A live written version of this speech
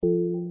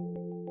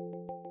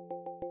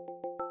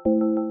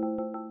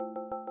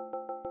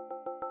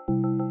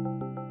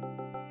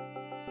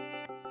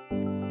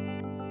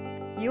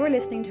You are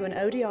listening to an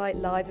ODI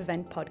live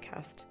event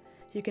podcast.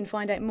 You can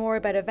find out more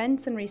about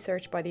events and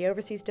research by the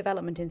Overseas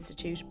Development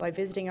Institute by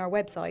visiting our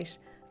website,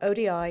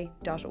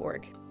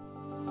 odi.org.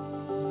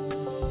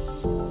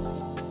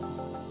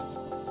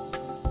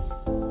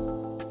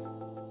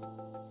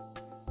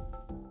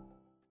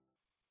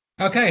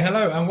 Okay,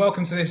 hello and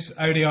welcome to this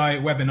ODI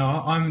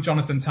webinar. I'm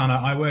Jonathan Tanner.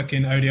 I work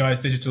in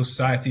ODI's Digital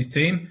Societies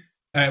team,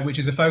 which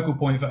is a focal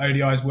point for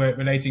ODI's work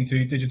relating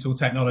to digital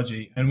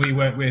technology. And we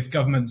work with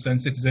governments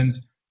and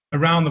citizens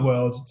around the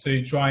world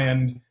to try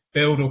and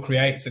build or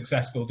create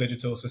successful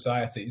digital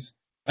societies.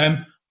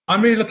 I'm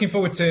really looking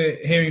forward to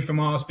hearing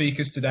from our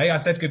speakers today. I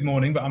said good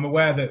morning, but I'm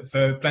aware that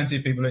for plenty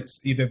of people it's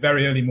either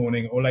very early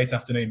morning or late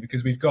afternoon,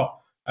 because we've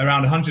got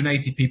around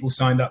 180 people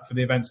signed up for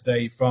the event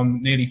today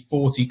from nearly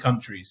 40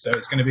 countries. So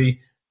it's going to be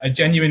a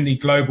genuinely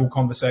global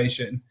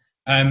conversation.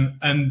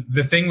 And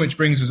the thing which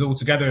brings us all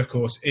together, of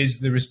course, is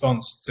the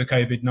response to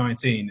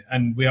COVID-19.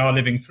 And we are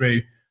living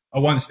through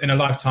a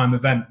once-in-a-lifetime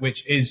event,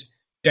 which is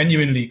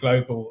genuinely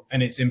global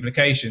in its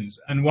implications.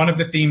 And one of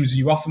the themes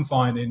you often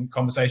find in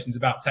conversations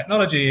about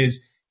technology is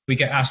we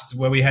get asked,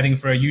 were we heading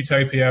for a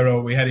utopia or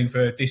are we heading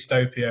for a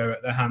dystopia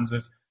at the hands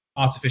of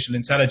artificial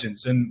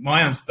intelligence? And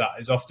my answer to that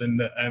is often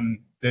that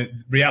the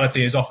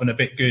reality is often a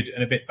bit good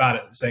and a bit bad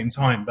at the same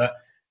time. But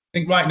I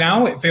think right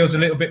now it feels a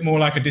little bit more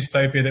like a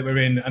dystopia that we're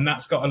in, and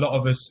that's got a lot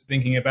of us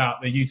thinking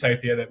about the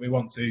utopia that we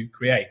want to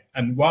create.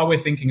 And while we're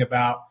thinking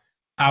about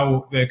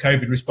how the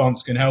COVID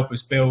response can help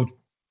us build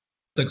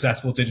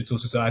successful digital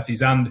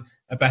societies and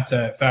a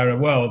better, fairer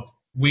world,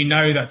 we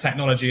know that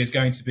technology is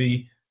going to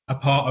be a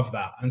part of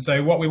that. And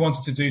so what we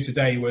wanted to do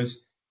today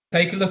was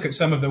take a look at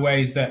some of the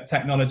ways that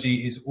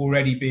technology is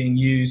already being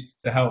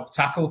used to help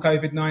tackle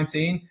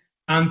COVID-19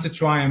 and to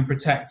try and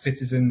protect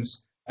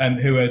citizens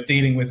who are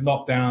dealing with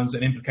lockdowns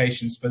and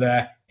implications for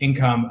their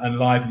income and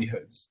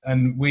livelihoods.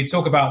 And we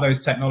talk about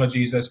those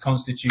technologies as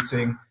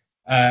constituting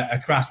a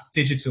crass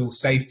digital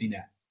safety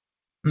net.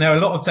 And there are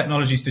a lot of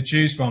technologies to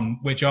choose from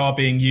which are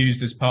being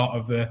used as part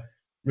of the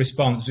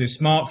response, with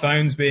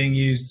smartphones being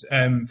used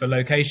for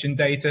location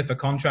data, for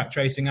contract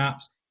tracing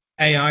apps.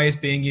 AI is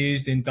being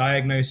used in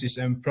diagnosis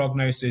and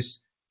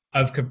prognosis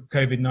of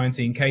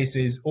COVID-19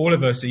 cases. All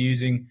of us are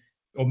using,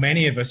 or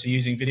many of us are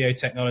using, video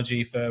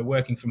technology for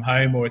working from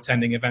home or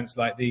attending events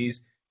like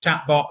these.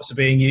 Chatbots are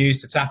being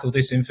used to tackle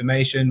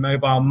disinformation.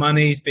 Mobile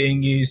money is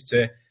being used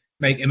to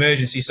make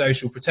emergency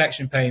social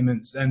protection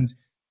payments. And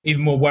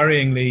even more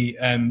worryingly,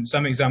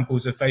 some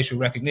examples of facial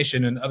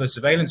recognition and other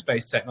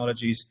surveillance-based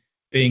technologies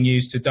being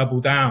used to double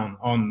down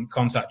on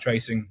contact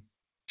tracing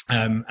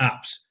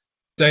apps.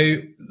 So,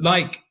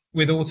 like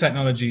with all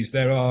technologies,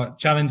 there are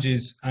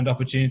challenges and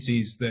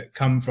opportunities that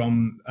come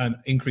from an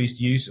increased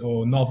use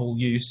or novel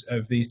use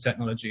of these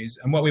technologies.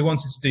 And what we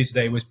wanted to do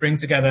today was bring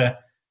together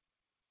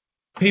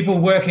people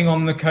working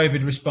on the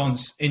COVID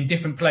response in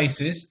different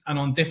places and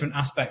on different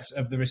aspects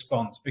of the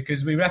response,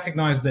 because we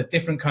recognize that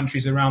different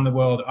countries around the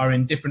world are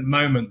in different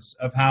moments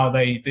of how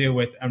they deal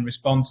with and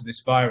respond to this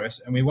virus.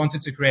 And we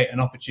wanted to create an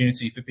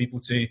opportunity for people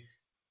to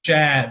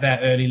share their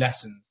early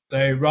lessons.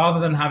 So rather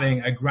than having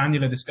a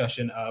granular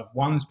discussion of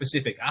one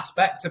specific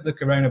aspect of the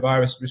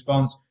coronavirus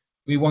response,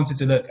 we wanted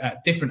to look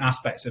at different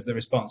aspects of the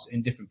response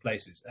in different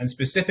places. And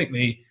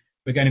specifically,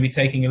 we're going to be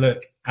taking a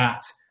look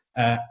at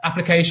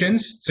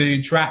applications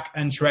to track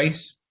and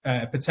trace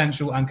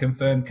potential and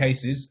confirmed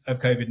cases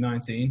of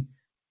COVID-19.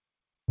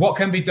 What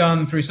can be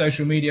done through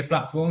social media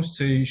platforms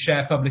to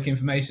share public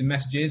information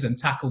messages and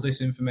tackle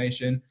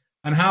disinformation,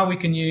 and how we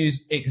can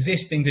use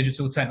existing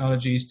digital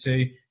technologies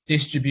to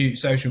distribute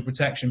social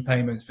protection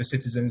payments for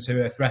citizens who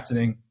are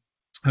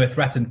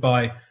threatened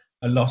by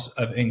a loss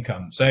of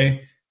income. So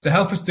to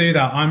help us do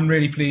that, I'm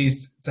really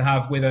pleased to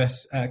have with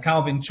us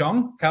Calvin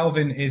Chong.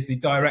 Calvin is the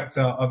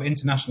Director of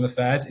International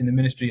Affairs in the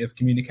Ministry of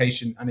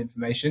Communication and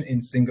Information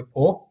in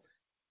Singapore.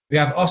 We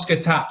have Oscar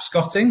Tapp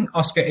Scotting.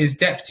 Oscar is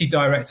Deputy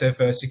Director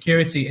for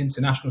Security,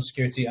 International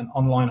Security and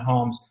Online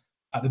Harms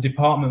at the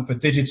Department for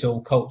Digital,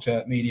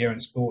 Culture, Media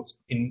and Sport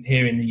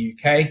here in the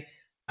UK.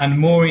 And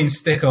Maureen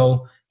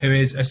Stickle, who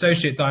is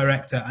Associate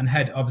Director and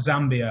Head of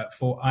Zambia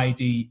for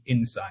ID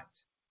Insight.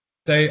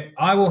 So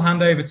I will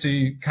hand over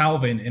to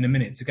Calvin in a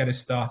minute to get us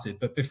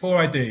started. But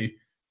before I do,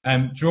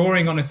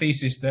 drawing on a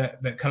thesis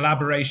that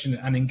collaboration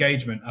and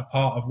engagement are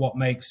part of what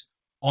makes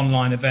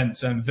online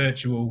events and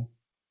virtual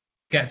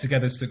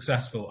get-togethers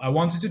successful, I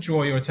wanted to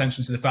draw your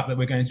attention to the fact that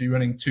we're going to be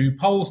running 2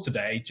 polls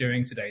today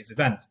during today's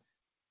event.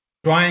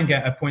 Try and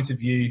get a point of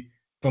view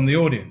from the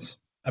audience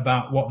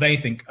about what they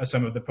think are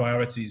some of the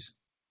priorities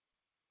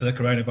for the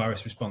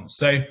coronavirus response.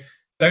 So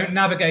don't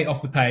navigate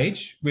off the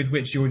page with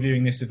which you're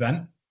viewing this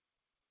event.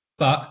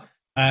 But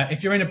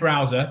if you're in a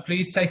browser,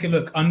 please take a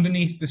look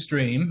underneath the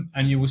stream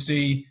and you will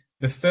see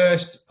the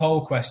first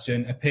poll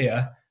question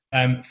appear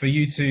for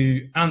you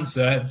to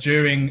answer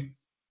during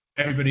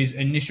everybody's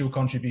initial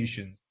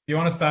contribution. If you're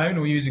on a phone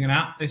or using an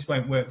app, this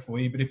won't work for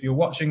you. But if you're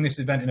watching this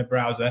event in a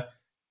browser,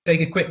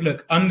 take a quick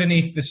look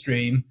underneath the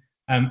stream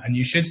and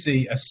you should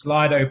see a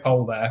Slido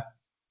poll there,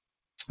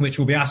 which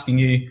will be asking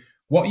you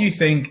what you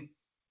think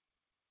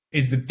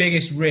is the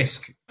biggest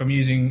risk from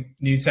using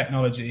new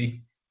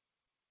technology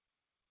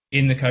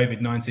in the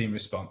COVID-19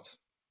 response?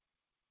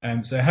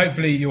 So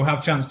hopefully you'll have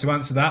a chance to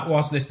answer that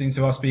whilst listening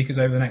to our speakers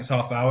over the next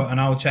half hour, and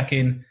I'll check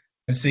in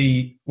and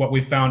see what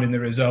we've found in the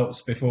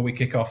results before we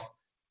kick off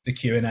the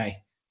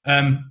Q&A.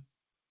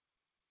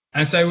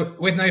 And so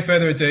with no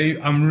further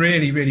ado, I'm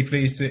really, really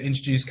pleased to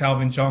introduce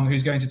Calvin Chong,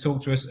 who's going to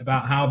talk to us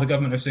about how the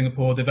government of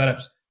Singapore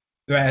developed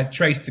their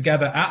Trace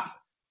Together app,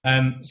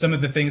 some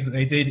of the things that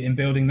they did in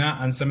building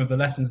that, and some of the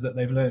lessons that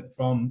they've learned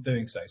from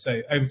doing so.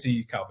 So over to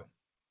you, Calvin.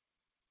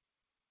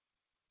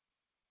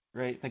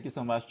 Great. Thank you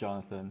so much,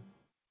 Jonathan.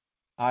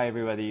 Hi,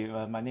 everybody.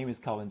 My name is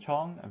Calvin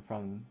Chong. I'm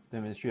from the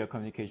Ministry of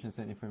Communications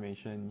and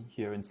Information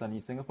here in sunny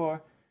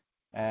Singapore.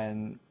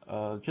 And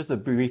just a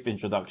brief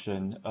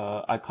introduction.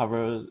 I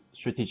cover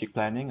strategic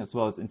planning as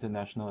well as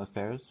international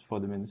affairs for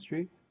the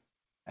ministry.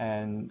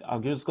 And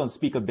I'm just going to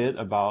speak a bit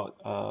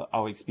about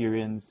our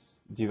experience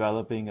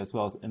developing as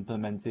well as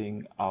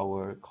implementing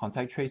our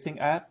contact tracing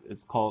app.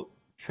 It's called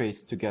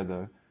Trace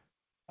Together.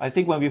 I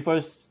think when we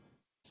first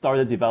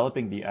started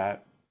developing the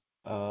app,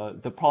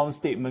 the problem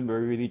statement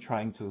we're really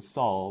trying to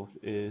solve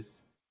is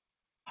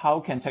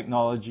how can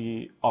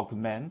technology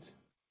augment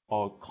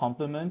or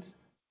complement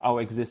our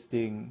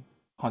existing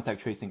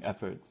contact tracing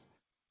efforts.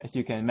 As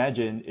you can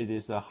imagine, it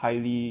is a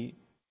highly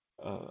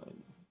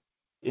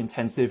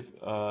intensive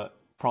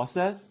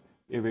process.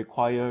 It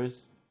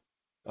requires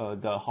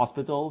the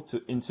hospital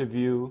to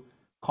interview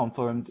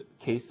confirmed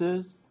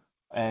cases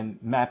and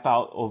map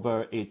out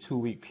over a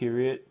 2-week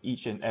period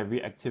each and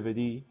every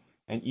activity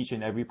and each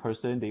and every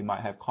person they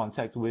might have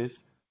contact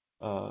with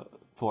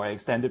for an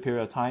extended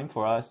period of time.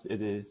 For us,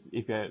 it is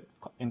if you're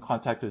in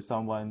contact with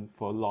someone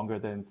for longer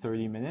than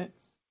 30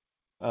 minutes,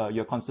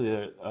 you're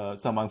considered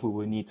someone who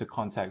will need to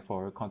contact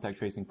for contact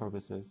tracing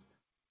purposes.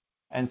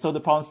 And so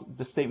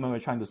the statement we're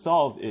trying to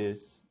solve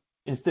is,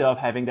 instead of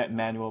having that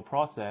manual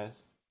process,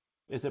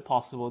 is it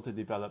possible to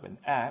develop an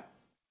app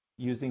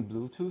using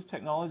Bluetooth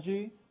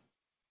technology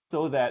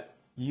so that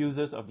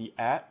users of the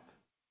app,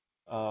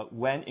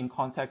 when in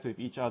contact with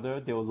each other,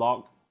 they will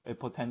log a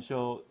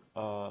potential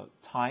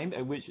time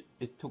at which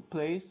it took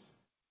place,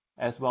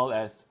 as well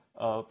as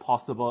a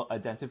possible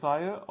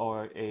identifier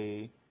or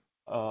a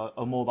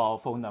mobile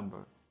phone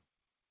number.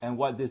 And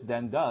what this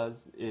then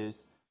does is,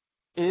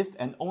 if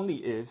and only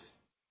if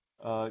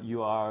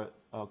you are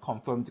a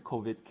confirmed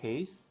COVID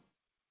case,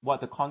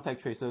 what the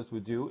contact tracers will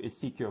do is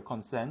seek your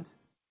consent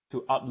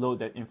to upload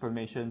that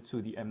information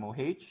to the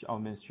MOH, our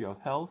Ministry of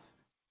Health.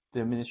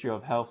 The Ministry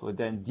of Health will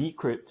then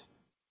decrypt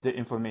the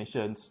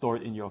information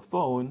stored in your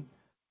phone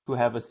to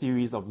have a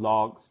series of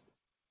logs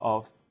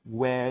of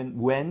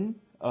when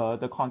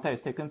the contact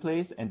has taken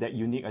place and that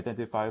unique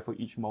identifier for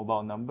each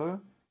mobile number,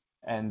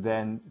 and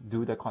then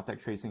do the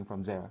contact tracing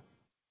from there.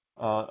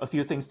 A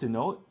few things to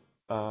note.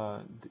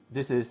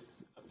 This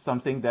is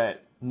something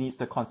that needs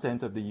the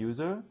consent of the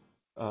user,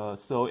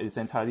 so it's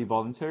entirely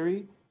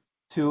voluntary.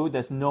 2,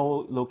 there's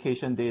no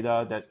location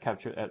data that's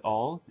captured at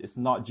all. It's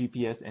not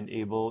GPS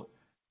enabled.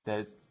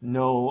 There's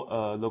no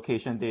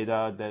location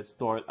data that's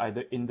stored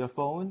either in the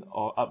phone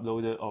or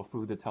uploaded or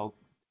through the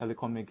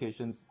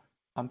telecommunications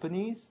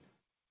companies.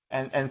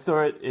 And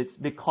third, it's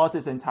because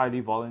it's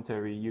entirely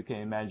voluntary, you can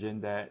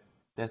imagine that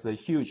there's a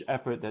huge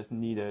effort that's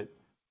needed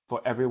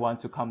for everyone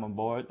to come on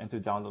board and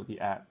to download the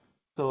app.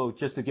 So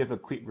just to give a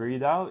quick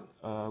readout,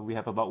 we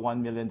have about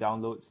 1 million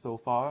downloads so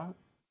far.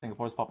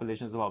 Singapore's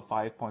population is about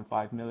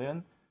 5.5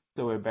 million,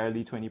 so we're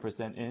barely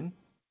 20% in.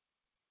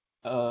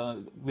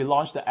 We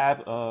launched the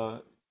app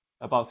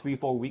about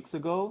 3-4 weeks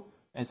ago,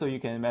 and so you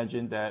can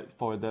imagine that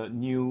for the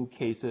new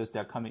cases that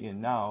are coming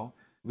in now,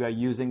 we are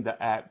using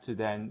the app to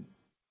then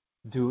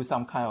do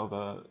some kind of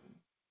a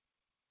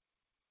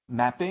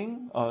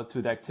mapping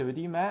to the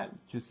activity map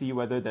to see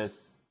whether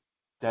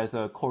there's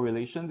a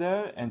correlation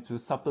there, and to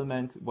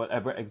supplement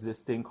whatever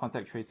existing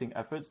contact tracing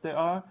efforts there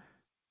are,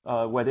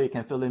 whether it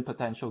can fill in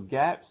potential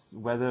gaps,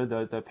 whether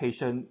the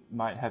patient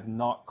might have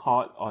not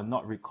caught or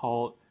not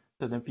recalled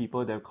certain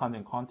people they've come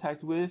in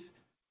contact with,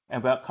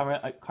 and we're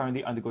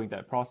currently undergoing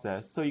that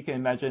process. So you can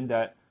imagine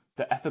that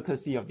the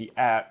efficacy of the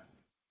app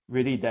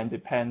really then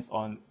depends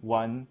on,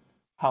 1,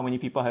 how many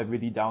people have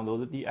really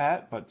downloaded the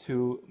app, but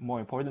 2, more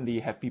importantly,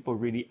 have people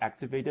really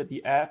activated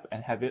the app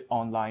and have it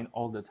online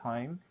all the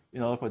time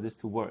in order for this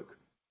to work.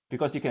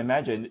 Because you can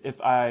imagine, if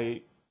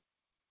I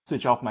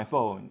switch off my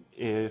phone,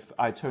 if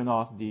I turn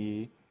off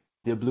the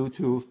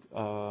Bluetooth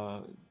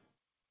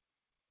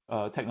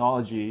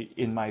technology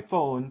in my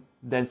phone,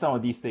 then some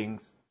of these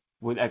things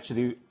would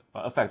actually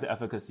affect the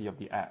efficacy of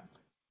the app.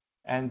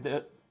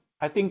 And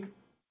I think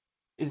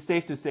it's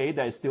safe to say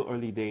that it's still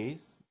early days,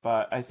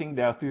 but I think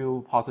there are a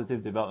few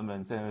positive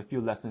developments and a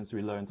few lessons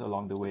we learned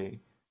along the way.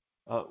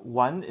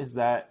 One is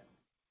that,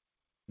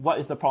 what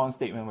is the problem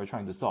statement we're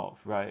trying to solve,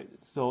 right?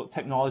 So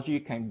technology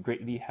can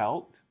greatly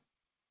help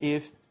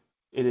if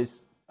it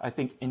is, I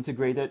think,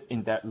 integrated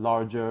in that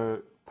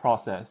larger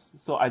process.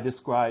 So I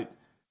described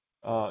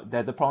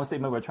that the problem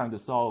statement we're trying to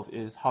solve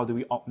is, how do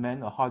we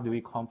augment or how do we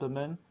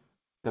complement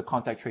the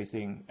contact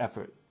tracing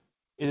effort?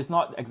 it is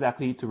not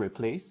exactly to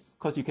replace,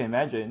 because you can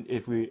imagine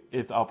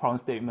if our problem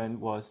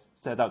statement was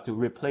set up to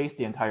replace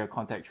the entire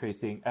contact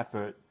tracing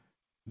effort,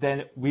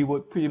 then we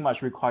would pretty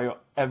much require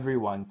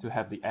everyone to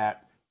have the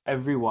app,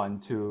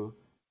 everyone to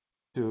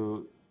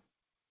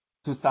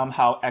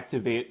somehow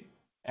activate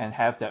and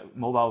have that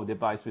mobile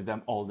device with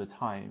them all the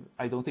time.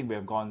 I don't think we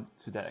have gone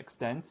to that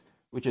extent,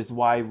 which is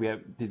why we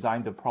have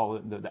designed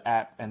the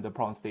app and the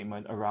problem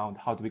statement around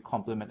how do we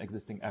complement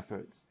existing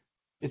efforts.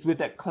 It's with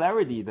that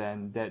clarity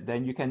then that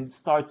then you can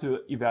start to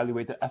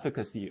evaluate the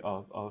efficacy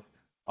of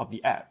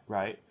the app,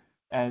 right?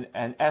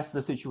 And as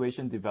the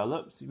situation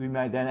develops, we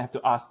might then have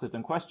to ask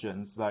certain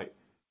questions like,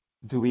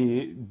 do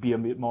we be a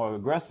bit more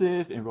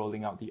aggressive in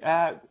rolling out the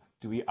app?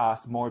 Do we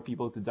ask more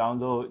people to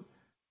download?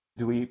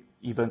 Do we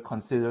even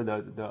consider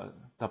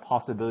the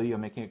possibility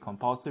of making it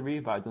compulsory?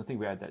 But I don't think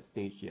we're at that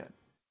stage yet.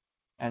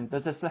 And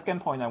there's a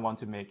second point I want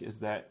to make is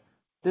that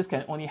this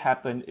can only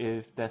happen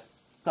if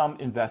there's some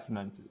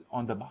investment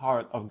on the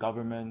part of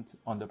government,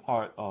 on the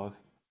part of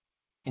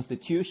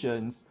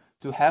institutions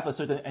to have a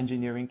certain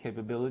engineering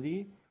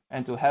capability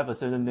and to have a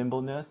certain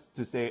nimbleness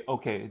to say,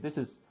 okay, this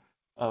is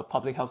a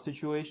public health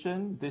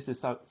situation. This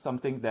is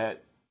something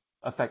that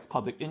affects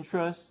public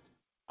interest.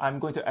 I'm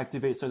going to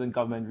activate certain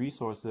government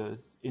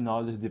resources in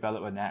order to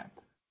develop an app.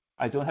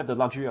 I don't have the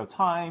luxury of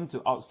time to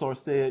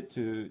outsource it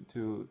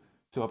to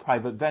a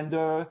private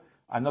vendor.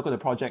 I'm not going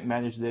to project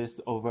manage this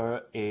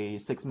over a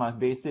 6-month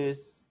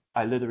basis.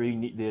 I literally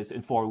need this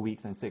in 4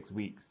 weeks and 6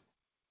 weeks.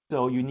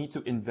 So you need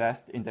to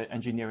invest in that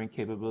engineering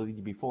capability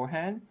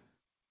beforehand.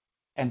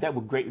 And that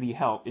would greatly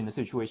help in a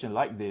situation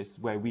like this,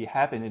 where we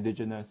have an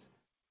indigenous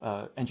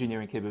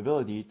engineering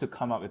capability to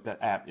come up with that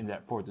app in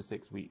that 4 to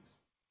 6 weeks.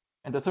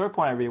 And the third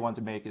point I really want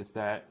to make is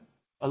that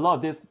a lot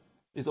of this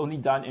is only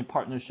done in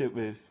partnership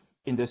with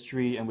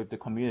industry and with the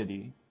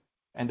community.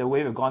 And the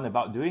way we've gone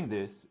about doing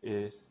this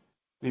is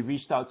we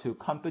reached out to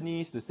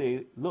companies to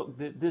say, look,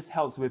 this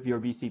helps with your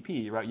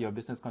BCP, right? Your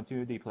business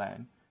continuity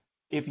plan.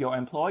 If your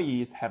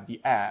employees have the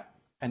app,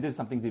 and this is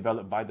something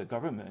developed by the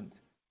government,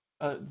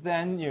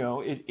 then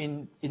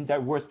in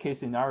that worst case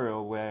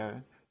scenario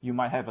where you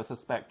might have a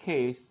suspect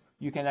case,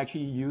 you can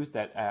actually use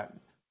that app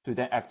to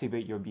then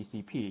activate your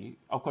BCP,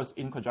 of course,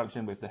 in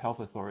conjunction with the health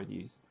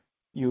authorities.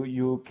 We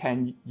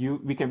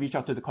can reach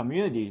out to the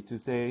community to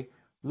say,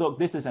 look,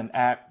 this is an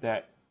app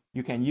that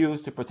you can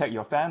use to protect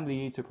your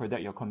family, to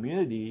protect your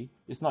community.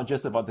 It's not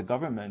just about the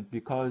government,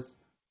 because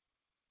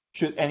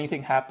should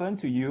anything happen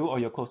to you or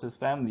your closest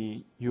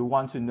family, you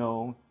want to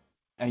know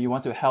and you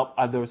want to help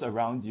others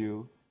around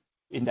you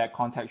in that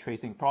contact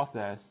tracing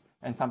process.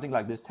 And something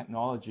like this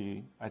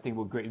technology, I think,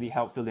 will greatly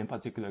help fill in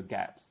particular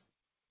gaps.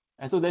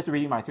 And so that's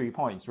really my 3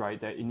 points, right?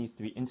 That it needs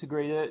to be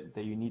integrated,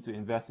 that you need to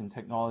invest in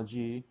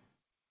technology,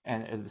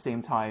 and at the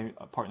same time,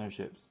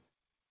 partnerships.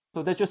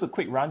 So that's just a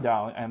quick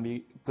rundown, and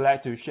we're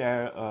glad to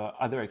share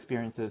other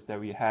experiences that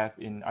we have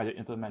in either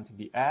implementing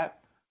the app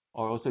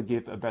or also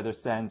give a better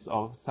sense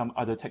of some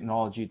other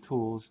technology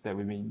tools that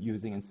we've been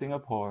using in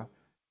Singapore.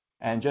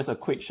 And just a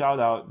quick shout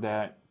out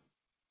that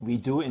we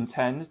do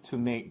intend to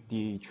make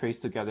the Trace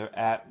Together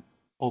app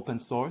open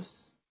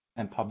source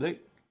and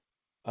public.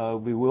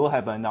 We will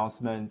have an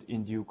announcement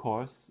in due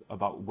course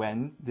about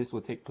when this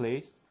will take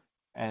place.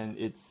 And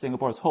it's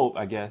Singapore's hope,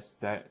 I guess,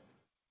 that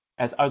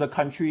as other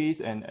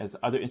countries and as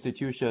other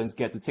institutions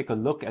get to take a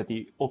look at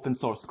the open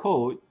source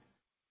code,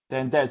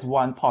 then that's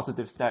one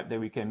positive step that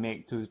we can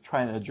make to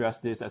try and address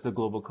this as a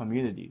global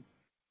community.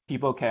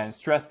 People can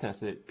stress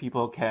test it.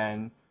 People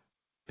can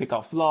pick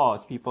out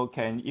flaws. People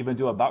can even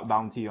do a bug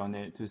bounty on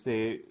it to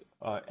say,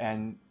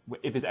 and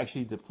if it's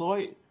actually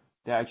deployed,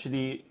 there are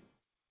actually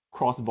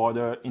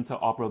cross-border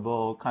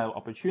interoperable kind of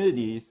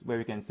opportunities where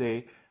we can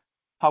say,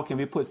 how can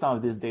we put some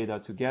of this data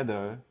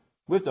together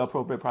with the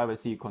appropriate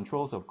privacy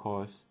controls, of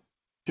course,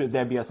 should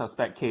there be a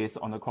suspect case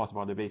on a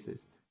cross-border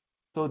basis.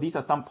 So these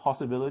are some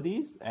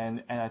possibilities,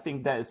 and I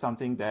think that is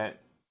something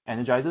that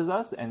energizes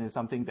us and is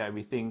something that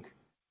we think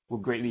will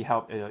greatly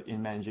help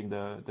in managing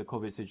the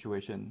COVID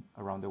situation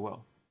around the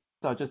world.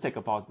 So I'll just take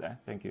a pause there.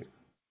 Thank you.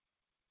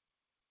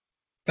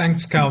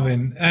 Thanks,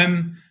 Calvin.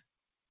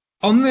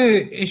 On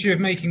the issue of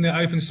making the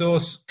open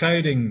source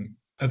coding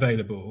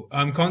available,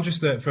 I'm conscious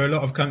that for a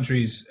lot of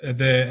countries,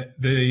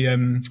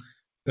 the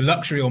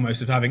luxury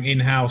almost of having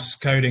in-house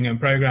coding and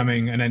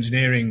programming and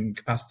engineering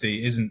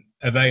capacity isn't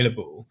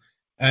available.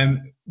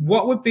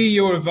 What would be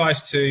your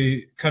advice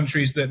to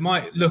countries that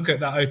might look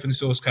at that open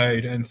source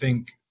code and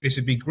think this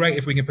would be great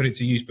if we can put it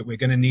to use, but we're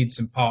going to need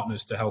some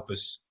partners to help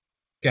us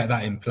get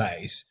that in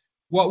place?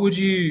 What would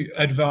you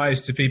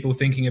advise to people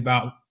thinking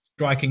about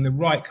striking the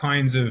right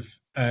kinds of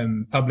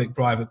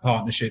public-private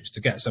partnerships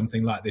to get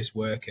something like this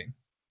working?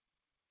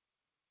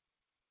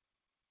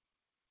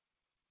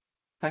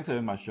 Thanks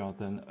very much,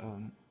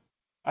 Jonathan.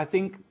 I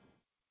think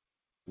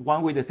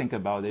one way to think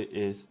about it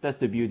is that's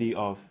the beauty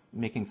of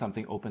making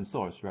something open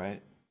source,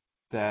 right?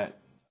 That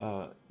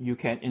you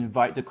can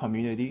invite the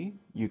community,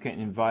 you can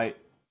invite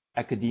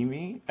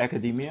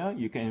academia,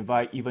 you can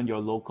invite even your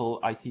local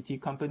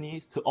ICT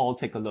companies to all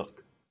take a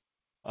look.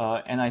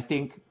 And I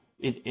think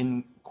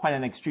in quite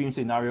an extreme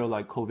scenario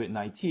like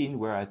COVID-19,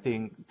 where I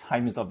think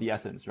time is of the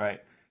essence, right?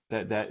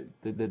 That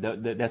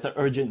there's an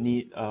urgent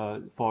need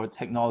for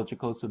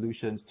technological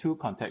solutions to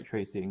contact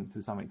tracing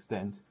to some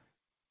extent.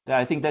 That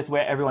I think that's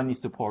where everyone needs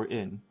to pour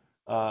in.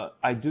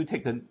 I do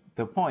take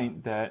the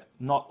point that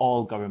not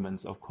all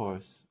governments, of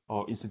course,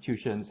 or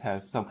institutions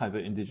have some kind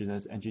of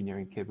indigenous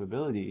engineering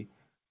capability.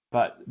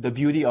 But the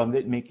beauty of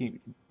it making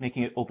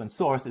it open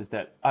source is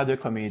that other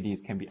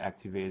communities can be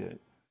activated,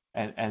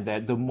 and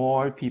that the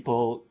more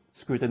people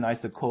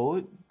scrutinize the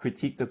code,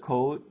 critique the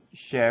code,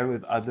 share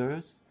with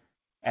others,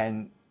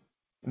 and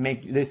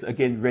make this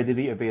again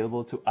readily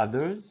available to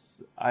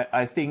others,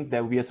 I think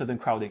there will be a certain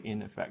crowding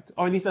in effect,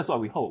 or at least that's what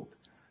we hope.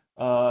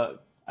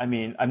 I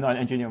mean, I'm not an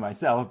engineer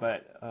myself,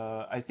 but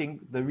I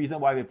think the reason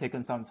why we've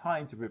taken some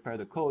time to prepare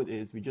the code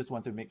is we just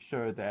want to make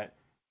sure that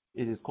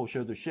it is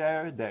kosher to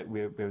share, that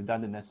we've done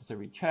the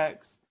necessary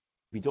checks.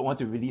 We don't want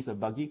to release a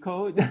buggy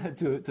code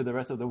to the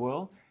rest of the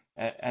world.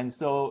 And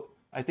so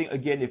I think,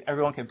 again, if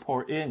everyone can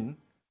pour in,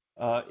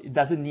 it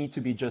doesn't need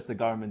to be just the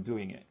government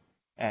doing it.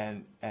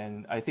 And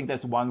I think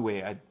that's one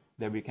way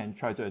that we can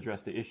try to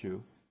address the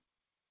issue.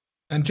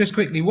 And just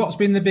quickly, what's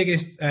been the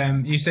biggest,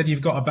 you said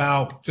you've got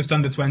about just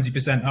under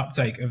 20%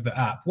 uptake of the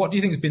app. What do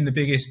you think has been the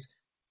biggest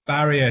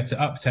barrier to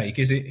uptake?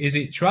 Is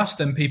it trust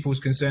and people's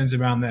concerns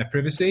around their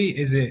privacy?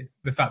 Is it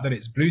the fact that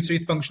it's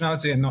Bluetooth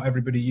functionality and not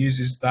everybody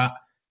uses that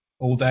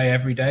all day,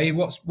 every day?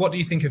 What do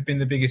you think have been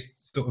the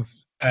biggest sort of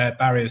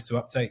barriers to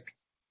uptake?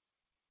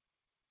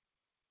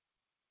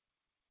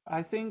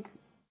 I think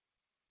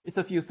it's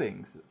a few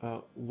things.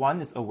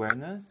 One is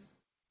awareness.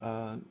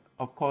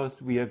 Of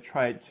course, we have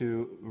tried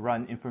to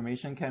run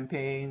information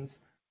campaigns.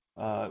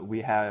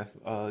 We have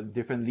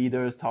different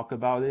leaders talk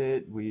about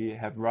it.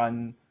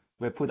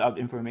 We've put out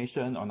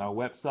information on our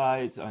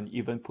websites and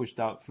even pushed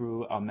out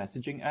through our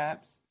messaging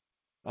apps.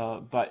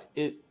 But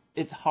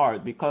it's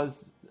hard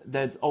because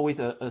there's always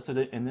a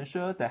certain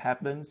inertia that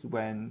happens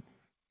when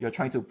you're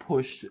trying to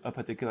push a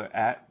particular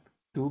app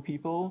to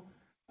people.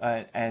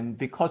 And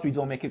because we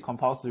don't make it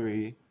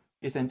compulsory,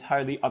 it's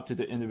entirely up to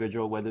the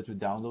individual whether to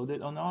download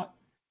it or not.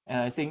 And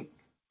I think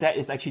that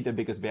is actually the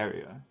biggest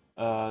barrier,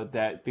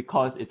 that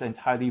because it's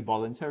entirely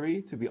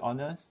voluntary, to be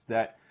honest,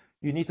 that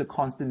you need to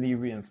constantly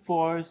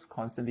reinforce,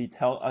 constantly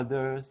tell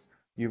others.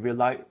 I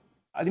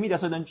mean,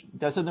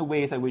 there's certain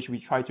ways in which we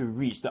try to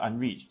reach the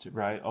unreached,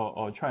 right?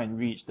 Or try and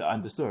reach the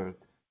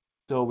underserved.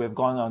 So we've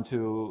gone on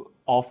to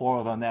all 4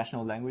 of our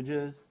national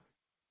languages.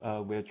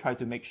 We've tried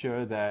to make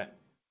sure that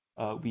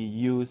we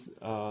use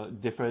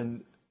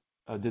different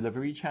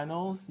delivery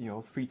channels,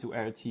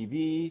 free-to-air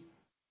TV,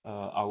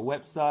 our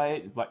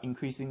website, but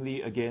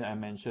increasingly, again, I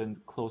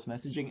mentioned closed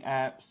messaging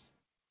apps,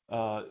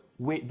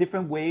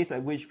 different ways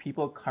at which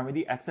people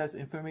currently access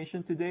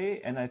information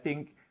today. And I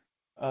think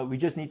we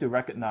just need to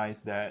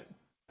recognize that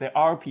there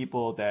are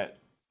people that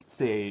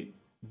say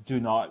do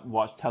not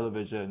watch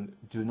television,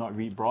 do not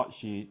read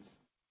broadsheets.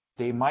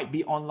 They might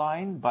be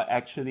online, but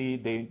actually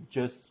they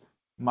just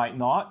might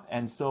not.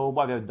 And so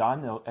what we've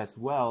done as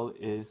well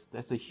is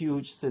there's a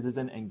huge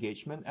citizen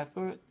engagement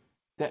effort.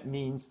 That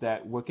means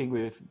that working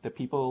with the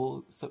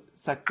people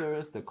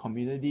sectors, the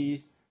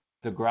communities,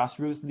 the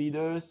grassroots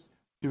leaders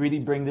to really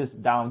bring this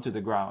down to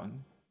the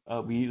ground.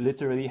 We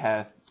literally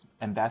have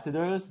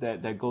ambassadors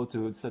that go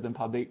to certain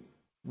public,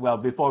 well,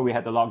 before we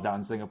had the lockdown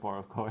in Singapore,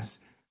 of course,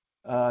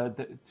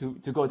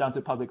 to go down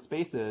to public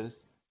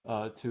spaces,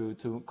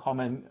 to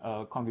common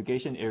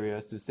congregation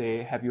areas to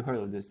say, have you heard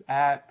of this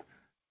app?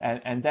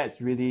 And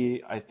that's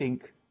really, I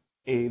think,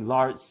 a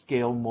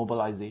large-scale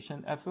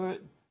mobilization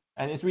effort.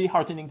 And it's really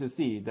heartening to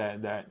see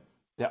that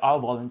there are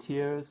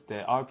volunteers,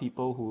 there are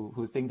people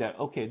who think that,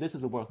 okay, this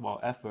is a worthwhile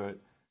effort.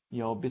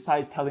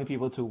 Besides telling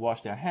people to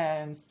wash their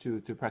hands,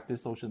 to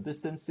practice social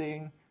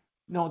distancing,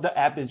 the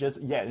app is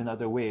just yet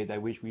another way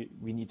that which we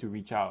need to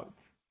reach out.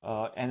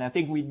 And I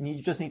think we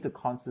just need to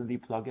constantly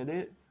plug at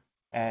it.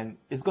 And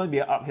it's going to be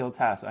an uphill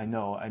task, I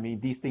know. I mean,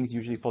 these things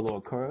usually follow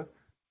a curve.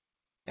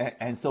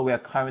 And so we are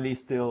currently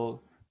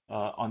still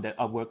on that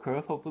upward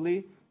curve,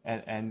 hopefully.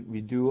 And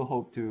we do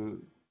hope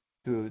to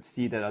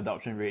see that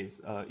adoption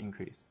rates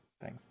increase.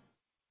 Thanks.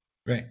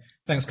 Great.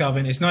 Thanks,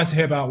 Calvin. It's nice to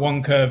hear about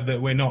one curve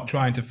that we're not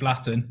trying to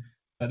flatten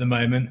at the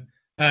moment.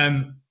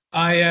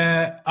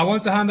 I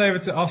want to hand over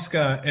to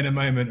Oscar in a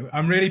moment.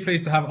 I'm really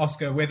pleased to have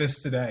Oscar with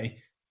us today.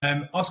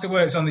 Oscar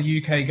works on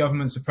the UK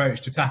government's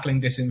approach to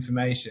tackling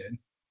disinformation.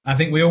 I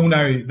think we all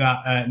know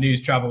that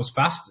news travels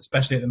fast,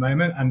 especially at the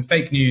moment, and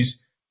fake news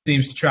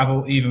seems to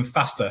travel even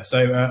faster.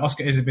 So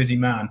Oscar is a busy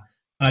man.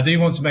 And I do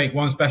want to make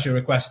one special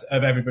request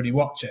of everybody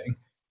watching.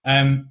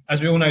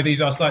 As we all know,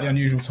 these are slightly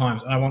unusual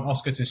times, and I want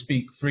Oscar to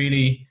speak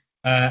freely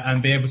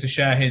and be able to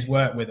share his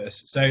work with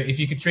us. So if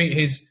you could treat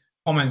his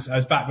comments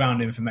as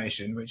background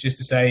information, which is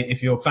to say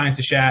if you're planning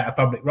to share a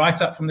public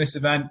write-up from this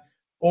event,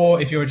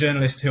 or if you're a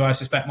journalist who I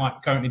suspect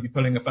might currently be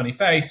pulling a funny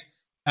face,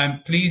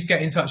 please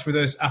get in touch with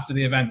us after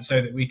the event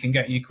so that we can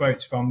get you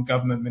quotes from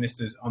government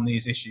ministers on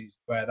these issues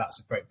where that's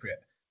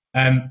appropriate.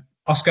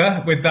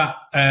 Oscar, with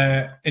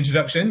that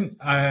introduction,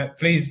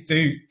 please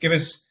do give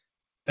us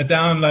a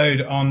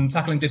download on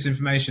tackling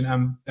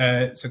disinformation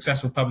and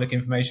successful public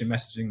information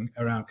messaging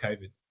around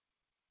COVID.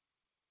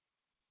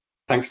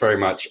 Thanks very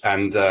much,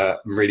 and I'm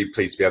really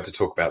pleased to be able to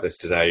talk about this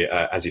today,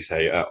 as you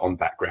say, on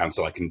background,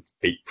 so I can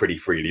speak pretty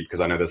freely, because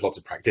I know there's lots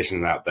of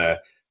practitioners out there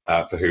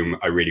for whom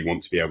I really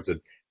want to be able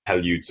to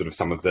tell you sort of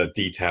some of the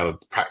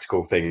detailed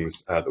practical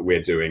things that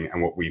we're doing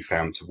and what we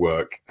found to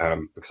work,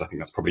 because I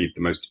think that's probably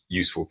the most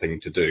useful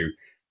thing to do.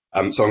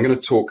 So I'm going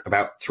to talk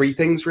about three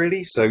things,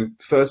 really. So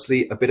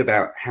firstly, a bit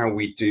about how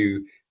we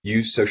do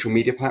use social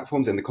media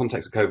platforms in the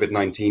context of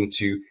COVID-19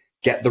 to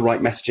get the right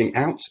messaging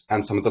out,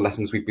 and some of the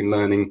lessons we've been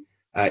learning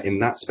in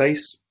that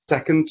space.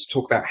 Second,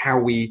 talk about how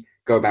we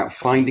go about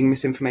finding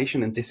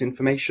misinformation and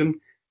disinformation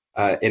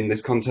in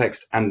this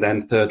context. And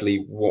then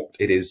thirdly, what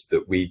it is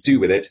that we do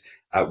with it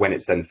when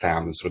it's then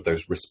found, and sort of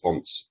those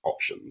response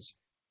options.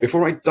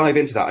 Before I dive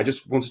into that, I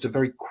just wanted to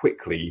very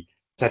quickly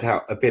set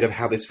out a bit of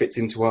how this fits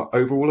into our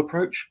overall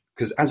approach,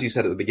 because as you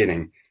said at the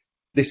beginning,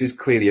 this is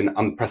clearly an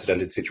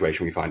unprecedented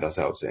situation we find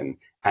ourselves in.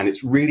 And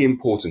it's really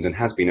important, and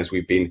has been as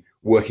we've been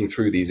working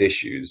through these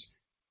issues,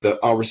 that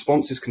our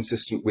response is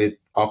consistent with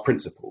our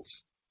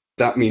principles.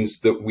 That means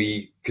that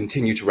we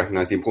continue to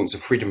recognise the importance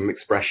of freedom of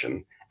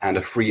expression and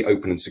a free,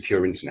 open and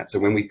secure internet. So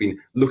when we've been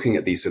looking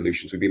at these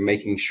solutions, we've been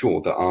making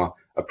sure that our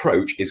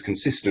approach is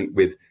consistent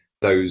with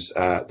those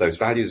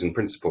values and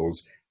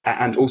principles,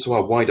 and also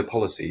our wider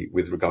policy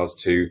with regards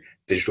to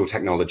digital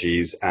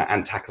technologies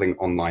and tackling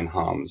online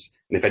harms.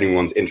 And if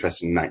anyone's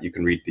interested in that, you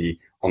can read the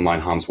Online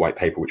Harms White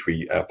Paper, which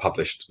we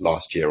published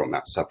last year on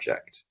that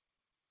subject.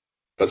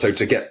 But so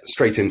to get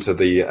straight into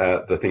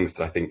the things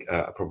that I think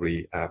are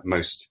probably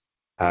most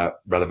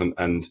relevant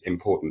and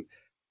important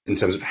in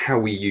terms of how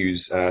we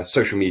use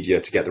social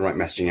media to get the right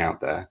messaging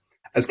out there.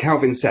 As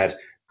Calvin said,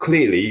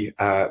 clearly,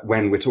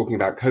 when we're talking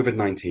about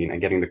COVID-19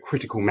 and getting the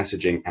critical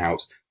messaging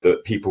out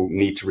that people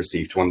need to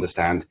receive to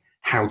understand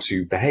how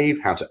to behave,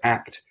 how to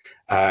act,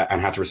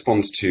 and how to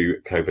respond to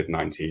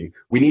COVID-19,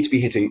 we need to be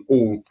hitting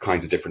all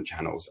kinds of different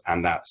channels.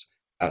 And that's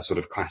sort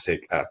of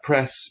classic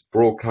press,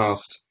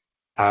 broadcast,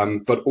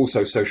 but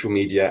also social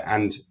media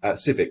and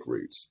civic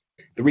routes.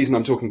 The reason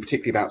I'm talking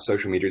particularly about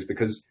social media is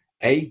because,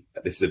 A,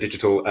 this is a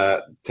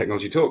digital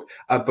technology talk,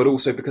 but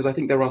also because I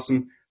think there are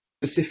some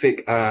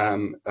specific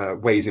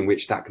ways in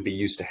which that can be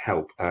used to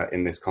help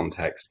in this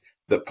context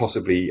that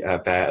possibly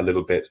bear a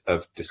little bit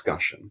of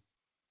discussion.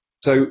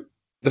 So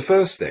the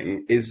first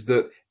thing is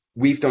that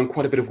we've done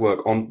quite a bit of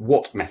work on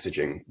what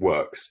messaging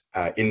works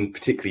in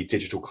particularly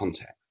digital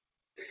context.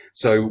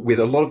 So with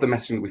a lot of the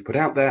messaging that we've put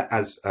out there,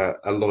 as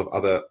a lot of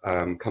other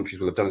countries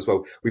will have done as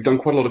well, we've done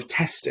quite a lot of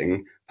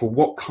testing for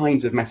what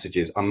kinds of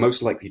messages are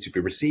most likely to be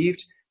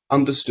received,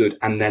 understood,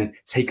 and then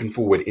taken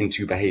forward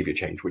into behavior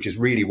change, which is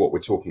really what we're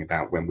talking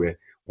about when we're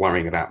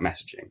worrying about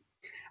messaging.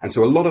 And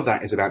so a lot of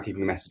that is about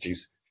keeping the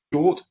messages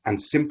short and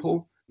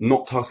simple,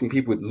 not tasking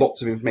people with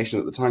lots of information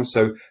at the time.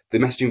 So the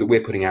messaging that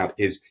we're putting out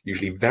is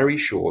usually very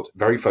short,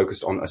 very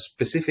focused on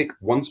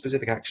one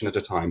specific action at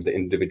a time that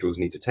individuals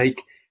need to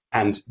take,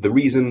 and the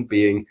reason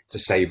being to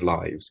save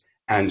lives.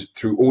 And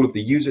through all of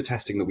the user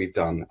testing that we've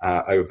done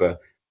over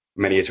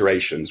many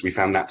iterations, we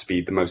found that to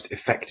be the most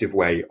effective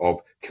way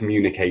of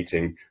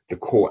communicating the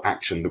core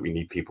action that we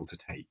need people to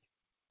take.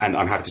 And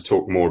I'm happy to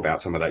talk more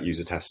about some of that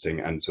user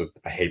testing and sort of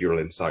the behavioral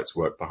insights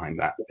work behind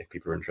that if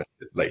people are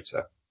interested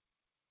later.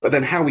 But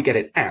then how we get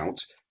it out,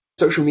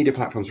 social media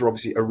platforms are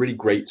obviously a really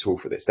great tool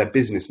for this. Their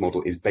business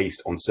model is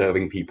based on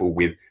serving people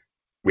with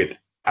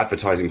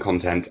advertising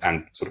content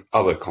and sort of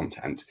other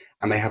content.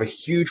 And they have a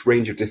huge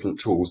range of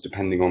different tools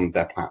depending on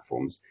their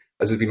platforms.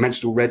 As has been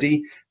mentioned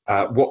already,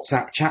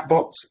 WhatsApp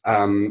chatbots,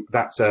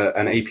 that's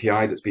an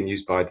API that's been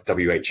used by the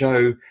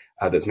WHO,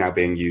 that's now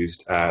being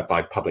used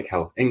by Public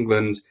Health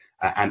England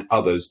and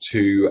others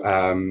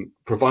to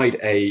provide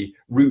a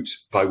route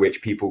by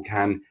which people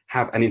can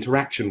have an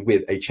interaction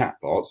with a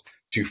chatbot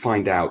to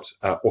find out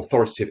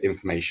authoritative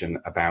information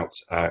about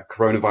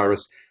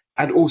coronavirus,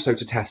 and also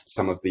to test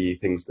some of the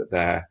things that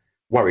they're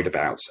worried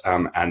about.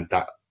 And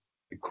that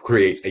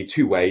creates a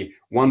two-way.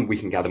 One, we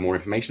can gather more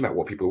information about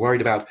what people are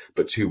worried about,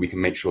 but two, we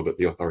can make sure that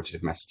the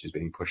authoritative message is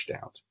being pushed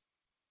out.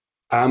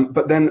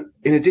 But then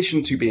in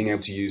addition to being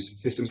able to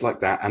use systems like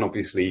that, and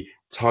obviously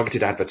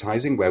targeted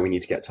advertising where we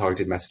need to get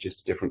targeted messages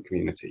to different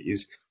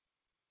communities,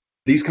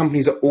 these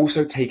companies are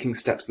also taking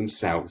steps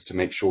themselves to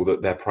make sure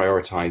that they're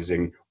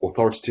prioritizing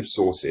authoritative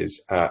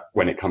sources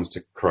when it comes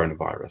to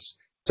coronavirus.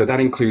 So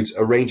that includes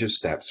a range of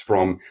steps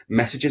from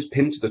messages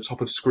pinned to the top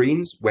of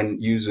screens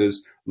when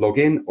users log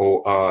in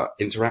or are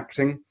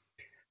interacting,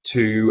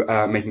 to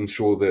making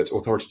sure that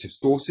authoritative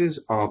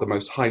sources are the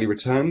most highly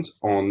returned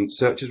on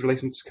searches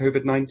relating to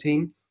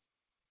COVID-19,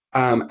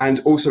 and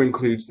also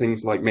includes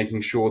things like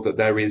making sure that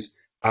there is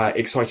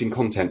exciting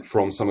content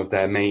from some of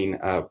their main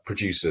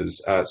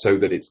producers, so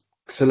that it's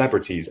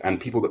celebrities and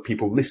people that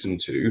people listen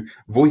to,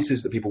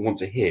 voices that people want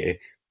to hear,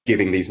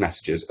 giving these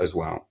messages as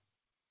well.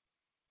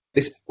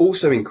 This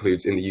also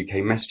includes in the UK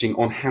messaging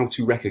on how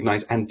to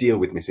recognise and deal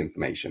with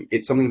misinformation.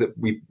 It's something that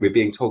we're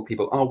being told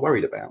people are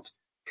worried about.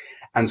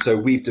 And so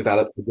we've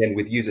developed, again,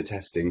 with user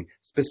testing,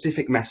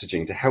 specific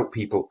messaging to help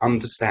people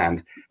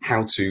understand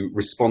how to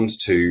respond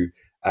to,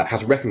 how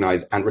to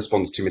recognize and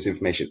respond to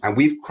misinformation. And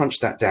we've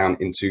crunched that down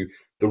into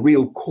the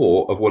real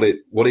core of what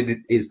it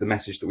is, the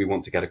message that we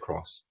want to get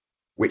across,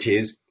 which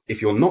is,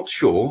 if you're not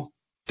sure,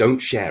 don't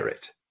share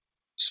it.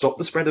 Stop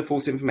the spread of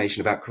false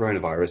information about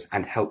coronavirus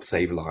and help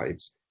save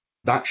lives.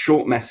 That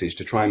short message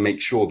to try and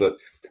make sure that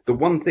the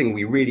one thing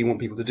we really want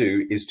people to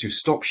do is to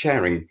stop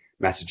sharing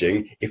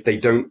messaging if they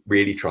don't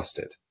really trust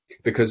it.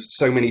 Because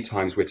so many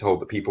times we're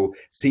told that people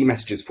see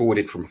messages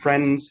forwarded from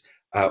friends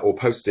or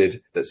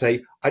posted that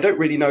say, I don't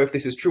really know if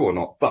this is true or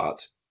not,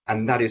 but,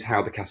 and that is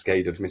how the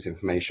cascade of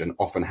misinformation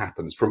often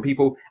happens, from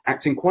people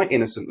acting quite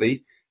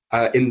innocently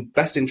in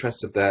best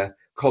interests of their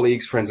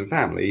colleagues, friends and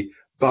family,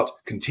 but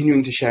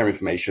continuing to share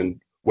information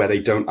where they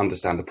don't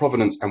understand the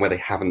provenance and where they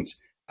haven't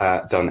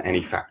done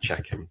any fact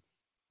checking.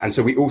 And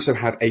so we also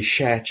have a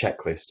share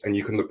checklist, and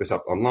you can look this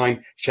up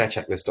online,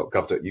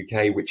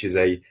 sharechecklist.gov.uk, which is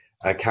a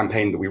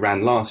campaign that we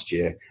ran last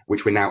year,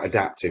 which we're now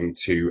adapting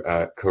to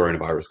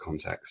coronavirus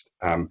context,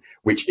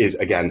 which is,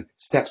 again,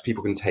 steps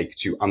people can take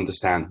to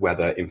understand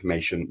whether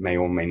information may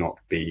or may not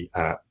be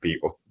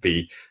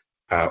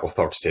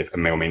authoritative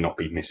and may or may not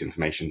be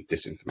misinformation,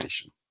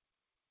 disinformation.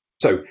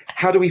 So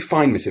how do we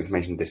find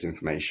misinformation and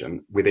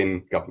disinformation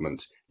within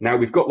government? Now,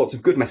 we've got lots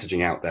of good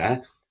messaging out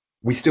there.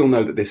 We still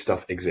know that this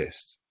stuff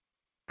exists.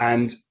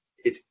 And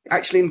it's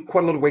actually in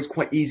quite a lot of ways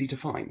quite easy to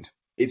find.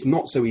 It's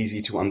not so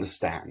easy to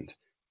understand.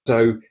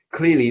 So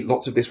clearly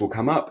lots of this will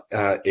come up.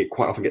 It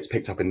quite often gets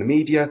picked up in the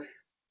media.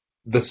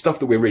 The stuff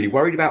that we're really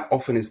worried about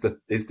often is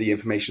the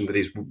information that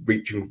is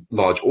reaching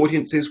large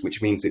audiences,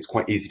 which means it's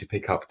quite easy to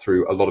pick up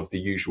through a lot of the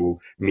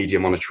usual media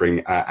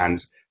monitoring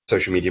and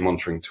social media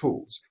monitoring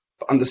tools.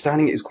 But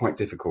understanding it is quite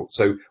difficult.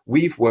 So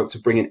we've worked to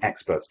bring in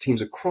experts,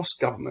 teams across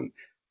government,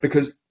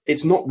 because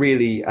it's not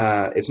really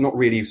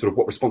sort of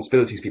what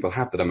responsibilities people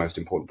have that are most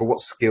important, but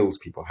what skills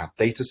people have.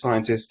 Data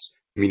scientists,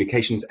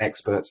 communications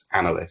experts,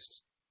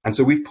 analysts. And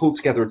so we've pulled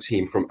together a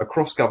team from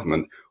across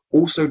government,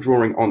 also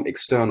drawing on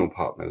external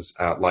partners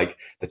like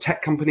the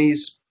tech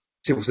companies,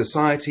 civil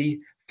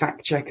society,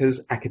 fact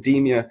checkers,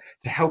 academia,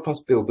 to help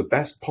us build the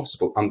best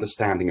possible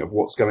understanding of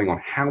what's going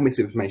on, how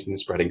misinformation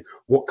is spreading,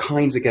 what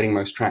kinds are getting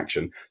most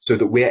traction, so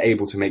that we're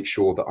able to make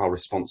sure that our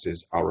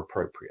responses are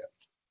appropriate.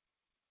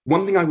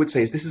 One thing I would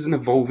say is this is an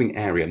evolving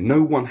area.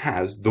 No one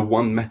has the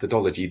one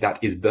methodology that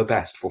is the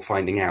best for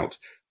finding out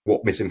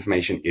what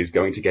misinformation is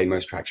going to gain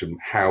most traction,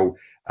 how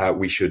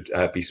we should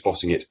be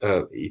spotting it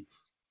early.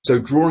 So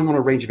drawing on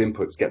a range of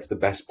inputs gets the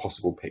best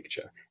possible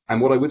picture.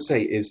 And what I would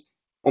say is,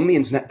 on the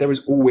internet, there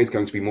is always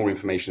going to be more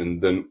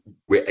information than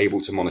we're able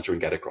to monitor and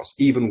get across,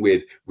 even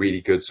with really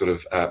good sort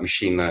of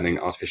machine learning,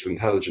 artificial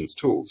intelligence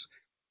tools.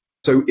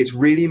 So it's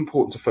really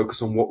important to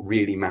focus on what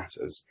really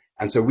matters.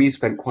 And so we've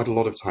spent quite a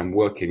lot of time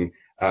working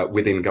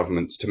within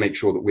governments to make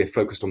sure that we're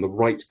focused on the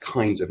right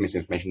kinds of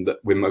misinformation that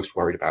we're most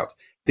worried about,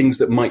 things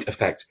that might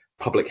affect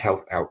public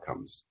health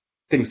outcomes,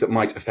 things that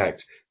might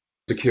affect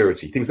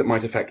security, things that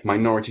might affect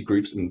minority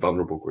groups and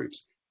vulnerable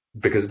groups,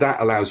 because that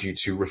allows you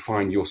to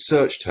refine your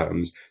search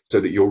terms so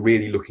that you're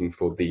really looking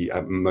for the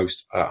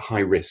most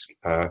high-risk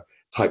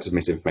types of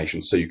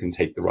misinformation so you can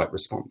take the right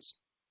response.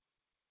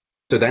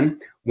 So then,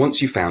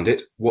 once you've found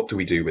it, what do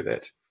we do with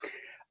it?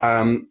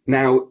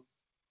 Now,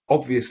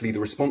 obviously, the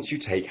response you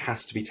take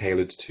has to be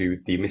tailored to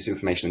the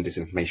misinformation and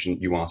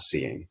disinformation you are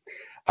seeing.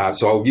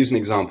 So I'll use an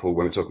example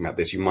when we're talking about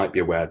this. You might be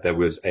aware there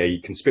was a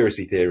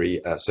conspiracy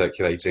theory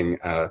circulating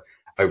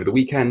over the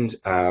weekend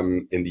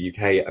in the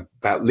UK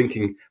about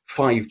linking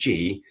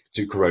 5G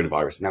to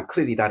coronavirus. Now,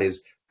 clearly that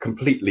is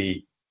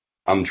completely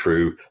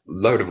untrue,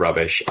 load of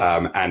rubbish,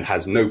 and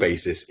has no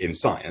basis in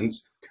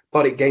science,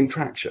 but it gained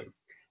traction.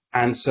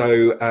 And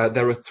so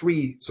there are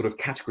three sort of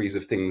categories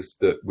of things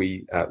that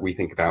we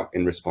think about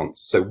in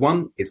response. So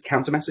one is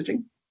counter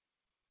messaging.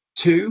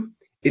 Two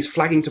is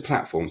flagging to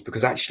platforms,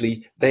 because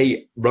actually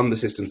they run the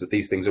systems that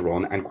these things are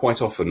on, and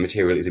quite often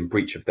material is in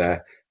breach of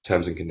their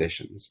terms and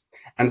conditions.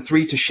 And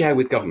three, to share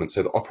with government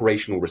so that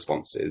operational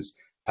responses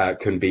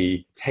can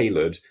be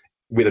tailored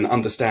with an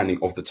understanding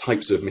of the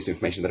types of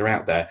misinformation that are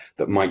out there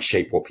that might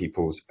shape what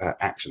people's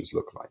actions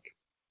look like.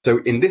 So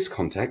in this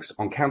context,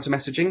 on counter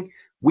messaging,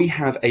 we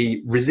have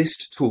a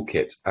Resist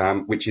toolkit,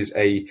 which is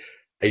a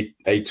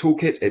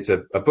toolkit. It's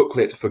a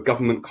booklet for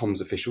government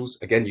comms officials.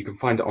 Again, you can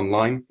find it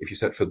online. If you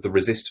search for the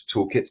Resist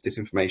toolkit,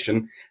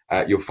 disinformation,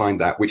 you'll find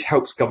that, which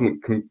helps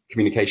government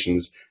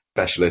communications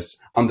specialists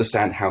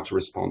understand how to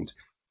respond.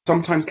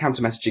 Sometimes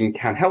counter messaging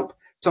can help.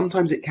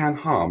 Sometimes it can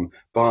harm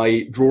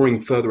by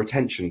drawing further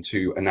attention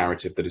to a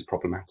narrative that is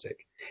problematic.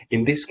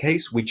 In this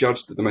case, we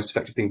judged that the most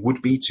effective thing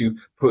would be to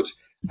put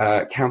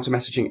counter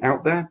messaging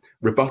out there,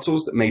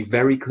 rebuttals that made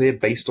very clear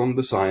based on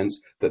the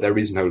science that there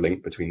is no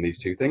link between these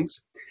two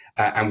things.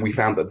 And we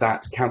found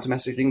that counter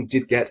messaging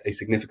did get a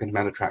significant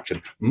amount of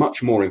traction,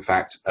 much more, in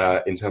fact,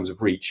 in terms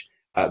of reach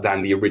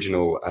than the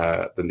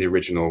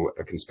original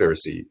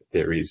conspiracy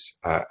theories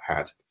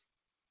had.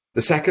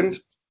 The second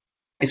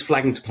is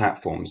flagging to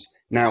platforms.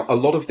 Now, a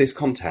lot of this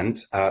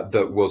content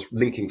that was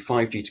linking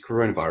 5G to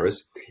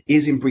coronavirus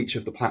is in breach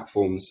of the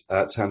platform's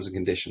terms and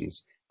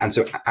conditions. And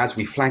so as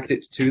we flagged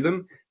it to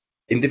them,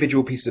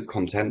 individual pieces of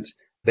content,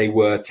 they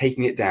were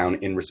taking it down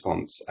in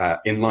response,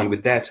 in line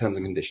with their terms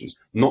and conditions.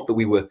 Not that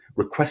we were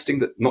requesting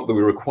that, not that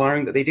we were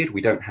requiring that they did.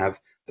 We don't have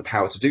the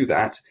power to do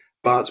that.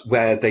 But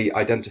where they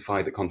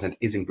identify that content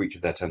is in breach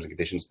of their terms and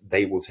conditions,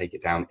 they will take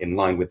it down in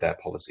line with their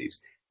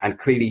policies. And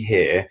clearly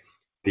here,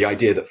 the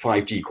idea that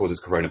 5G causes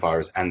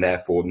coronavirus and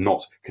therefore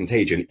not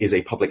contagion is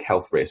a public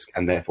health risk,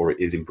 and therefore it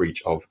is in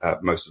breach of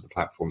most of the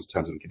platform's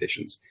terms and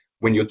conditions.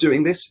 When you're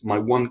doing this, my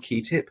one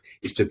key tip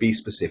is to be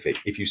specific.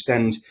 If you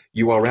send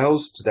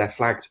URLs to their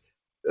flagged,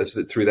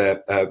 through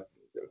their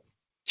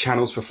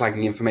channels for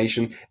flagging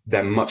information,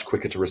 they're much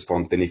quicker to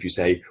respond than if you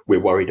say, we're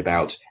worried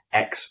about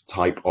X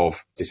type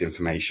of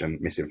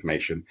disinformation,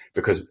 misinformation,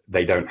 because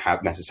they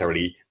won't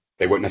necessarily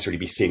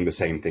be seeing the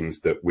same things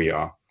that we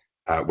are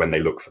when they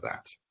look for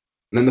that.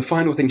 And then the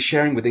final thing,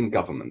 sharing within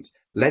government,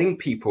 letting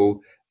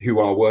people who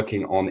are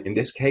working on, in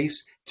this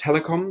case,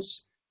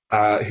 telecoms,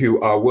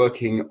 who are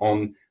working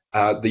on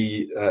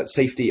the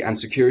safety and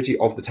security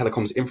of the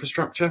telecoms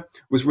infrastructure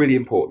was really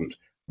important.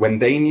 When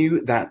they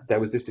knew that there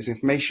was this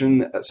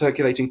disinformation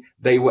circulating,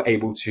 they were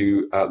able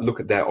to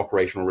look at their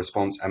operational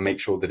response and make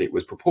sure that it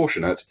was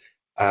proportionate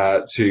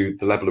to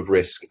the level of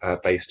risk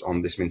based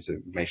on this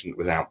misinformation that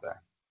was out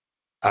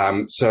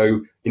there.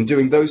 So in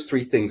doing those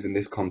three things in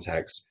this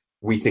context,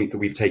 we think that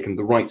we've taken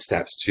the right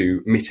steps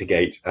to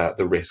mitigate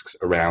the risks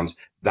around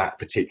that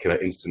particular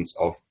instance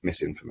of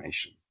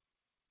misinformation.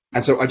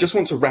 And so I just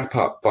want to wrap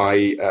up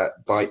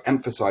by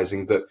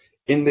emphasizing that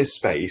in this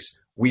space,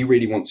 we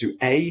really want to,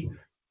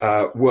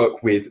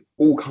 work with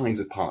all kinds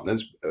of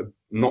partners,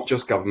 not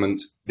just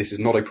government. This is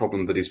not a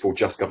problem that is for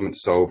just government to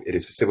solve. It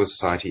is for civil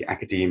society,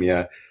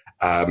 academia,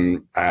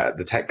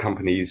 the tech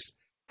companies,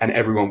 and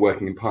everyone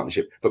working in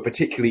partnership, but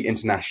particularly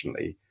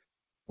internationally.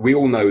 We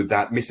all know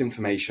that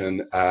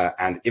misinformation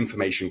and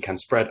information can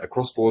spread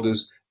across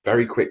borders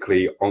very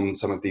quickly on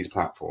some of these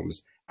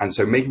platforms. And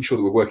so making sure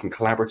that we're working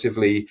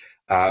collaboratively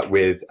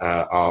with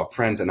our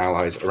friends and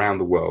allies around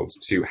the world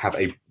to have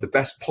the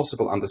best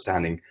possible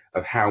understanding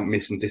of how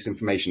mis and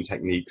disinformation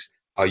techniques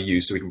are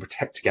used so we can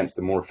protect against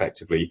them more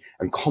effectively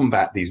and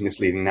combat these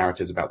misleading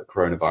narratives about the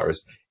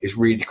coronavirus is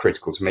really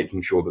critical to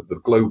making sure that the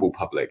global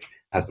public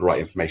has the right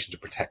information to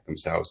protect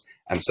themselves.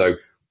 And so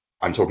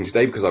I'm talking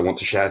today because I want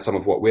to share some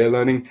of what we're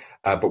learning,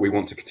 but we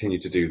want to continue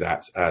to do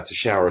that, to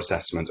share our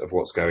assessment of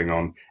what's going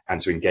on and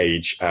to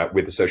engage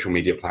with the social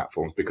media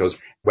platforms, because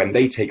when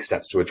they take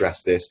steps to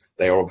address this,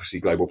 they are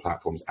obviously global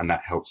platforms and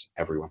that helps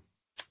everyone.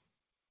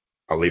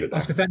 I'll leave it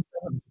there. Oscar, thank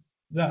you.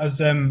 That was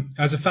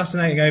a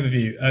fascinating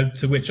overview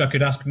to which I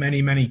could ask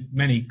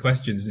many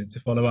questions to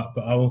follow up,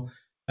 but I'll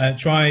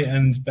try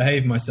and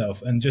behave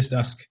myself and just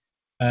ask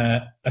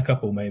a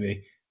couple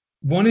maybe.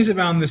 One is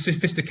around the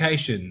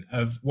sophistication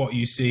of what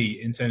you see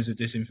in terms of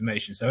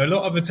disinformation. So a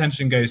lot of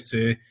attention goes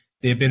to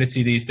the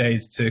ability these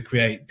days to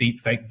create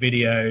deepfake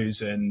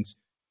videos and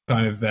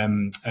kind of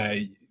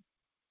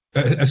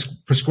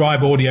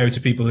prescribe audio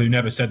to people who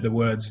never said the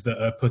words that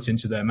are put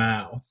into their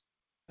mouth.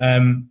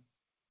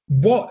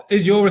 What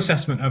is your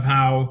assessment of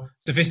how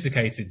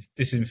sophisticated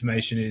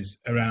disinformation is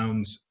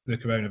around the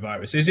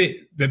coronavirus? Is it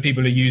that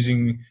people are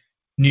using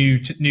new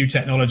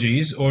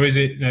technologies, or is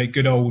it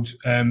good old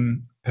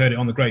heard it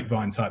on the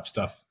grapevine type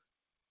stuff?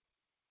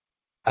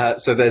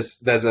 So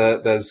there's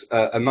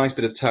a nice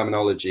bit of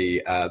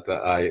terminology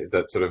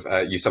that sort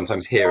of you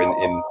sometimes hear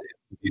in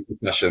these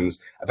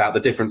discussions about the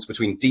difference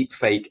between deep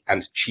fake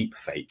and cheap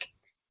fake.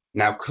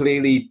 Now,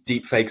 clearly,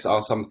 deep fakes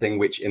are something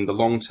which, in the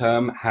long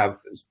term, have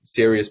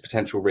serious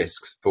potential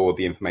risks for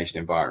the information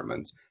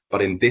environment.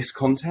 But in this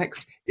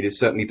context, it is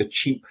certainly the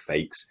cheap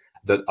fakes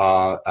that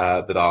are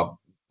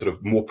sort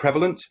of more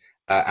prevalent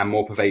and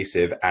more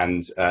pervasive,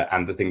 and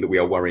the thing that we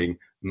are worrying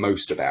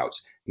most about.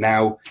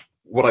 Now,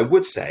 what I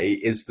would say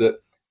is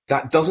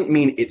that doesn't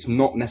mean it's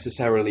not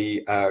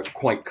necessarily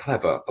quite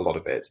clever, a lot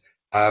of it.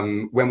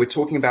 When we're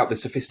talking about the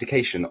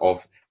sophistication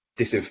of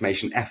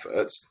disinformation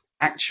efforts,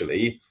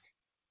 actually,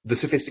 the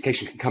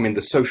sophistication can come in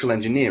the social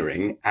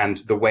engineering and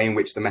the way in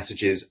which the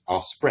messages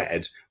are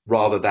spread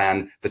rather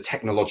than the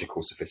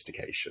technological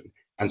sophistication.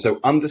 And so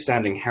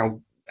understanding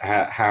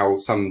how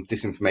some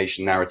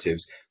disinformation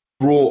narratives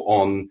draw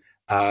on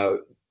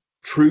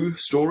true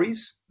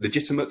stories,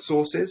 legitimate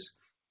sources,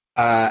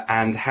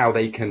 and how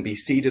they can be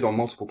seeded on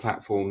multiple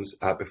platforms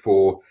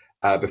before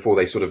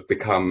they sort of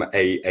become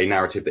a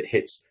narrative that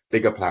hits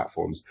bigger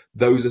platforms.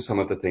 Those are some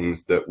of the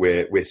things that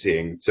we're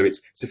seeing. So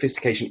it's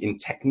sophistication in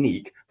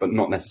technique, but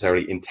not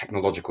necessarily in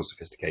technological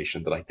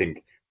sophistication that I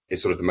think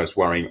is sort of the most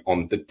worrying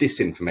on the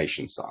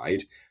disinformation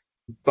side.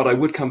 But I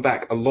would come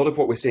back, a lot of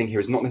what we're seeing here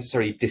is not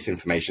necessarily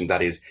disinformation,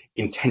 that is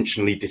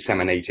intentionally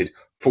disseminated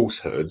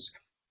falsehoods,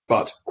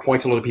 but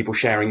quite a lot of people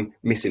sharing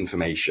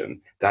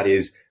misinformation. That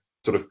is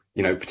sort of,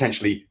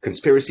 potentially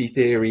conspiracy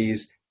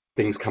theories,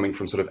 things coming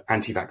from sort of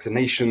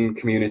anti-vaccination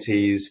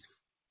communities,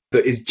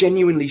 that is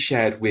genuinely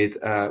shared with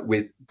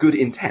good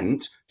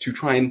intent to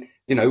try and,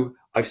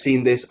 I've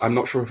seen this, I'm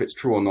not sure if it's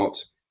true or not,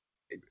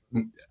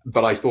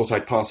 but I thought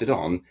I'd pass it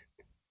on.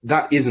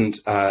 That isn't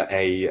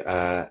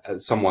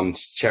someone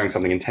sharing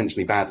something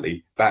intentionally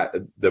badly that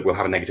will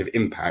have a negative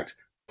impact,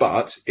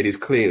 but it is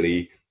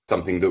clearly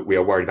something that we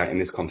are worried about in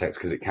this context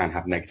because it can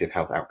have negative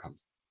health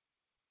outcomes.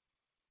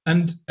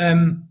 And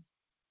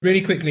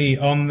really quickly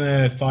on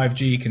the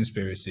 5G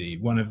conspiracy,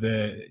 one of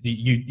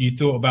you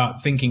thought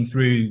about thinking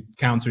through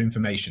counter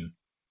information.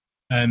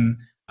 And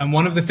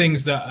one of the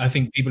things that I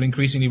think people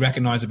increasingly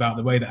recognize about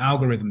the way that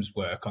algorithms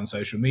work on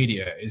social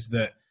media is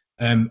that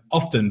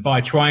often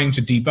by trying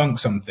to debunk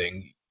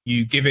something,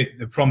 you give it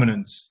the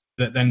prominence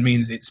that then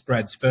means it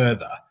spreads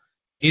further.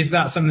 Is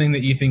that something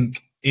that you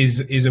think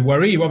is a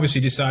worry? You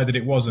obviously decided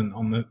it wasn't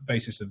on the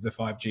basis of the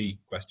 5G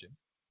question.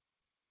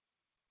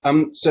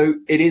 So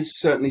it is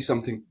certainly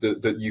something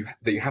that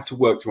you have to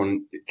work through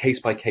on a case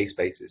by case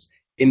basis.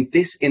 In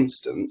this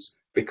instance,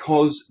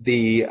 because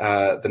the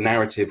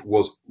narrative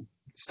was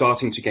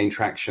starting to gain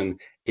traction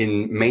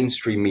in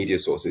mainstream media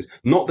sources,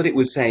 not that it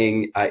was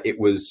saying it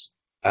was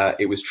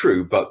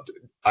true, but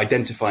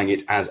identifying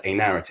it as a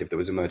narrative that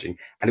was emerging,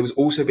 and it was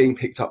also being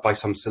picked up by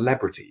some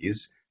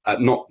celebrities,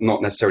 not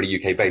necessarily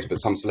UK based, but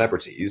some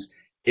celebrities.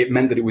 It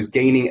meant that it was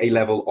gaining a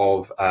level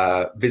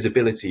of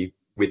visibility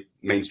with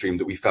mainstream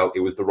that we felt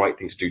it was the right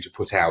thing to do to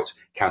put out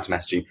counter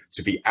messaging,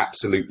 to be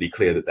absolutely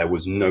clear that there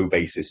was no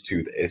basis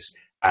to this,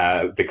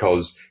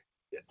 because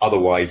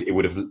otherwise it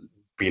would have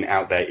been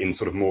out there in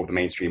sort of more of the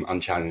mainstream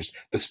unchallenged.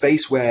 The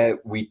space where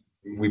we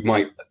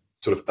might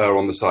sort of err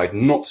on the side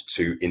not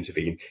to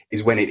intervene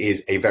is when it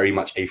is very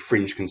much a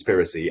fringe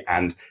conspiracy,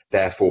 and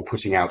therefore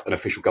putting out an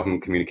official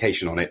government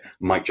communication on it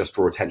might just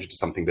draw attention to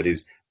something that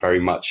is very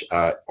much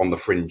on the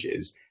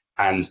fringes.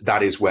 And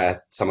that is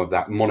where some of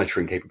that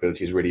monitoring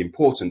capability is really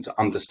important, to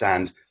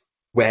understand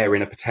where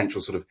in a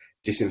potential sort of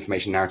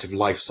disinformation narrative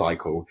life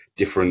cycle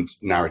different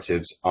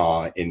narratives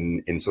are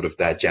in sort of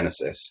their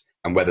genesis,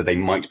 and whether they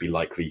might be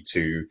likely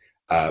to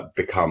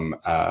become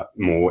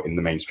more in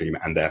the mainstream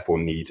and therefore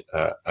need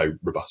a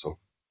rebuttal.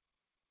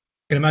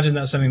 I can imagine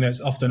that's something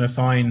that's often a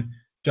fine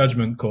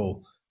judgment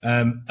call.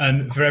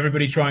 And for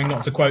everybody trying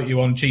not to quote you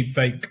on cheap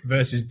fake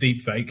versus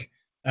deep fake,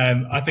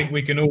 I think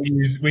we can all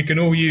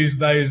use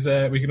those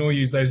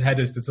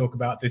headers to talk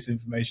about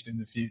disinformation in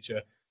the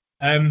future.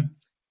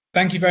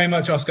 Thank you very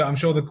much, Oscar. I'm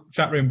sure the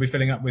chat room will be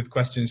filling up with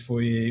questions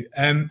for you.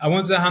 I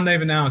want to hand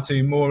over now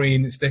to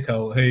Maureen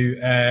Stickel, who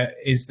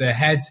is the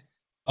head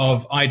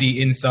of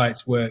ID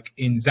Insight's work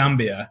in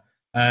Zambia,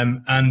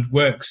 and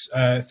works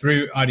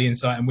through ID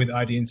Insight and with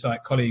ID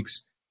Insight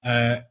colleagues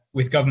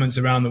with governments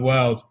around the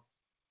world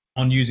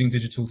on using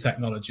digital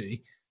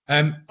technology.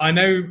 I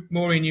know,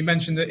 Maureen, you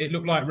mentioned that it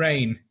looked like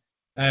rain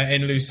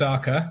in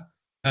Lusaka,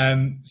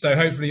 so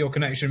hopefully your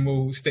connection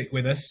will stick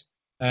with us,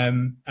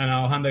 and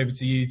I'll hand over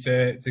to you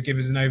to give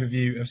us an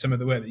overview of some of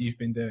the work that you've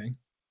been doing.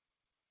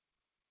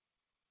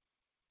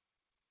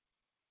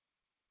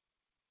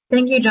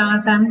 Thank you,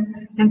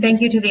 Jonathan, and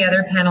thank you to the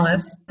other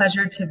panelists.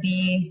 Pleasure to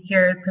be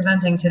here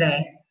presenting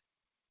today.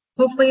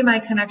 Hopefully my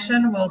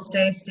connection will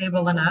stay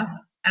stable enough.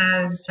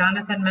 As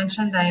Jonathan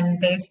mentioned, I'm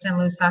based in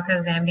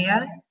Lusaka,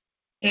 Zambia.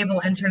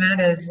 Stable internet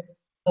is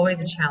always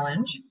a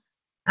challenge.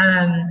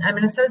 I'm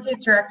an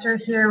associate director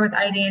here with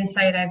ID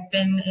Insight. I've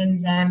been in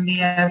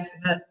Zambia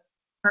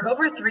for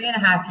over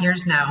 3.5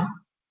 years now.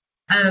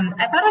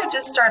 I thought I'd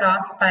just start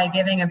off by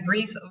giving a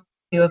brief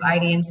overview of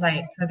ID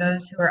Insight for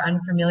those who are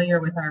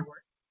unfamiliar with our work.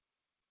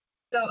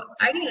 So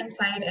ID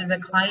Insight is a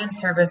client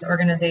service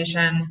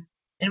organization,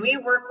 and we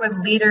work with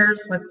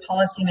leaders, with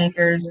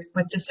policymakers,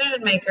 with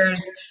decision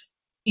makers,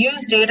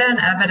 use data and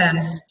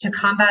evidence to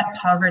combat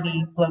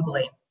poverty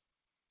globally.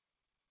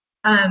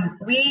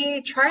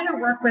 We try to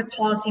work with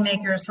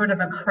policymakers sort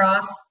of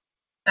across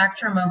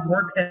spectrum of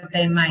work that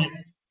they might,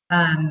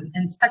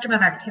 and spectrum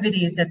of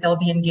activities that they'll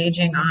be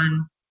engaging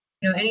on.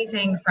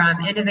 Anything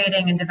from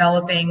innovating and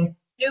developing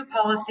new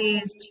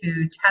policies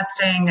to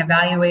testing,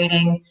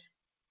 evaluating,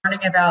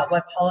 learning about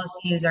what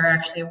policies are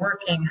actually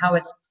working, how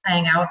it's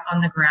playing out on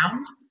the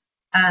ground,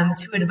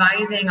 to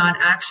advising on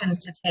actions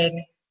to take,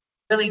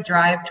 really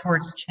drive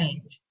towards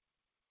change.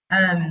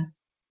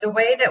 The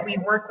way that we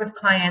work with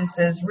clients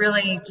is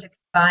really to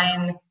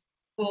combine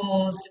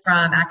tools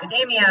from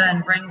academia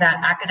and bring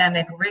that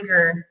academic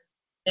rigor,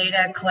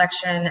 data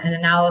collection and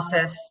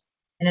analysis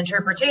and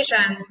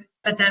interpretation,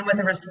 but then with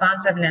a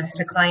responsiveness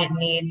to client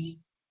needs,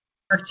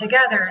 work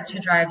together to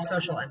drive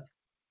social impact.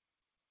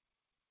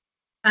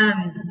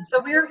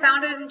 So we were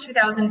founded in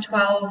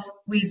 2012.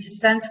 We've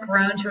since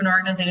grown to an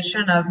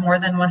organization of more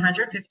than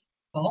 150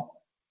 people.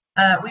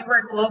 We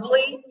work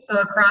globally, so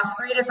across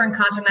 3 different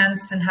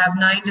continents, and have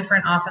 9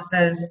 different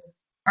offices,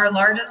 our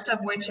largest of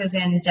which is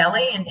in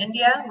Delhi in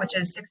India, which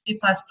is 60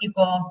 plus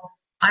people.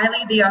 I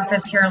lead the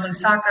office here in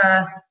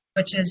Lusaka,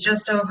 which is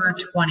just over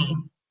 20.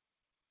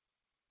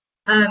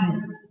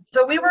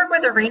 So we work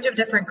with a range of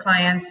different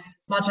clients,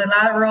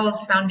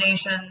 multilaterals,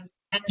 foundations,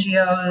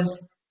 NGOs,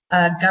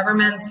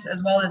 governments,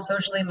 as well as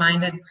socially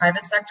minded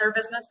private sector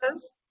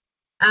businesses.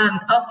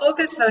 I'll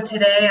focus though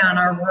today on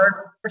our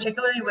work,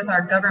 particularly with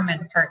our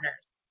government partners.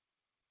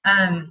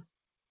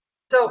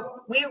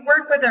 So we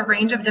work with a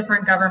range of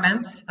different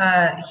governments.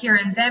 Here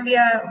in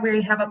Zambia,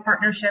 we have a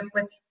partnership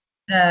with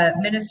the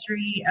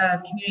Ministry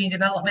of Community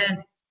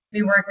Development.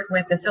 We work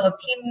with the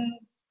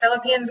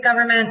Philippines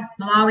government,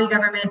 Malawi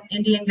government,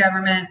 Indian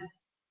government,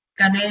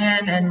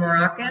 Ghanaian and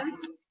Moroccan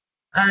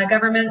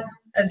government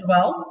as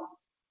well.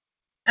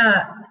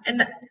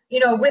 And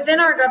within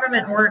our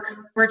government work,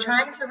 we're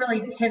trying to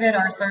really pivot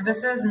our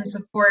services and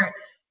support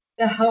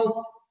to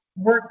help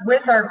work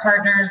with our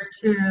partners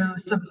to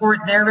support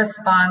their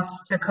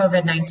response to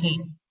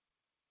COVID-19.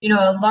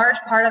 A large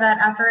part of that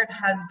effort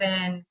has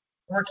been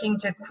working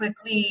to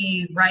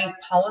quickly write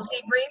policy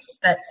briefs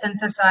that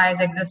synthesize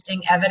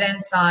existing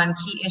evidence on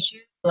key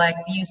issues like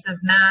the use of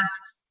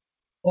masks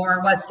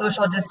or what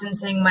social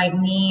distancing might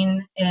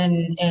mean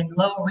in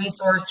low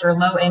resource or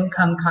low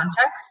income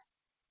contexts.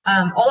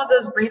 All of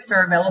those briefs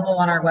are available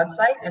on our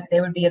website if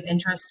they would be of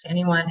interest to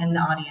anyone in the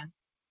audience.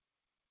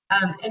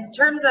 In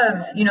terms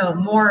of,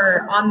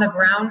 more on the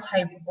ground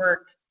type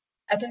work,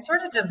 I can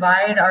sort of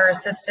divide our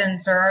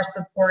assistance or our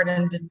support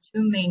into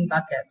two main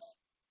buckets.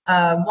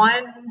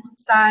 One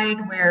side,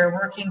 we're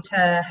working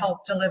to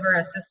help deliver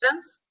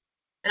assistance,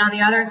 and on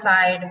the other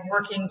side,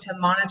 working to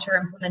monitor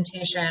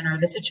implementation or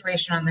the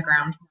situation on the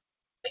ground.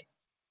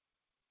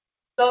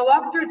 So I'll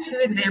walk through two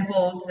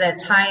examples that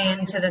tie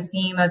into the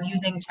theme of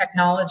using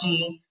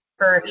technology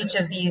for each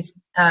of these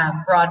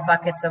broad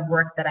buckets of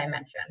work that I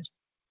mentioned.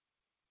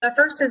 The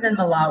first is in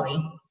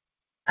Malawi.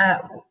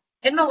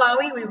 In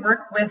Malawi, we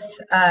work with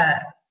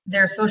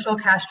their social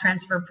cash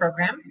transfer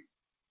program.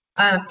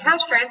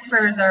 Cash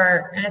transfers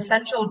are an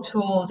essential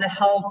tool to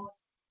help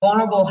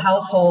vulnerable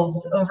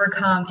households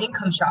overcome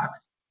income shocks.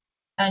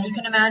 And you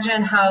can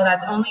imagine how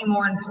that's only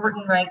more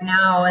important right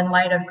now in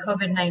light of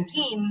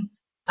COVID-19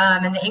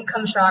 and the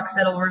income shocks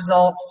that'll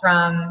result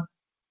from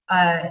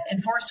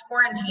enforced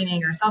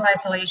quarantining or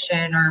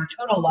self-isolation or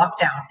total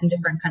lockdown in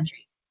different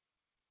countries.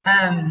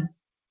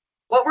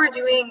 What we're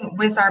doing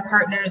with our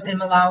partners in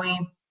Malawi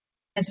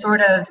is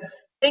sort of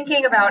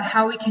thinking about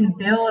how we can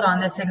build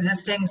on this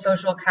existing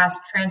social cash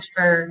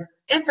transfer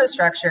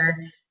infrastructure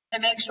to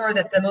make sure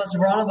that the most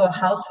vulnerable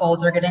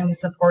households are getting the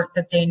support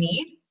that they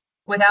need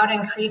without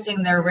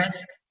increasing their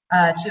risk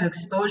to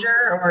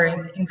exposure or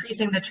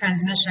increasing the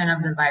transmission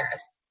of the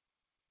virus.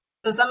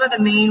 So some of the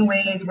main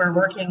ways we're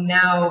working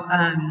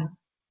now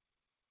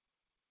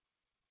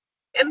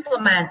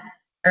implement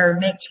or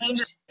make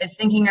changes is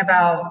thinking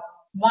about,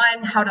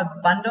 one, how to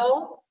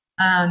bundle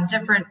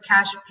different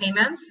cash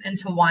payments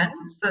into one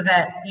so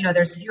that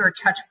there's fewer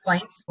touch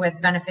points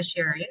with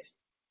beneficiaries.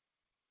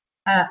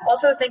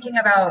 Also thinking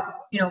about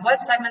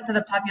what segments of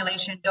the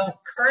population don't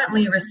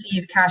currently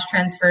receive cash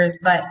transfers,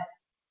 but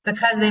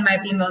because they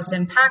might be most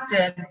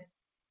impacted,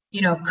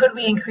 could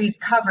we increase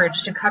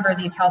coverage to cover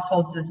these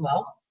households as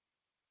well?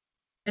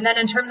 And then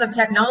in terms of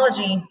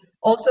technology,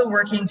 also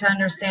working to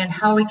understand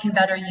how we can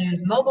better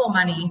use mobile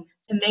money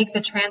to make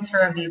the transfer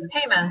of these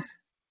payments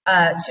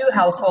to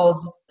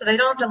households so they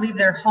don't have to leave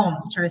their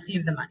homes to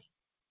receive the money.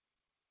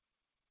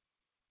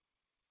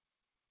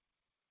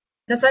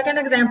 The second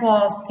example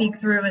I'll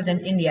speak through is in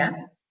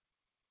India.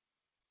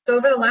 So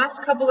over the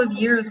last couple of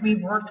years,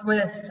 we've worked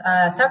with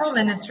several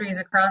ministries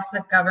across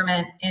the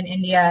government in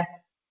India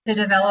to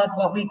develop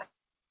what we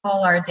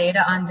call our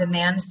data on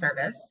demand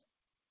service.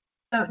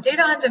 So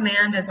data on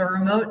demand is a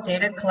remote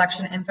data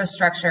collection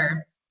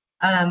infrastructure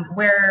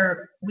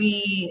where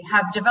we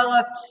have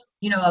developed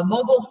a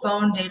mobile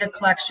phone data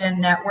collection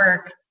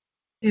network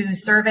to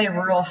survey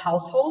rural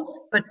households,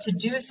 but to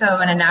do so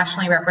in a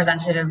nationally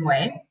representative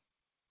way.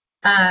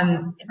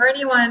 For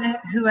anyone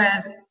who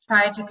has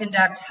tried to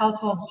conduct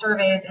household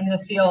surveys in the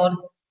field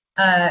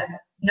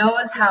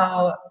knows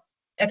how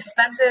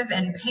expensive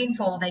and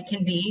painful they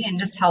can be and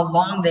just how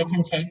long they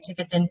can take to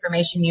get the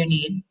information you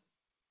need.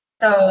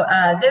 So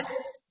this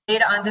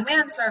data on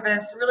demand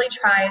service really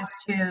tries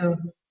to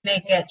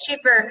make it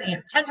cheaper,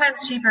 10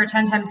 times cheaper,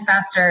 10 times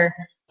faster,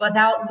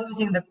 without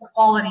losing the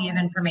quality of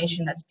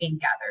information that's being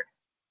gathered.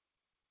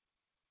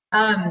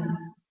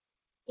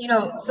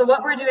 So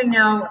what we're doing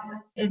now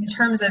in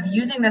terms of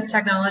using this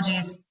technology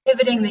is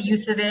pivoting the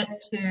use of it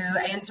to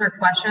answer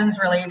questions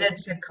related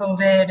to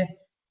COVID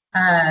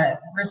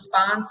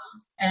response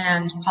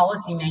and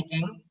policy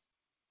making.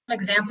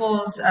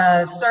 Examples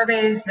of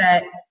surveys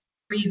that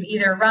we've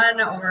either run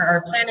or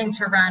are planning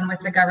to run with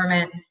the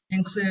government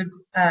include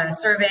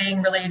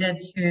surveying related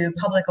to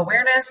public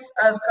awareness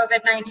of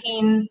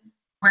COVID-19,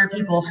 where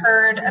people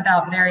heard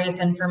about various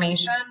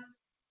information,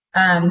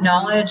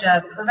 knowledge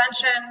of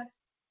prevention,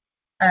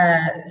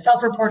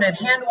 self-reported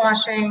hand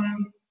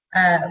washing.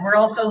 We're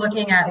also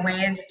looking at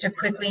ways to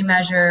quickly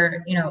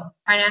measure,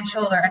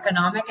 financial or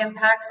economic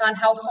impacts on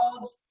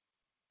households,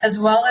 as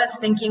well as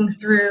thinking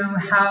through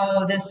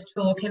how this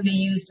tool can be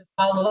used to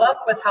follow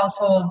up with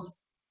households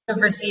who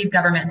have received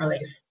government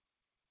relief.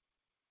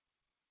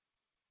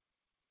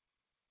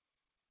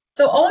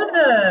 So all of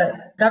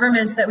the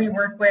governments that we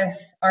work with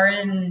are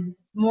in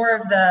more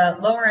of the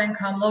lower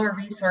income, lower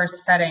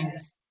resource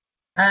settings.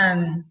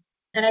 And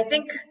I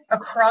think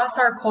across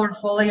our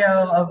portfolio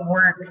of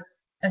work,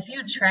 a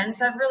few trends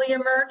have really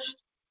emerged,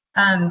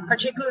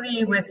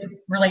 particularly with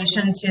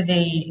relation to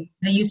the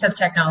use of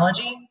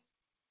technology.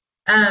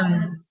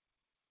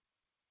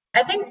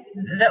 I think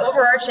the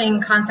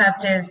overarching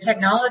concept is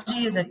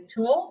technology is a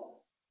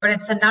tool, but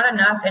it's not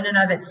enough in and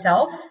of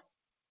itself,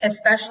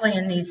 especially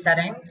in these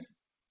settings.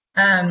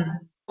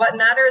 What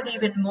matters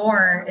even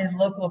more is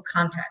local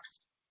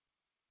context.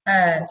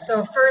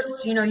 So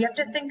first, you have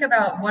to think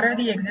about what are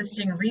the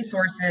existing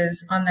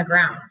resources on the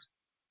ground.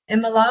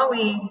 In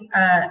Malawi,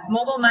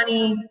 mobile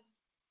money,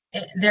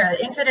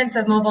 the incidence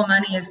of mobile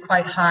money is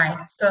quite high.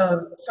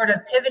 So sort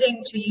of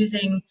pivoting to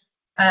using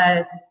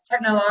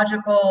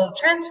technological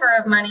transfer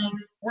of money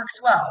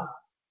works well.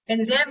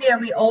 In Zambia,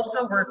 we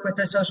also work with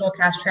the social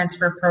cash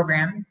transfer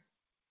program.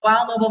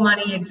 While mobile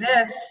money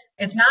exists,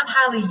 it's not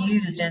highly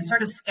used and it's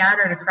sort of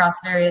scattered across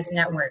various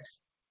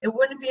networks. It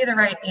wouldn't be the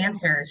right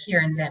answer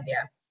here in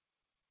Zambia.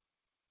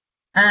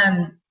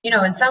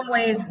 In some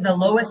ways, the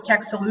lowest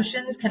tech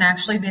solutions can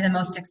actually be the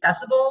most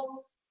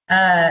accessible,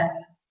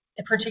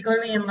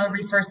 particularly in low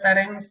resource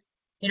settings.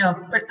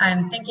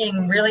 I'm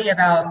thinking really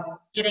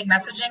about getting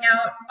messaging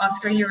out.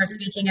 Oscar, you were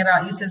speaking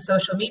about use of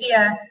social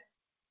media.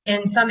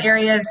 In some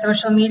areas,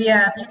 social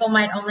media, people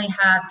might only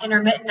have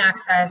intermittent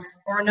access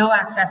or no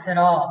access at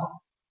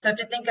all. So you have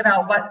to think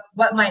about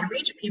what might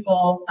reach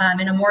people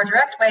in a more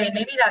direct way, and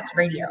maybe that's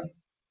radio.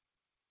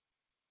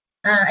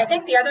 I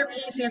think the other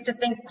piece you have to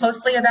think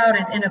closely about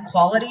is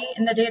inequality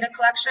in the data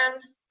collection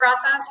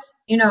process.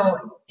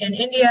 In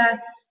India,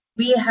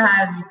 we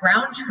have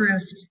ground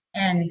truthed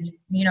and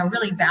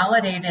really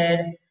validated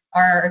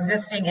our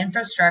existing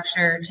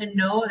infrastructure to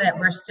know that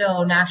we're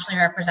still nationally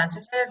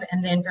representative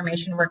in the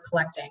information we're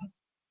collecting.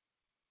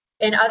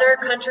 In other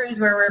countries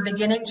where we're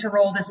beginning to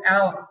roll this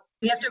out,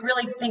 we have to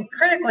really think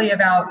critically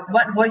about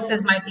what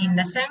voices might be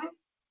missing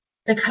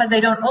because they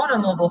don't own a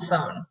mobile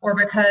phone, or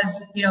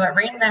because it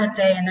rained that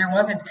day and there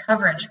wasn't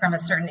coverage from a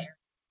certain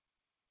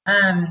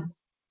area.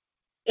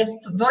 If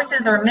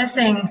voices are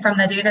missing from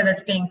the data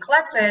that's being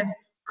collected,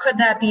 could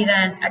that be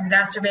then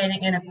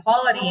exacerbating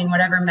inequality in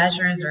whatever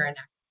measures are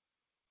enacted?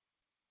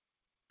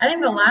 I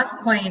think the last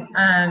point,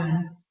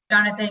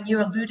 Jonathan,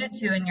 you alluded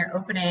to in your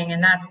opening,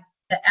 and that's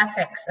the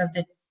ethics of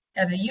the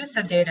use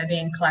of data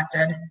being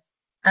collected.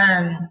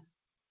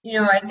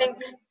 I think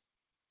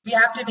we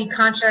have to be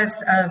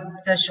conscious of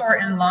the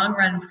short and long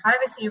run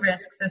privacy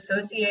risks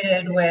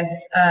associated with,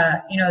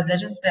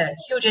 the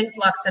huge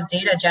influx of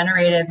data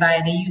generated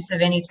by the use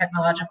of any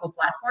technological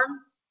platform.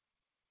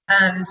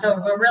 So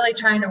we're really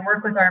trying to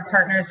work with our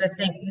partners to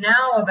think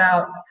now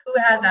about who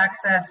has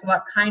access,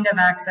 what kind of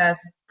access,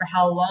 for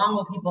how long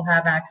will people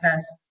have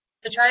access,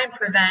 to try and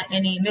prevent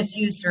any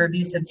misuse or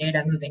abuse of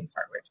data moving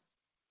forward.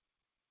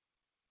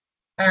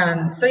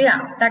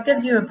 That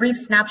gives you a brief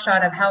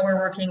snapshot of how we're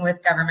working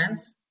with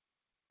governments.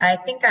 I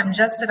think I'm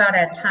just about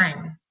at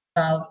time,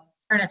 so I'll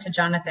turn it to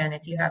Jonathan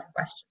if you have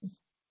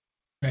questions.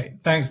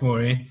 Great, thanks,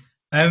 Maureen.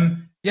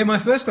 My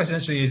first question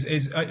actually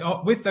is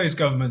with those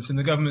governments and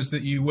the governments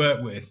that you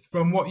work with,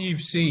 from what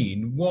you've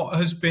seen, what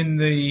has been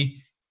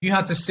you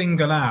had to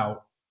single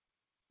out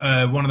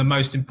one of the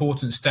most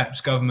important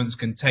steps governments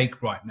can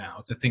take right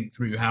now to think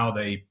through how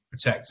they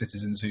protect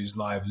citizens whose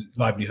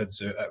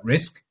livelihoods are at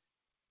risk.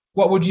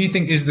 What would you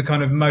think is the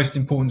kind of most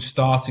important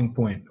starting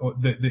point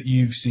that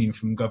you've seen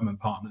from government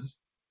partners?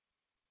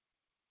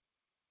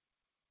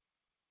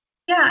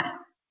 Yeah,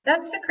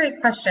 that's a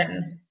great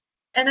question.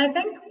 And I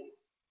think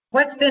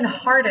what's been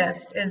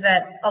hardest is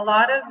that a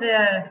lot of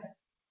the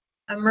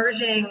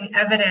emerging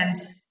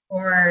evidence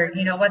or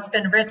what's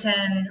been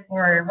written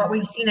or what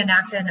we've seen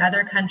enacted in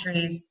other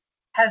countries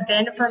have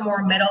been for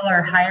more middle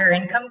or higher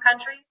income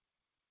countries.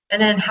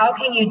 And then how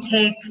can you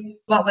take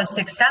what was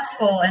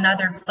successful in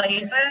other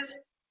places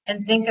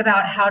and think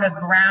about how to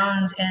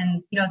ground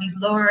in these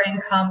lower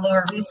income,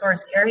 lower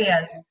resource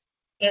areas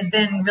has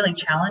been really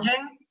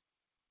challenging,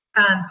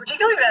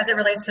 particularly as it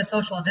relates to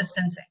social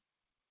distancing.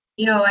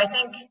 I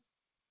think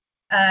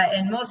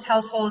in most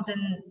households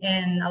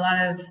in a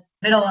lot of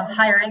middle and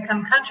higher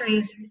income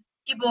countries,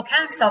 people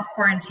can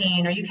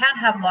self-quarantine, or you can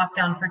have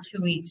lockdown for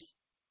 2 weeks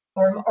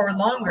or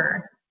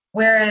longer.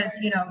 Whereas,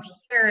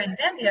 here in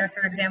Zambia,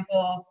 for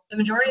example, the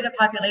majority of the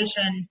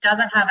population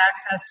doesn't have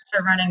access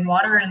to running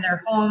water in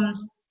their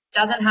homes,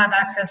 doesn't have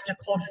access to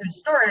cold food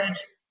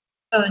storage,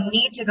 so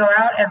need to go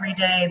out every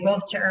day,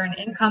 both to earn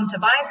income to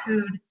buy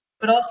food,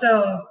 but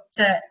also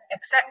to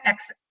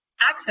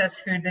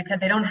access food because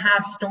they don't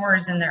have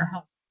stores in their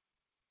home.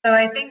 So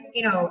I think,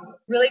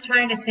 really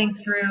trying to think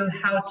through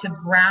how to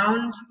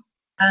ground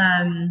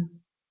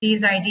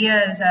these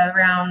ideas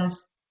around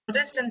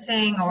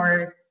distancing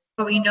or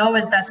what we know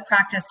is best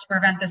practice to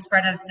prevent the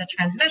spread of the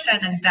transmission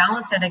and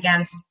balance it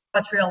against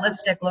what's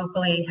realistic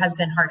locally has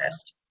been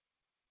hardest.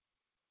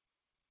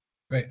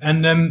 Great.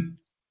 And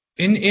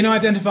in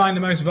identifying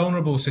the most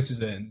vulnerable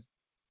citizens,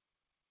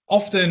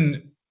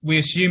 often we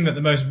assume that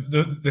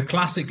the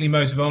classically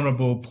most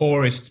vulnerable,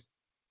 poorest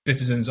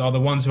citizens are the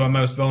ones who are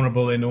most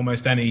vulnerable in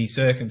almost any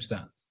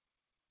circumstance.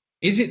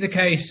 Is it the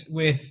case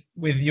with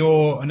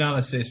your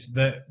analysis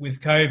that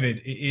with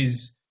COVID, it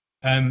is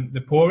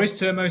the poorest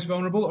who are most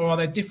vulnerable, or are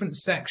there different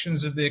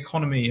sections of the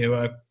economy who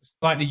are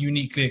slightly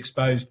uniquely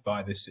exposed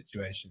by this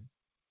situation?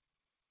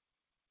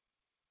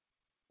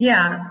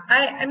 Yeah,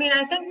 I mean,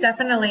 I think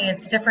definitely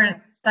it's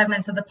different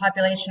segments of the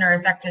population are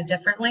affected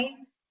differently.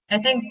 I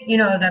think,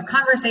 the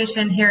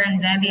conversation here in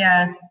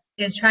Zambia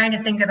is trying to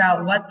think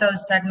about what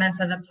those segments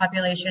of the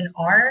population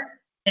are.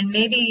 And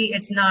maybe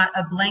it's not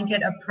a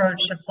blanket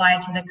approach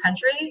applied to the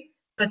country,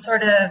 but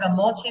sort of a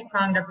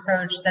multi-pronged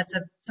approach that's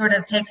sort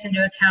of takes into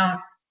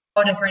account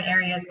how different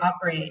areas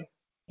operate.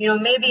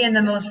 Maybe in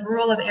the most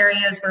rural of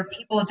areas where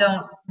people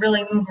don't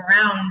really move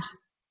around,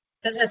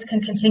 business can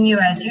continue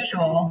as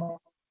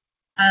usual.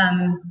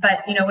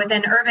 But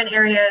within urban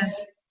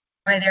areas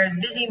where there's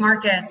busy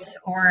markets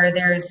or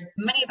there's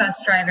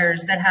minibus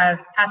drivers that have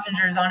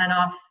passengers on and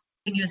off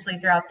continuously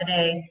throughout the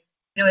day,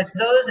 it's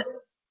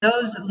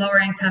those lower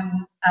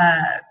income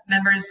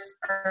members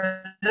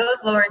or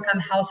those lower income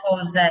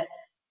households that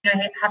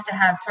have to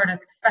have sort of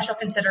special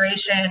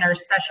consideration or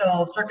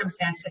special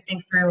circumstance to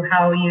think through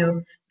how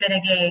you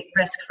mitigate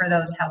risk for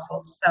those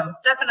households. So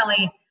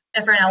definitely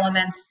different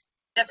elements,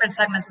 different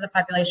segments of the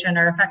population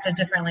are affected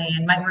differently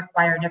and might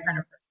require different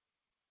approaches.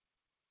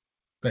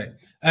 Great.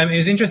 It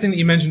was interesting that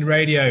you mentioned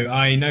radio.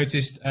 I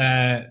noticed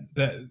that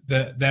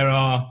there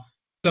are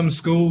some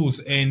schools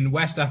in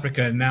West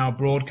Africa now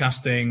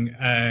broadcasting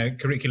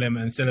curriculum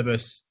and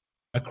syllabus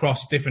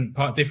across different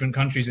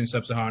countries in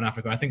sub-Saharan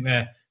Africa. I think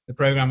the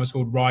program was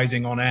called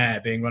Rising on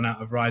Air, being run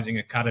out of Rising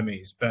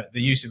Academies. But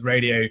the use of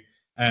radio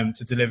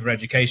to deliver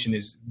education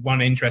is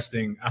one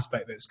interesting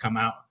aspect that's come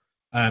out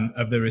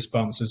of the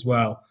response as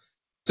well.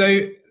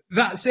 So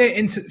that's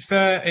it for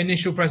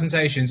initial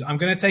presentations. I'm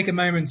going to take a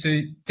moment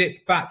to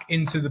dip back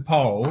into the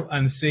poll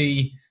and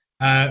see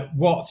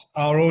what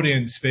our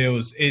audience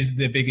feels is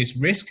the biggest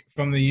risk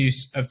from the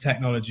use of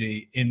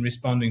technology in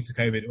responding to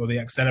COVID, or the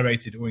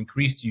accelerated or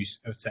increased use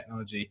of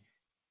technology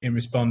in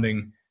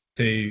responding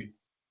to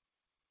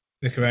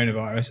the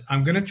coronavirus.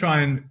 I'm going to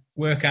try and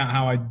work out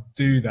how I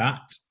do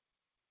that.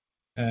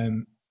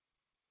 Bear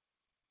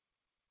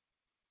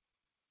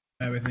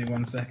with me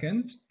 1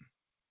 second.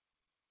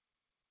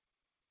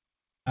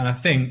 And I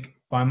think,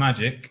 by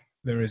magic,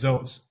 the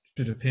results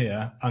should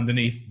appear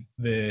underneath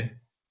the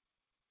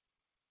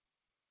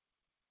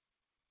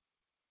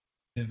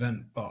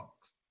event box.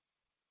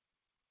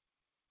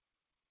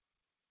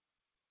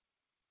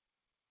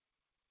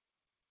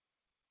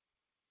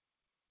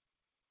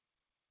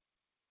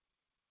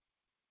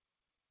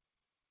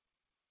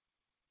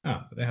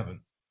 Ah, but they haven't.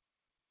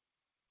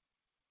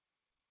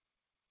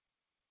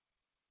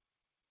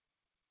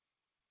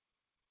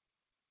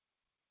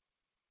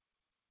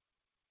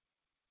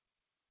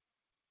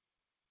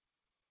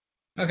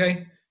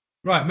 Okay,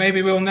 right,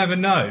 maybe we'll never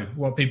know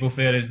what people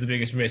feel is the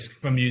biggest risk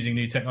from using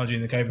new technology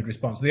in the COVID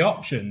response. The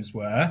options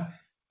were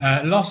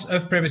loss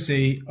of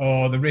privacy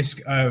or the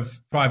risk of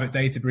private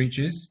data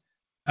breaches,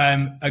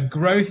 a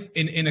growth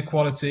in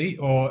inequality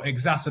or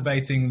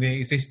exacerbating the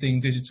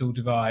existing digital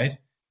divide,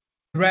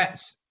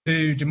 threats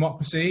to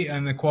democracy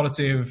and the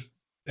quality of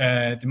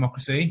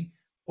democracy,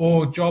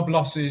 or job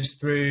losses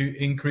through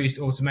increased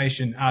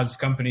automation as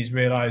companies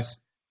realise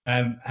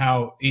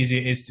how easy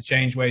it is to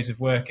change ways of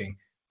working.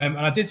 And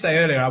I did say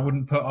earlier I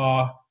wouldn't put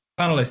our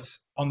panelists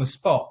on the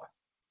spot,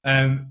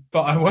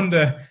 but I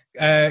wonder,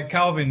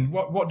 Calvin,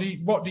 what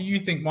do you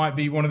think might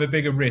be one of the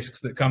bigger risks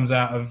that comes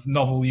out of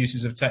novel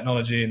uses of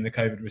technology in the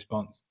COVID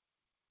response?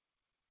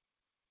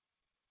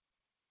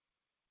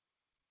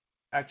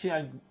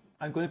 Actually,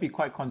 I'm going to be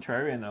quite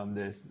contrarian on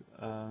this.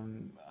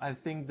 I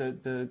think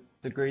that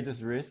the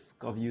greatest risk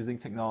of using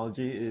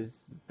technology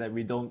is that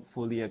we don't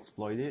fully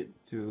exploit it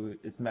to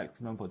its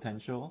maximum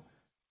potential.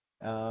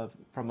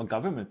 From a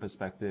government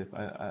perspective,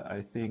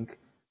 I think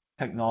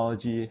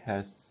technology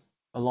has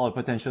a lot of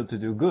potential to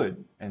do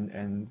good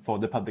and for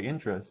the public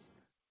interest.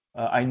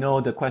 I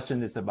know the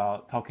question is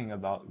talking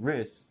about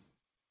risks,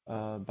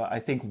 but I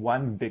think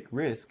one big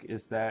risk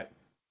is that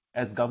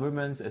as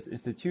governments, as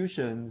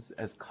institutions,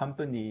 as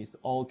companies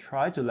all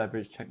try to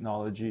leverage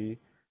technology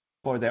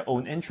for their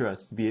own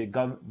interests, be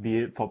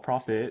it for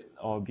profit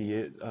or be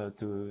it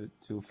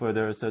to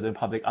further certain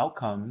public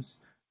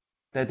outcomes,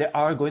 that there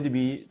are going to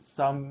be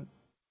some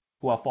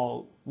who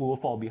will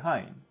fall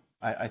behind.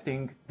 I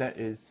think that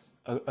is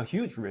a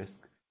huge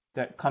risk,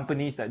 that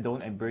companies that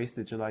don't embrace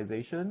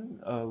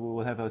digitalization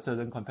will have a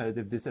certain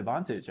competitive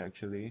disadvantage,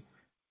 actually.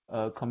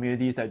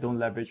 Communities that don't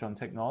leverage on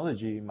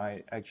technology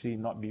might actually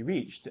not be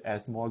reached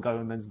as more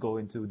governments go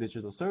into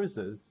digital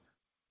services.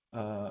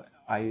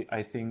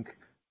 I think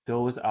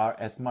those are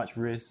as much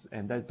risks,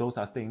 and that those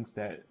are things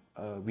that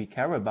we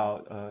care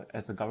about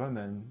as a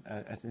government,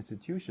 as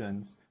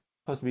institutions,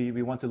 because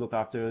we want to look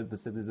after the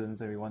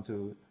citizens and we want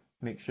to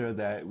make sure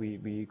that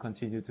we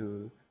continue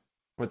to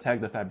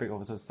protect the fabric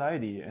of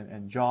society,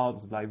 and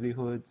jobs,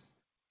 livelihoods,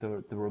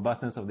 the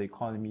robustness of the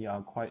economy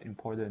are quite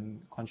important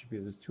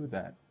contributors to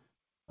that.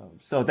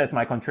 So that's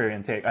my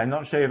contrarian take. I'm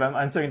not sure if I'm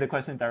answering the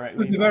question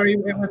directly. It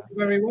was a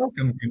very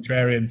welcome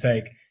contrarian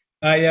take.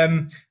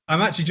 I'm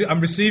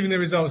receiving the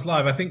results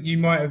live. I think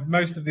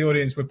most of the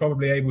audience were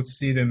probably able to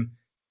see them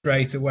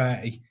straight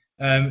away.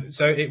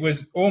 So it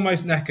was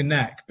almost neck and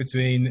neck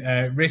between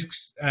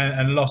risks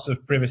and loss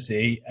of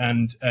privacy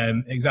and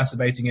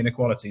exacerbating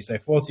inequality. So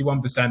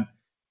 41%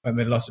 went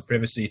with loss of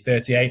privacy,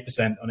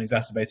 38% on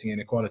exacerbating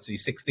inequality,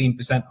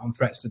 16% on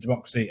threats to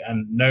democracy,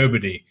 and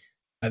nobody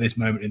at this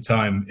moment in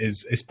time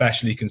is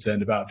especially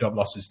concerned about job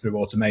losses through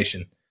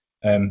automation,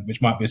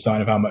 which might be a sign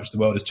of how much the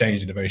world has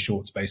changed in a very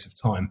short space of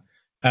time.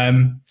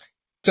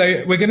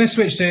 So we're going to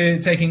switch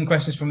to taking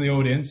questions from the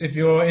audience. If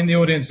you're in the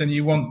audience and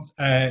you want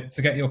to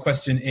get your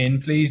question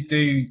in, please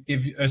do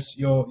give us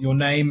your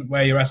name,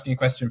 where you're asking a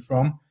question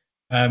from,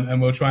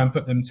 and we'll try and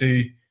put them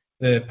to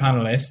the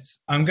panelists.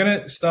 I'm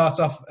going to start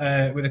off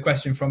with a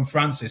question from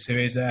Frances, who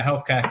is a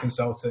healthcare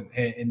consultant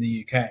here in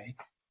the UK.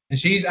 And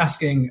she's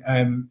asking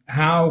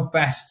how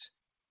best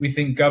we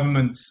think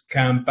governments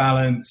can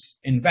balance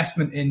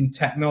investment in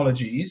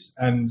technologies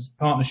and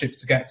partnerships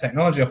to get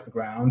technology off the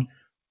ground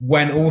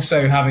when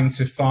also having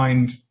to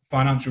find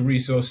financial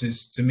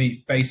resources to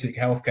meet basic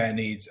healthcare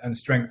needs and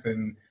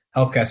strengthen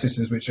healthcare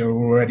systems which are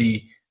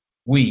already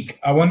weak.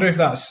 I wonder if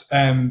that's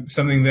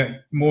something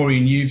that,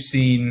 Maureen, you've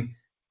seen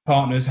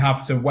partners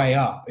have to weigh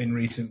up in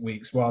recent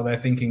weeks while they're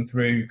thinking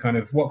through kind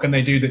of what can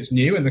they do that's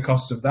new and the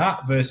costs of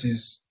that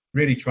versus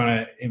really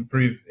trying to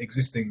improve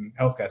existing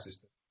healthcare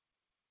systems.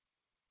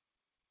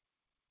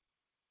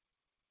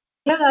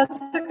 Yeah, that's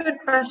a good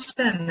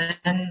question,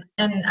 and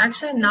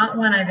actually not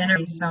one I've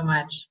interviewed so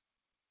much.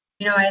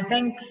 I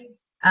think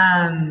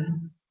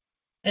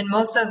in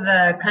most of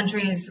the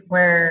countries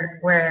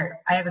where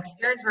I have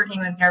experience working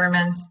with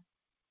governments,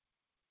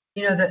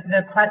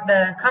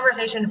 the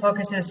conversation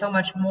focuses so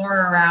much more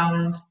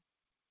around,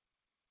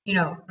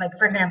 like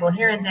for example,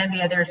 here in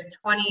Zambia, there's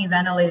 20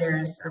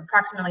 ventilators, or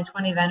approximately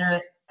 20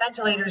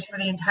 ventilators for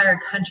the entire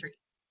country.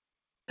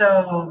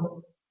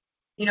 So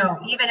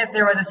even if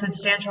there was a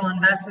substantial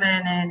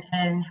investment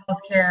in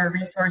healthcare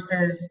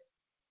resources,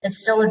 it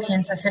still would be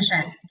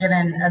insufficient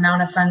given the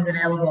amount of funds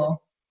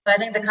available. So I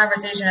think the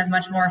conversation is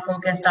much more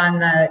focused on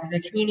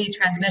the community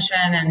transmission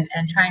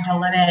and trying to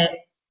limit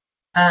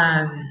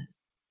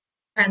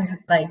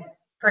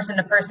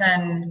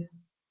person-to-person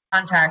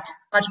contact,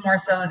 much more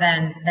so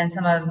than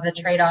some of the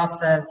trade-offs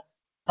of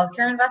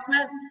healthcare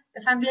investment,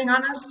 if I'm being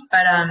honest.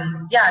 But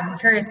yeah, I'm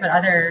curious what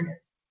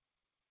other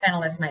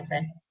panelists might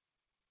say.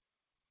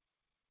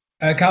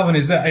 Calvin,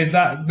 is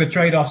that the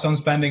trade-offs on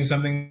spending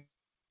something?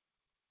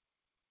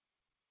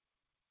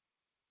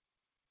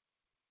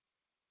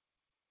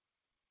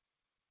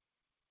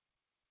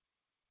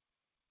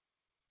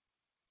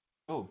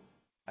 Oh,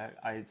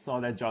 I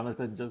saw that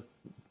Jonathan just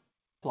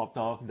plopped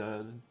off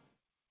the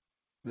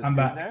screen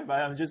there, but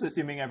I'm just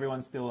assuming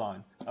everyone's still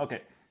on.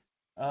 Okay.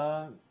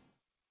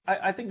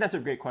 I think that's a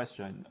great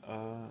question.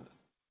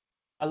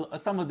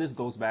 Some of this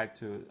goes back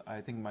to, I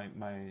think,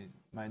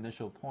 my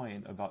initial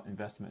point about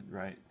investment,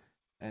 right?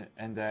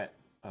 And that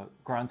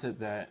granted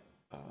that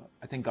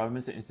I think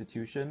governments and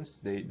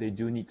institutions, they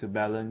do need to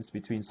balance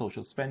between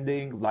social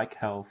spending like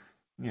health,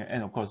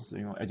 and of course,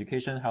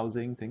 education,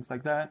 housing, things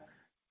like that,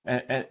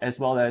 as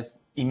well as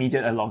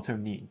immediate and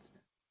long-term needs.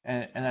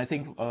 And I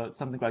think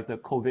something like the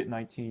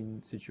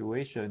COVID-19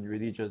 situation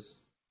really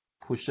just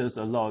pushes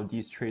a lot of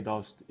these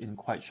trade-offs in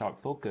quite sharp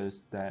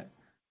focus, that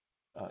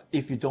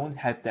if you don't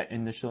have that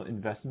initial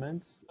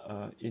investments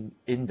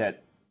in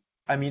that,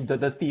 I mean,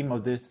 the theme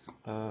of this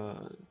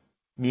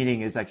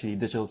meeting is actually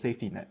digital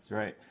safety nets,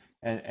 right?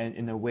 And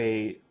in a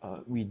way,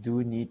 we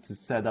do need to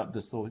set up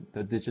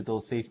the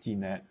digital safety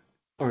net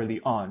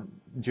early on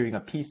during a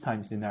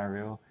peacetime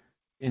scenario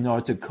in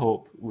order to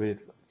cope with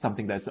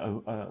something that's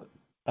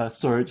a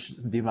surge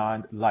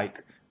demand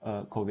like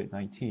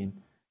COVID-19.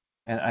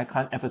 And I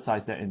can't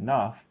emphasize that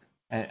enough.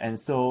 And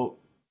so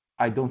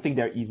I don't think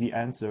there are easy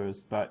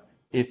answers, but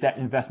if that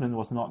investment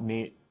was not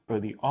made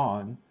early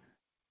on,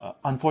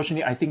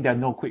 unfortunately, I think there are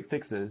no quick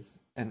fixes.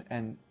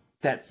 And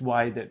that's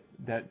why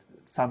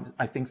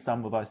I think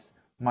some of us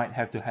might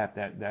have to have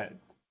that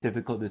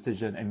difficult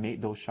decision and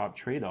make those sharp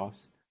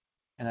trade-offs.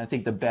 And I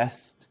think the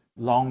best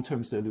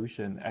long-term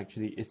solution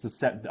actually is to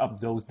set up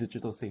those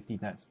digital safety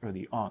nets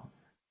early on.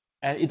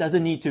 And it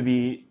doesn't need to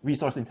be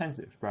resource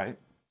intensive, right?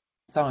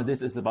 Some of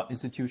this is about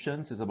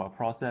institutions, it's about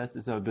process,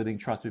 it's about building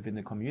trust within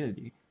the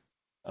community.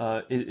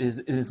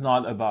 It is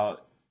not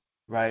about,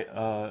 right,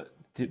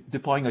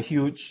 deploying a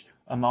huge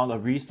amount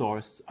of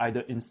resource,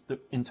 either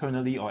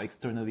internally or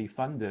externally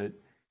funded,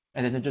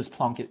 and then just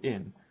plonk it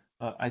in.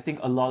 I think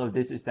a lot of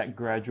this is that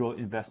gradual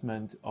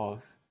investment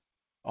of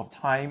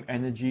time,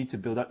 energy to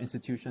build up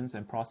institutions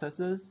and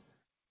processes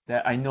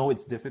that I know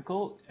it's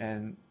difficult,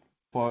 and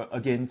for,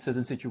 again,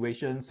 certain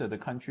situations, certain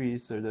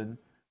countries, certain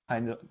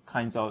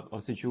kinds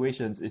of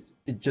situations,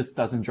 it just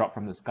doesn't drop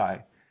from the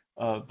sky.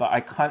 But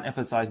I can't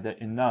emphasize that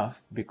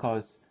enough,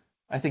 because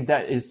I think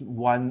that is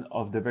one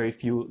of the very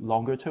few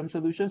longer term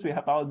solutions we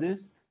have out of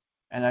this.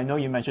 And I know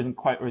you mentioned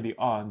quite early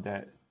on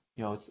that,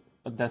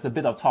 there's a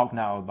bit of talk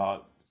now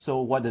about,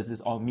 so what does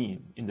this all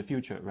mean in the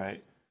future,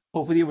 right?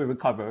 Hopefully we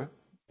recover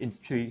in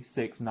 3,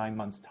 6, 9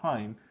 months'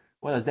 time,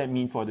 what does that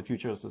mean for the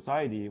future of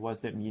society? What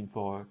does that mean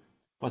for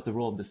what's the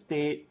role of the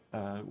state?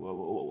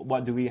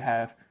 What do we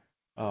have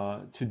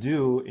to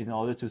do in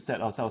order to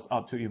set ourselves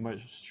up to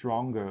emerge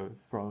stronger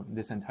from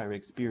this entire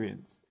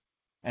experience?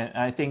 And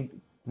I think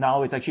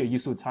now is actually a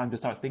useful time to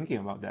start thinking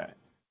about that,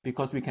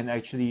 because we can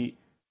actually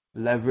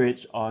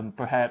leverage on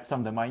perhaps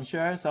some of the mind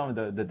share, some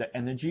of the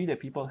energy that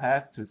people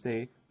have to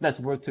say, let's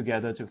work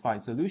together to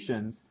find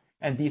solutions.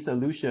 And these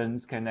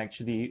solutions can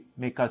actually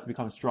make us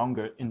become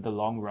stronger in the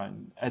long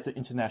run as an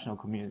international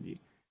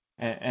community.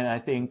 And I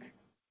think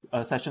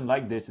a session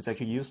like this is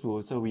actually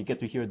useful, so we get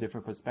to hear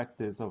different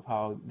perspectives of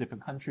how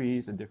different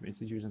countries and different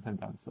institutions have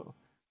done so.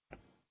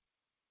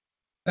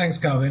 Thanks,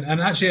 Calvin.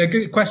 And actually, a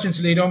good question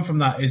to lead on from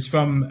that is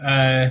from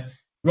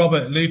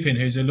Robert Lupin,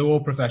 who's a law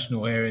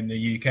professional here in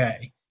the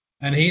UK.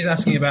 And he's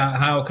asking about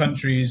how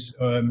countries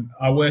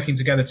are working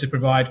together to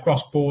provide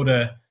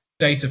cross-border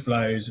data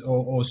flows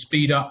or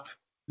speed up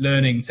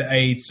learning to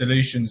aid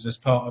solutions as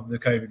part of the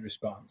COVID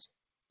response.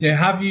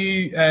 Have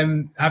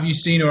you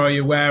seen or are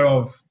you aware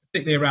of,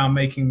 particularly around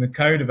making the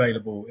code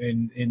available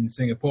in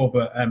Singapore,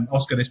 but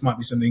Oscar, this might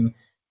be something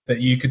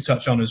that you could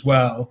touch on as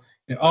well.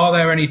 Are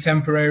there any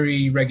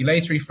temporary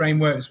regulatory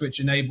frameworks which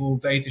enable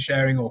data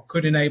sharing or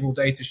could enable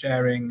data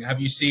sharing? Have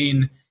you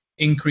seen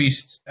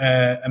increased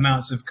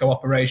amounts of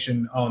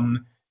cooperation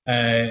on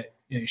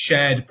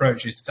shared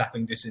approaches to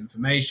tackling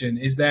disinformation?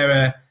 Is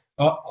there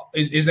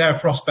a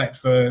prospect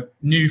for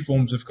new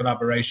forms of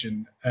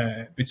collaboration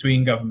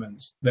between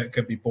governments that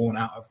could be born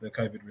out of the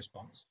COVID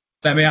response?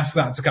 Let me ask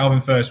that to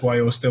Calvin first while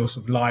you're still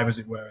sort of live, as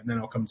it were, and then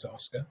I'll come to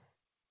Oscar.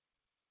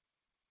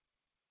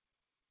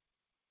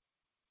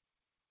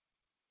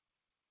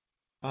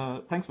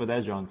 Thanks for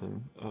that,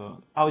 Jonathan.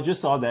 I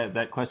just saw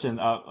that question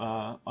up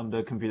on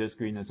the computer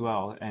screen as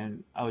well,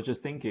 and I was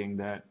just thinking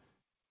that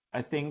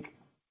I think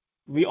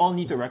we all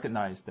need to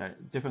recognize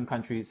that different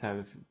countries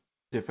have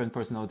different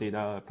personal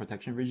data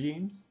protection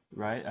regimes,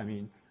 right? I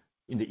mean,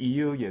 in the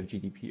EU, you have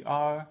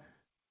GDPR,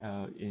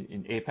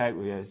 in APAC,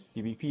 we have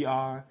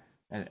CBPR,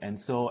 and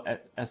so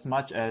as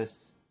much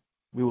as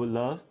we would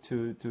love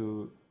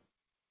to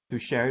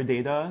share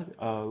data,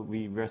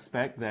 we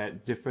respect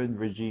that different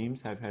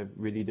regimes have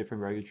really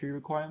different regulatory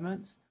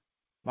requirements.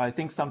 But I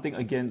think something,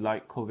 again,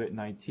 like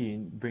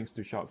COVID-19 brings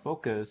to sharp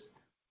focus,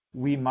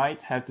 we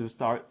might have to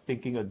start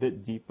thinking a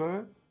bit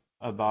deeper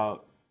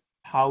about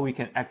how we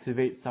can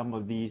activate some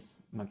of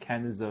these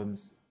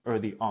mechanisms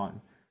early on.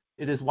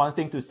 It is one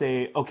thing to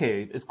say,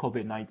 okay, it's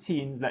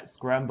COVID-19, let's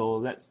scramble,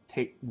 let's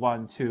take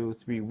 1, 2,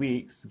 3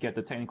 weeks, get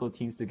the technical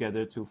teams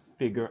together to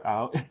figure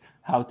out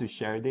how to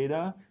share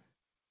data.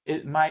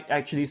 It might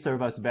actually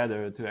serve us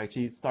better to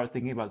actually start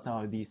thinking about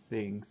some of these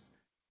things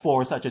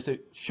for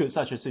should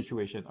such a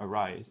situation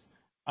arise.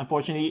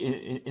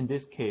 Unfortunately, in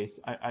this case,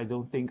 I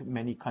don't think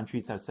many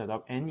countries have set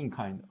up any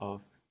kind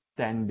of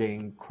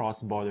standing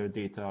cross-border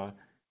data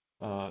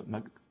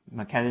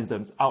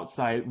mechanisms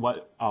outside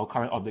what our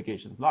current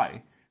obligations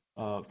lie.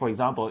 For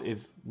example, if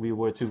we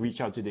were to reach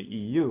out to the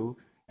EU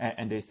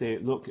and they say,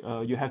 look,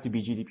 you have to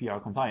be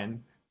GDPR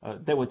compliant,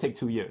 that would take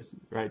 2 years,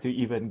 right, to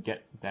even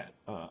get that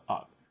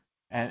up.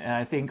 And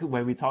I think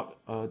when we talk,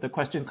 the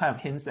question kind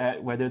of hints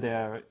at whether there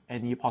are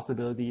any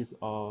possibilities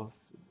of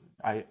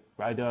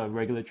either a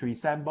regulatory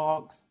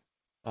sandbox,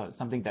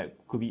 something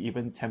that could be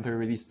even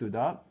temporarily stood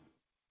up.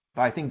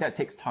 But I think that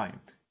takes time.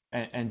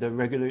 And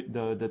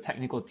the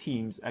technical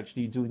teams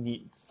actually do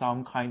need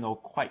some kind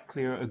of quite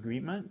clear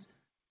agreement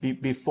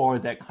before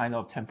that kind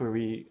of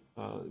temporary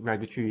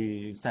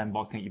regulatory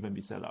sandbox can even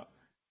be set up.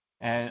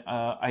 And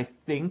I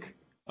think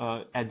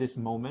at this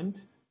moment,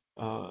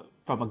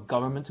 from a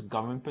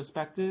government-to-government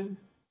perspective,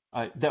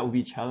 that will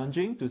be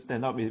challenging to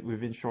stand up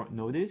within short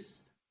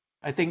notice.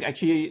 I think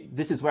actually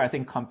this is where I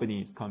think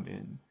companies come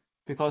in,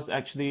 because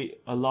actually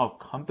a lot of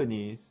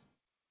companies,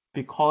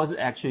 because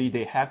actually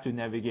they have to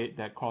navigate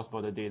that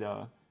cross-border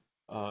data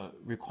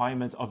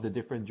requirements of the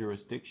different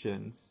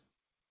jurisdictions,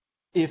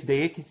 if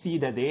they see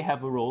that they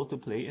have a role to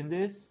play in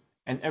this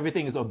and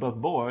everything is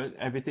above board,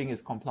 everything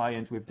is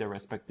compliant with their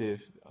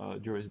respective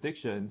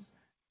jurisdictions,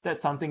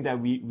 that's something that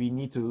we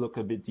need to look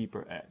a bit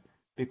deeper at.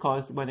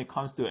 Because when it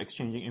comes to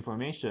exchanging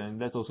information,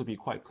 let's also be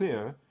quite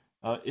clear,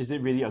 is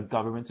it really a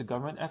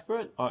government-to-government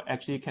effort, or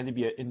actually can it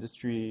be an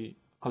industry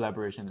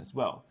collaboration as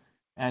well?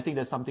 And I think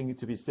there's something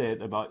to be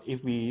said about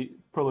if we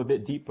probe a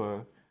bit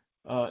deeper,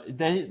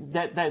 then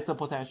that's a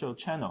potential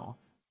channel.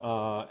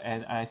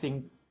 And I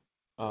think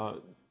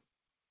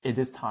at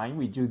this time,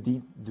 we do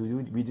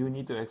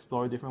need to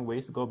explore different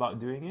ways to go about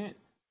doing it.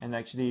 And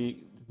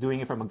actually doing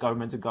it from a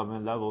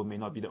government-to-government level may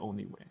not be the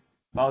only way.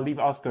 But I'll leave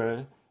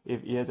Oscar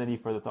if he has any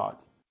further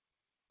thoughts.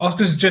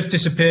 Oscar's just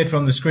disappeared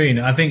from the screen.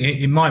 I think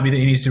it might be that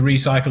he needs to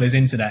recycle his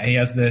internet.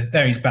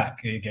 There he's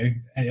back. Here you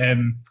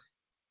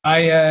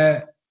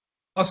go.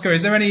 Oscar,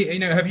 is there any,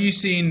 have you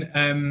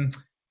seen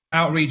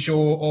outreach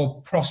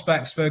or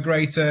prospects for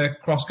greater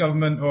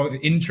cross-government or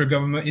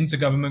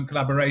intergovernment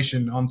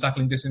collaboration on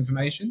tackling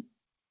disinformation?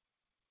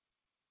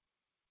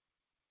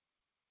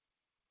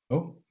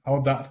 Oh,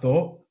 hold that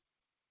thought.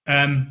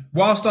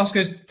 Whilst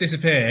Oscar's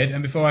disappeared,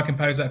 and before I can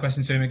pose that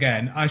question to him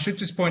again, I should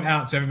just point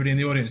out to everybody in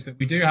the audience that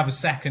we do have a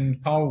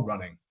second poll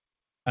running.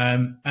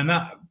 And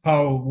that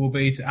poll will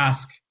be to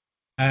ask,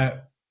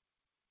 or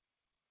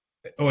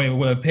it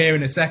will appear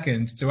in a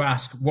second, to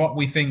ask what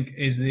we think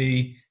is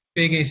the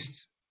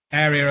biggest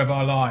area of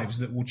our lives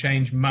that will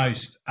change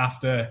most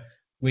after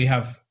we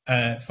have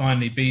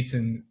finally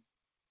beaten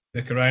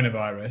the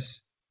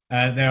coronavirus.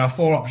 There are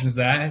 4 options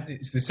there.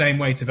 It's the same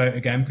way to vote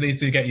again. Please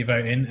do get your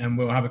vote in, and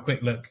we'll have a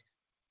quick look at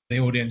the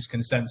audience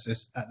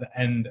consensus at the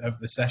end of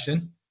the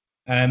session.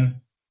 In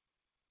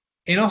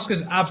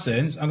Oscar's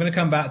absence, I'm going to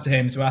come back to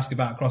him to ask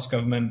about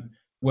cross-government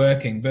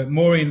working. But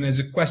Maureen, there's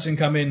a question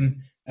come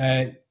in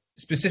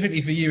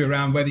specifically for you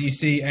around whether you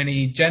see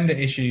any gender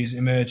issues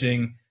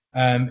emerging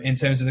in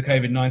terms of the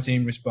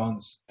COVID-19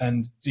 response,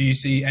 and do you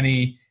see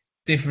any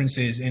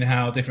differences in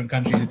how different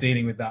countries are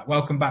dealing with that?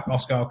 Welcome back,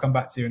 Oscar. I'll come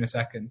back to you in a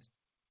second.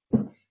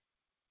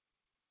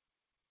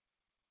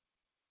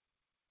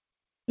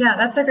 Yeah,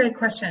 that's a great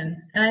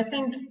question. And I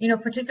think,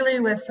 particularly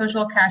with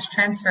social cash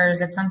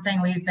transfers, it's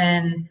something we've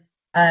been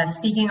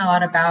speaking a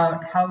lot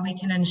about, how we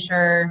can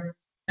ensure,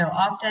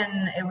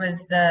 often it was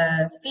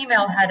the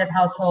female head of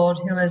household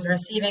who was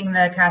receiving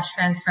the cash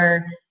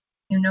transfer.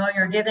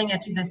 You're giving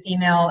it to the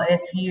female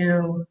if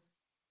you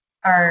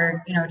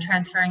are,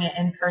 transferring it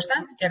in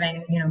person,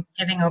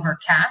 giving over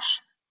cash.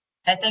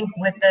 I think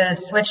with the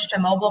switch to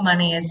mobile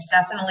money is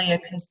definitely a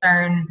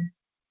concern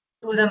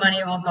who the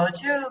money will go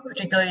to,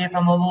 particularly if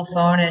a mobile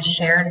phone is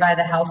shared by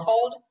the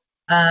household,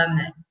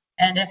 and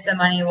if the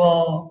money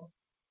will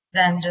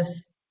then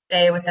just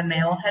stay with the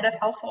male head of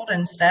household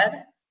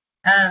instead.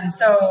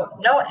 So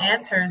no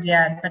answers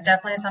yet, but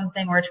definitely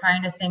something we're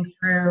trying to think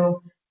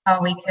through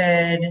how we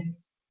could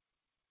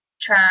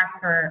track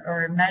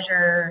or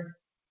measure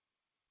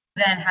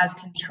then has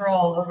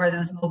control over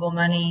those mobile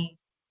money.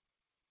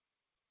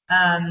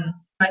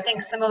 I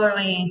think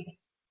similarly,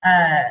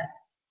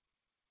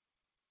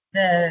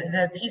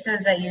 the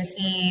pieces that you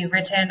see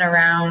written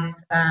around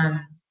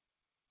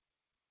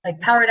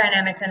like power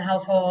dynamics in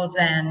households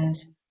and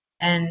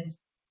in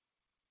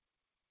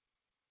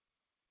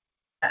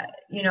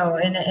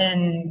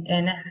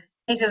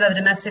cases of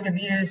domestic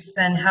abuse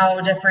and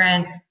how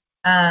different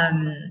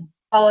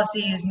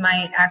policies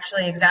might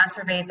actually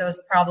exacerbate those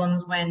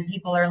problems when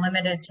people are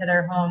limited to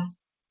their homes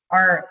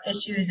are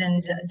issues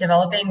in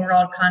developing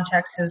world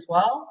contexts as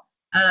well.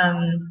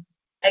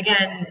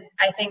 Again,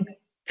 I think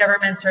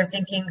governments are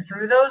thinking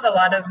through those. A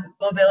lot of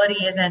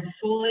mobility isn't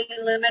fully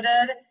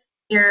limited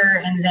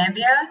here in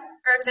Zambia,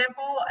 for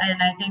example,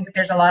 and I think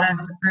there's a lot of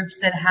groups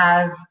that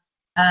have,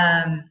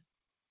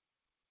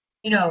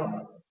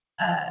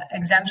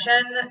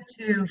 exemption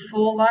to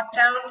full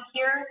lockdown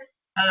here.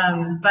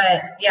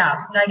 But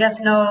yeah, I guess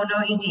no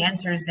easy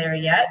answers there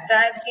yet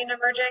that I've seen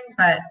emerging,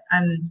 but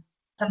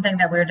something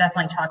that we're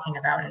definitely talking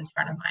about and is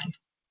front of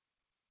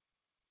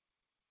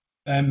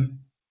mind.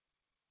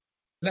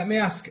 Let me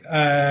ask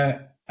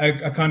a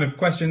kind of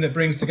question that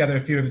brings together a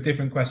few of the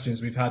different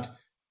questions we've had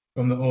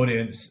from the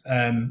audience.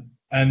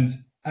 And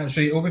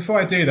actually, or before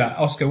I do that,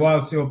 Oscar,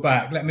 whilst you're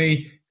back, let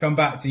me come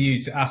back to you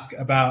to ask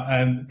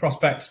about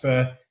prospects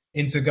for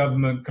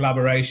intergovernment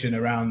collaboration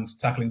around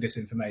tackling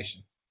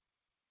disinformation.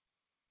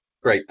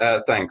 Great,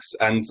 thanks.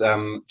 And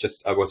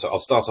I'll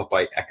start off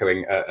by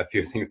echoing a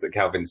few things that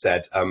Calvin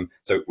said.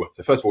 So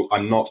first of all,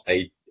 I'm not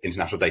a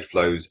international data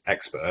flows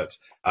expert,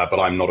 but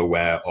I'm not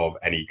aware of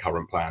any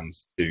current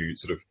plans to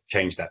sort of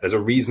change that. There's a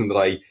reason that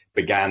I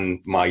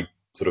began my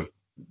sort of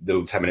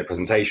little 10-minute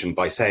presentation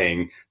by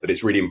saying that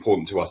it's really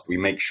important to us that we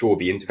make sure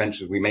the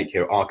interventions we make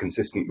here are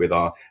consistent with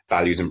our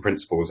values and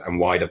principles and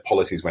wider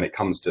policies when it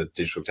comes to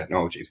digital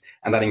technologies.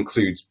 And that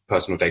includes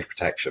personal data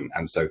protection.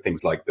 And so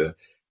things like the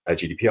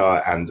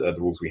GDPR and the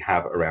rules we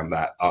have around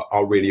that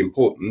are really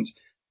important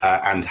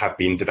and have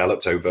been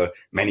developed over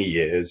many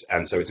years.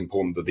 And so it's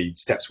important that the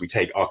steps we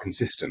take are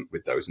consistent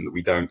with those and that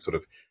we don't sort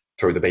of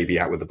throw the baby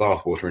out with the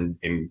bathwater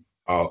in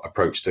our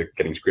approach to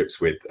getting to grips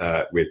with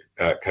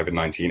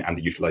COVID-19 and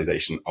the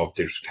utilization of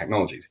digital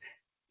technologies.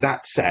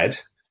 That said,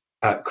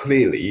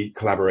 clearly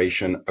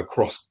collaboration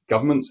across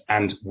governments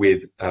and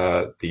with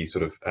the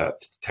sort of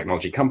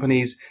technology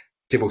companies,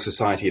 civil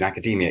society and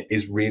academia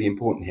is really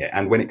important here.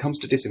 And when it comes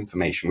to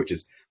disinformation, which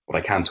is what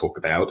I can talk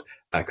about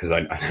because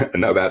I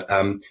know about,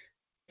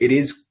 it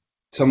is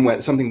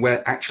something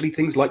where actually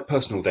things like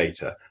personal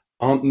data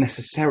aren't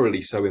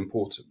necessarily so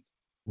important.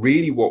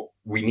 Really what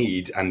we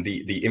need and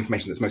the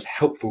information that's most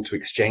helpful to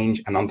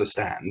exchange and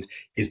understand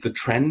is the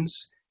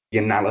trends, the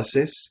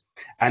analysis,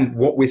 and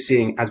what we're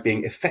seeing as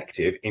being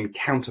effective in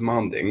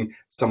countermanding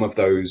some of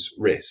those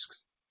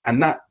risks.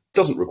 And that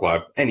doesn't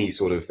require any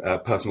sort of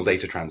personal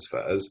data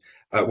transfers.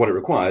 What it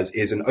requires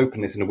is an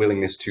openness and a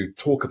willingness to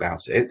talk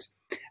about it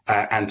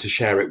and to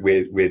share it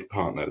with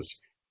partners.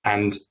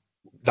 And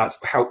that's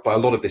helped by a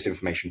lot of this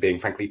information being,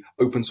 frankly,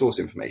 open source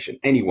information.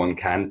 Anyone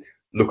can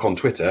look on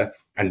Twitter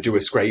and do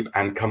a scrape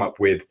and come up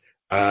with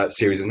a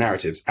series of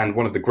narratives. And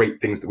one of the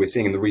great things that we're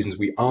seeing and the reasons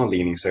we are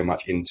leaning so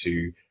much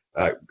into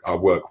our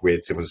work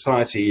with civil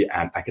society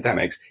and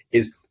academics,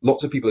 is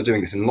lots of people are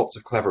doing this in lots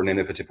of clever and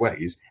innovative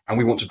ways, and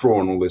we want to draw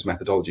on all those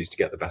methodologies to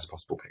get the best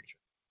possible picture.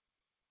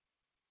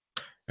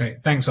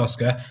 Great, thanks,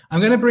 Oscar. I'm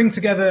going to bring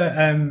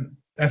together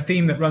a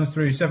theme that runs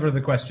through several of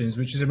the questions,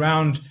 which is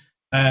around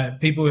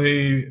people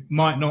who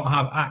might not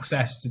have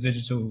access to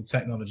digital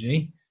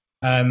technology,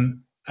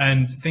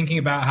 and thinking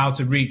about how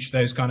to reach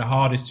those kind of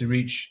hardest to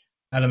reach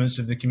elements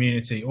of the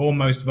community or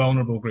most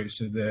vulnerable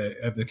groups of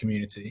the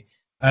community.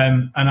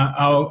 And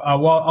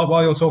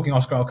while you're talking,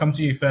 Oscar, I'll come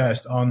to you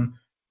first on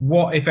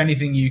what, if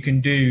anything, you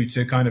can do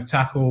to kind of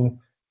tackle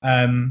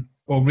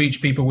or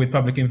reach people with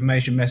public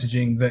information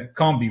messaging that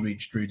can't be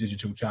reached through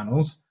digital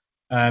channels,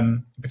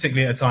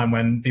 particularly at a time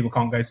when people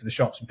can't go to the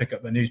shops and pick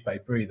up their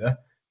newspaper either.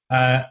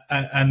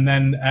 And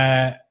then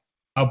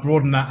I'll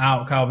broaden that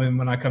out, Calvin,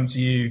 when I come to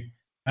you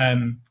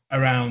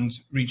around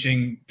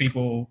reaching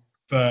people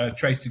for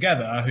Trace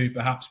Together who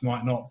perhaps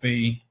might not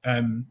be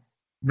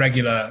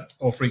regular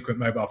or frequent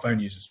mobile phone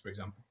users, for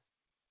example.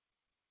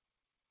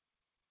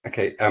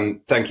 Okay,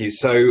 thank you.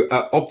 So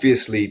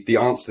obviously the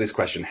answer to this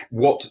question,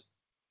 what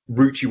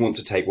route you want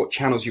to take, what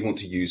channels you want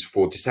to use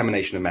for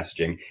dissemination of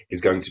messaging,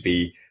 is going to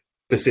be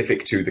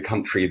specific to the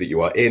country that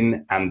you are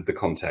in and the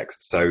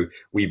context. So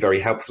we very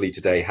helpfully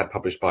today had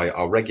published by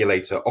our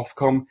regulator,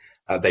 Ofcom,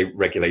 they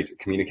regulate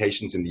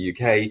communications in the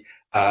UK,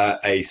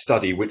 a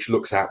study which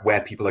looks at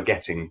where people are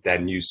getting their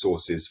news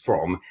sources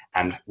from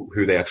and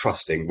who they are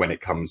trusting when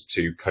it comes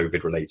to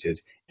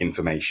COVID-related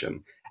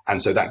information.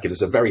 And so that gives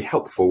us a very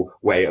helpful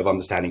way of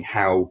understanding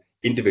how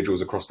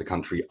individuals across the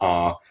country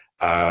are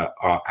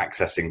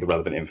accessing the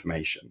relevant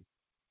information.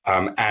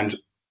 And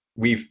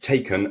we've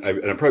taken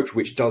an approach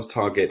which does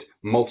target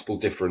multiple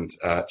different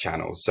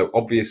channels. So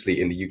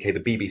obviously in the UK,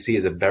 the BBC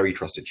is a very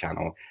trusted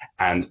channel,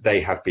 and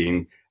they have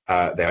been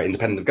they are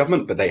independent of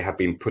government, but they have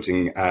been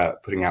putting out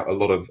a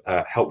lot of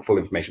helpful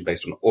information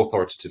based on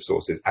authoritative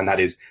sources, and that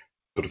is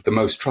sort of the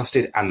most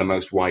trusted and the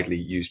most widely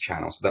used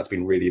channel. So that's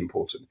been really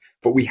important.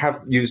 But we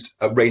have used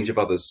a range of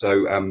others.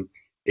 So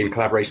in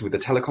collaboration with the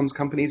telecoms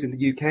companies in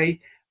the UK,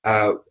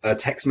 a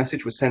text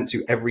message was sent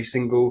to every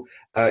single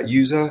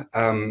user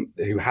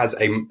who has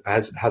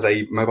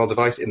a mobile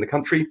device in the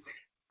country,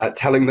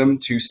 telling them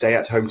to stay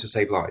at home to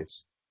save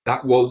lives.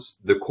 That was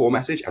the core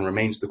message and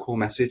remains the core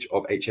message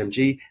of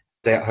HMG.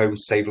 Stay at home,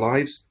 save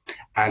lives,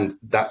 and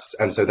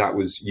so that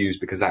was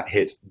used because that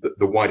hit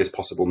the widest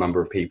possible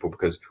number of people,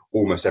 because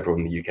almost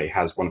everyone in the UK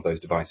has one of those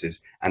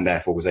devices and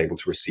therefore was able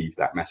to receive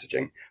that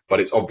messaging.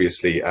 But it's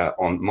obviously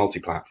on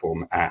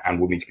multi-platform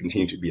and will need to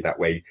continue to be that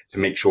way to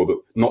make sure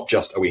that not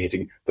just are we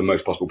hitting the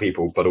most possible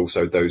people, but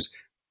also those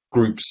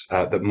groups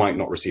that might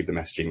not receive the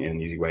messaging in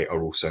an easy way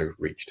are also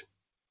reached.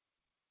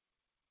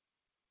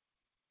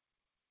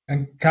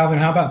 And Calvin,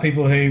 how about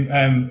people who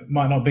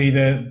might not be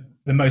the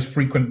most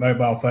frequent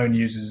mobile phone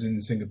users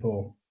in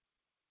Singapore?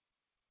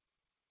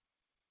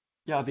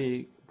 Yeah, I'll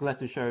be glad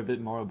to share a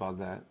bit more about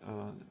that.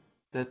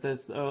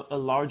 There's a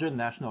larger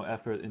national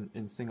effort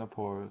in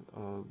Singapore.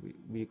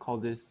 We call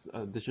this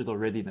digital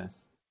readiness.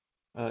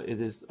 It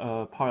is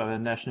part of a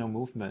national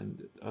movement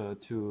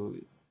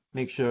to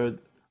make sure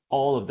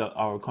all of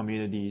our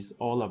communities,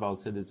 all of our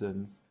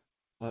citizens,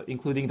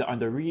 including the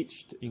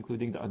underreached,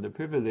 including the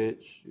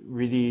underprivileged,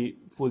 really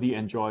fully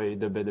enjoy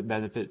the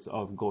benefits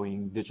of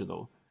going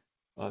digital.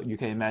 You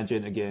can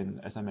imagine, again,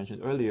 as I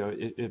mentioned earlier,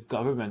 if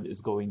government is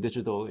going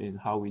digital in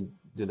how we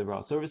deliver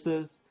our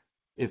services,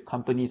 if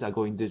companies are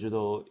going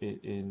digital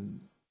in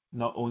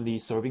not only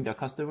serving their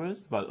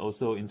customers, but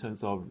also in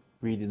terms of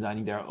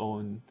redesigning their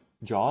own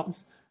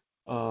jobs,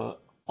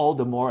 all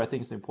the more I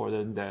think it's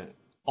important that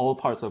all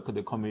parts of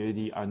the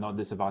community are not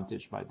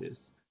disadvantaged by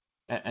this.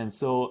 And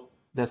so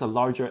there's a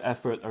larger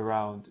effort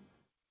around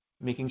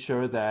making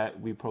sure that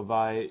we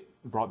provide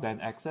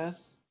broadband access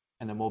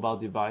and a mobile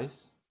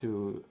device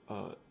to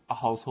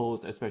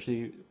households,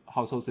 especially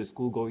households with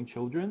school-going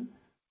children.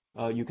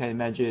 You can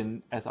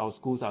imagine, as our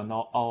schools are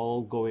not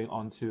all going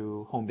on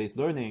to home-based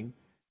learning,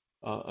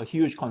 a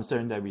huge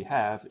concern that we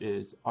have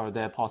is, are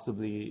there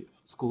possibly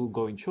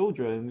school-going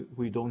children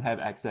who don't have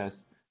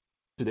access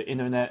to the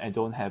internet and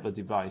don't have a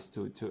device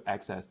to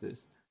access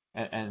this?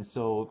 And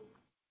so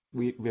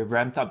we've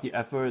ramped up the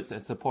efforts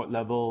and support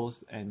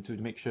levels, and to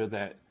make sure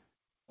that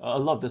a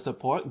lot of the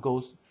support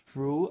goes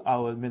through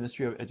our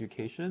Ministry of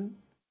Education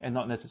and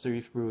not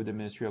necessarily through the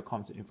Ministry of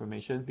Comms and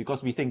Information,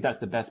 because we think that's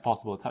the best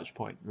possible touch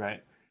point,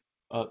 right?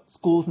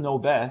 Schools know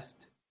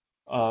best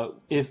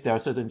if there are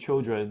certain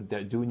children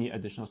that do need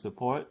additional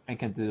support and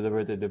can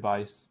deliver the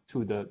device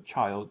to the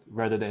child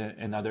rather than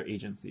another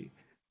agency.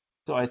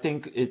 So I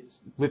think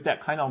it's with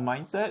that kind of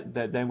mindset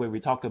that then when we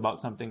talk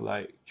about something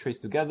like Trace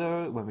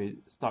Together, when we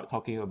start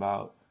talking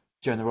about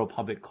general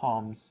public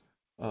comms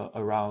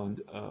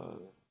around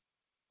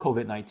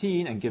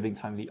COVID-19 and giving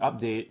timely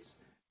updates,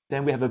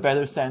 then we have a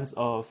better sense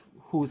of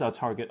who's our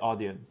target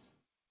audience.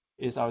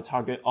 Is our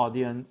target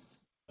audience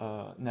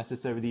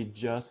necessarily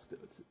just,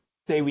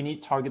 say we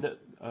need targeted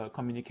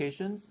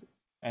communications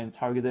and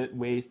targeted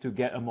ways to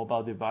get a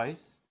mobile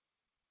device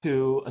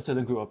to a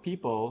certain group of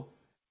people,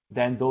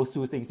 then those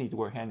two things need to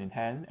work hand in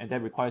hand, and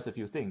that requires a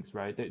few things,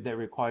 right? That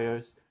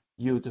requires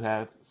you to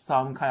have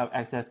some kind of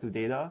access to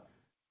data,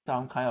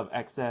 some kind of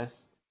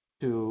access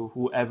to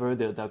whoever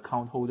the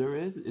account holder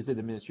is. Is it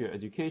the Ministry of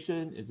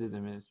Education? Is it the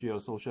Ministry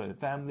of Social and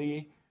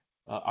Family?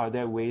 Are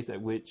there ways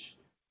at which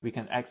we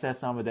can access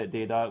some of that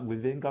data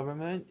within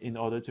government in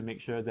order to make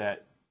sure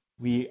that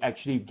we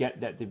actually get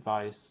that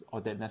device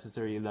or that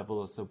necessary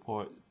level of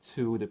support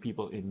to the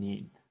people in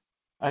need?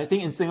 I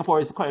think in Singapore,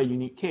 it's quite a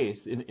unique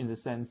case in the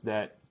sense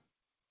that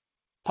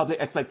public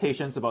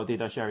expectations about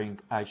data sharing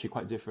are actually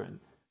quite different.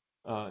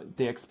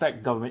 They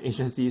expect government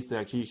agencies to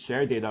actually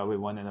share data with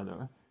one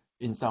another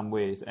in some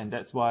ways. And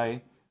that's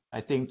why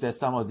I think there's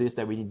some of this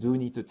that we do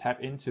need to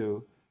tap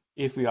into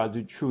if we are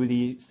to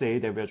truly say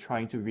that we're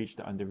trying to reach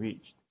the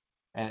underreached.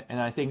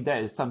 And I think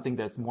that is something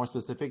that's more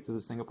specific to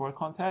the Singapore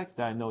context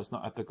that I know is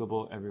not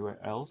applicable everywhere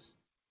else.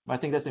 But I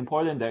think that's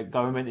important that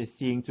government is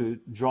seeing to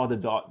draw the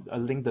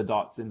link the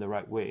dots in the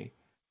right way.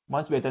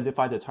 Once we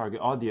identify the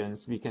target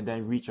audience, we can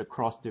then reach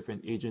across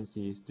different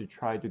agencies to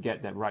try to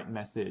get that right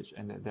message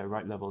and that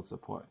right level of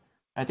support.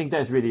 I think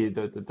that's really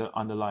the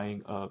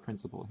underlying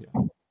principle here.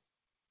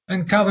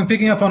 And Calvin,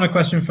 picking up on a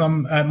question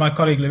from my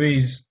colleague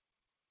Louise,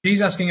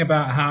 she's asking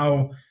about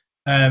how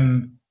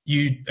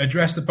you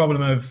address the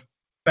problem of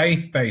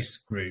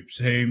faith-based groups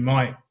who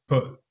might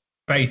put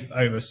faith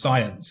over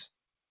science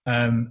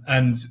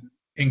and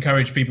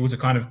encourage people to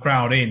kind of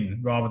crowd in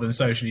rather than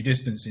socially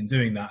distance in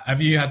doing that.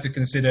 Have you had to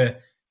consider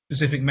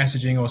specific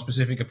messaging or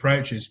specific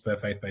approaches for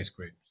faith-based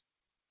groups?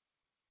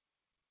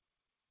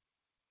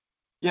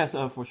 Yes,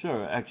 for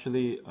sure.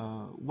 Actually,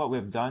 what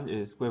we've done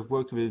is we've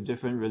worked with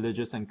different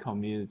religious and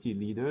community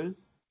leaders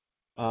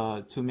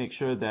to make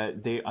sure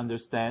that they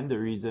understand the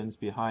reasons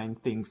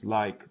behind things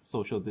like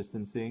social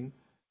distancing.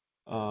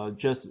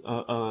 Just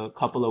a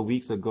couple of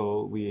weeks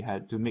ago, we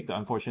had to make the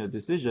unfortunate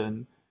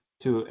decision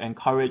to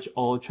encourage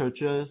all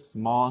churches,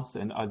 mosques,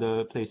 and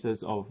other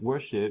places of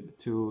worship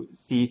to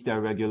cease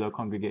their regular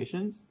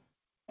congregations.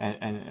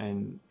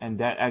 And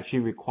that actually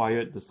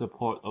required the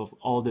support of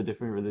all the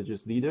different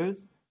religious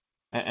leaders.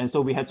 And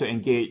so we had to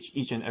engage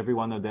each and every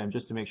one of them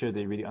just to make sure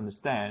they really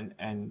understand,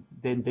 and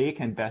then they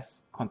can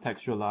best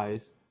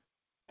contextualize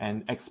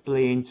and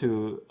explain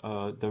to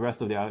the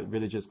rest of their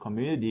religious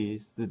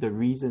communities the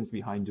reasons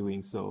behind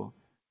doing so,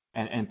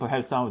 and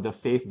perhaps some of the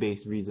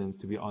faith-based reasons,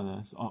 to be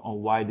honest,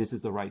 on why this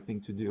is the right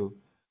thing to do.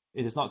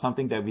 It is not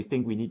something that we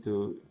think we need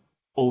to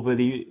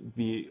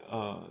be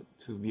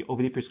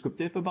overly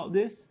prescriptive about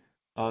this,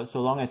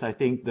 so long as I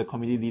think the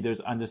community leaders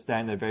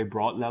understand at a very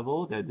broad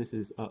level that this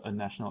is a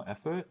national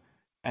effort,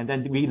 and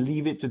then we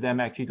leave it to them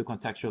actually to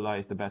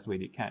contextualize the best way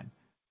they can.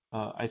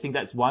 I think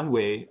that's one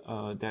way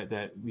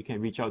that we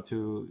can reach out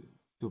to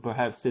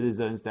perhaps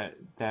citizens that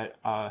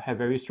have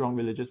very strong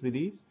religious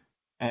beliefs,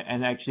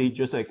 and actually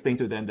just to explain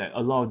to them that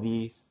a lot of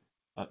these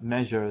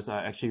measures are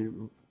actually,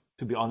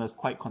 to be honest,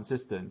 quite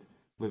consistent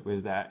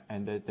with that,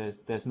 and that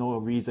there's no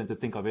reason to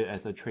think of it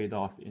as a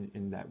trade-off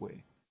in that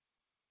way.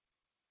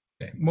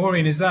 Okay.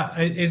 Maureen, is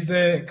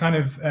the kind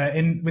of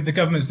with the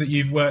governments that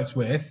you've worked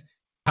with,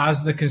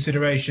 has the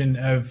consideration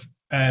of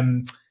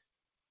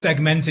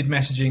segmented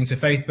messaging to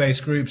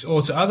faith-based groups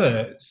or to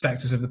other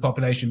sectors of the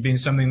population been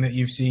something that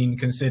you've seen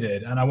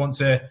considered? And I want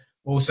to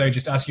also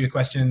just ask you a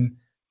question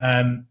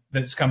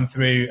that's come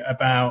through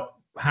about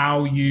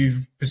how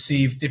you've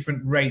perceived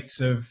different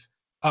rates of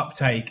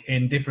uptake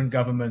in different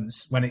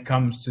governments when it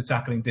comes to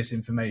tackling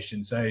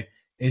disinformation. So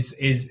is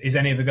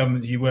any of the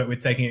governments you work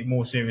with taking it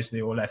more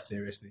seriously or less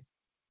seriously?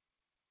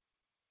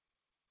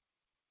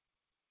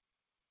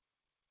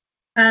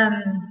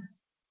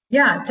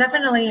 Yeah,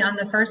 definitely on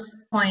the first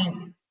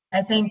point,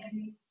 I think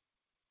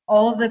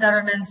all of the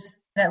governments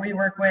that we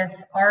work with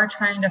are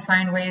trying to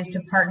find ways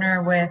to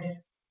partner with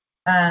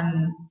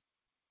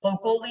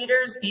local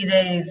leaders, be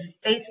they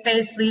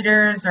faith-based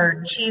leaders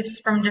or chiefs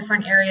from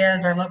different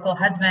areas or local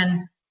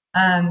headsmen,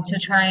 to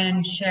try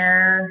and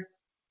share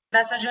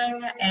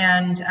messaging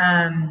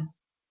and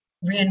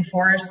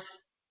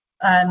reinforce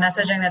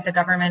messaging that the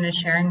government is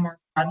sharing more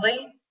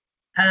broadly.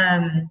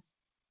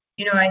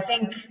 I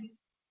think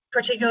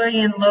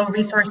particularly in low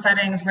resource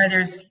settings where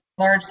there's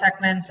large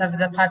segments of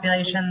the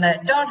population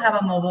that don't have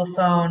a mobile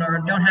phone or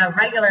don't have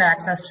regular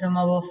access to a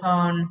mobile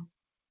phone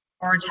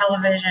or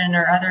television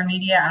or other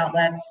media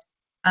outlets,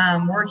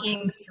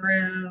 working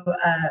through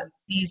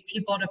these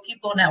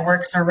people-to-people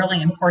networks are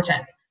really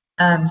important.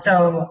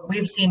 So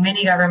we've seen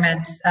many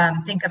governments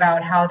think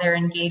about how they're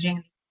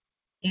engaging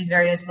these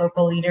various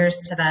local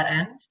leaders to that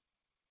end.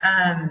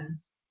 And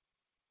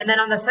then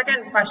on the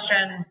second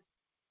question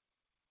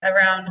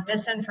around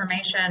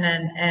misinformation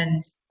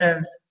and sort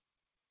of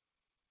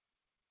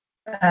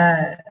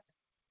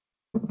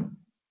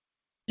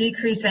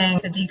decrease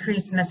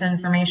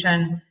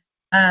misinformation,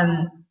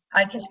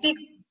 I can speak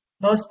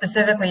most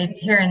specifically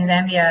here in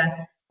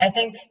Zambia. I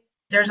think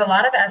there's a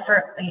lot of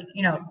effort,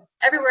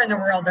 everywhere in the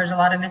world there's a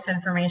lot of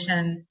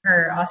misinformation,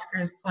 per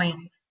Oscar's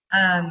point.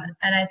 And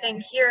I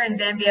think here in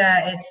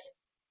Zambia it's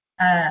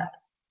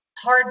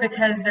hard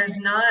because there's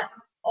not,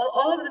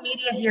 all of the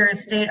media here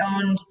is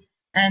state-owned.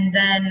 And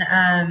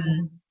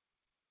then,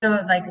 so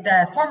like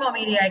the formal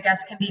media, I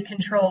guess, can be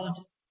controlled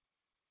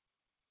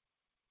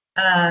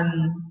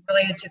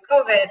related to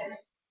COVID. At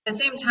the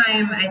same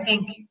time, I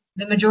think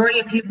the majority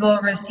of people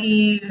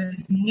receive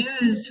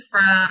news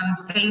from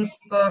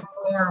Facebook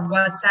or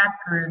WhatsApp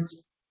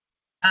groups,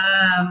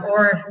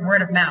 or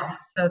word of mouth,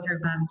 so through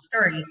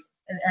stories,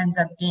 it ends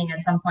up being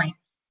at some point.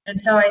 And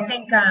so I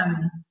think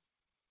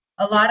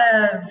a lot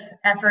of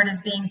effort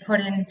is being put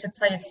into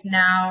place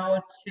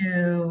now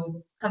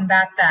to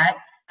combat that.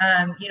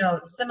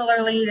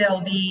 Similarly,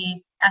 there'll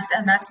be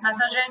SMS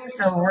messaging,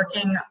 so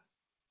working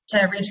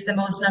to reach the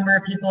most number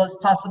of people as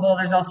possible.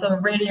 There's also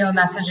radio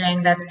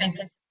messaging that's been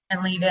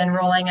consistently been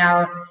rolling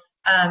out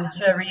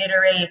to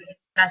reiterate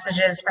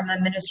messages from the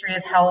Ministry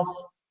of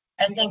Health.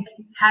 I think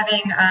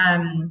having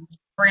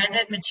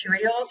branded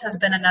materials has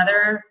been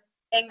another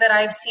thing that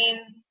I've seen.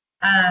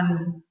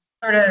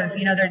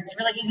 It's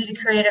really easy to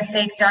create a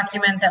fake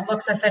document that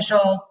looks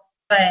official,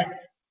 but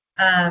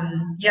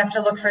you have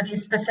to look for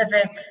these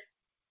specific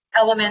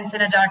elements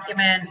in a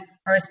document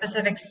or a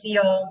specific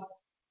seal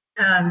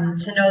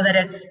to know that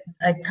it's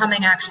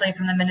coming actually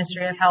from the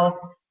Ministry of Health.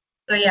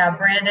 So yeah,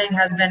 branding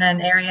has been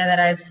an area that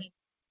I've seen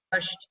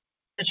pushed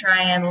to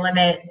try and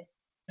limit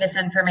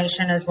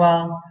misinformation as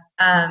well.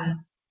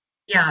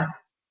 Yeah,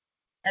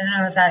 I don't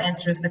know if that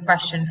answers the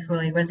question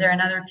fully. Was there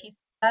another piece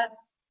of that?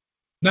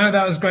 No,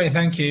 that was great,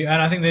 thank you.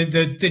 And I think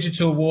the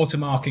digital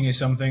watermarking is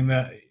something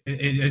that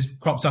it has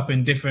cropped up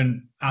in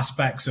different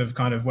aspects of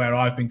kind of where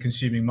I've been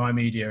consuming my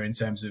media in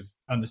terms of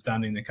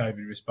understanding the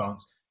COVID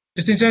response.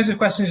 Just in terms of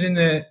questions in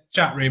the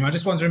chat room, I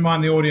just want to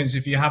remind the audience,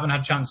 if you haven't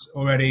had a chance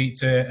already,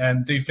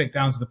 to do flick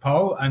down to the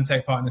poll and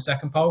take part in the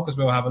second poll, because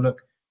we'll have a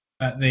look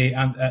at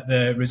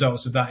the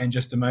results of that in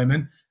just a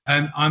moment.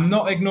 I'm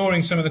not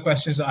ignoring some of the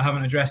questions that I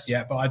haven't addressed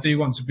yet, but I do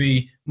want to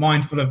be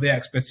mindful of the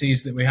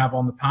expertise that we have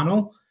on the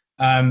panel.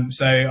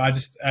 So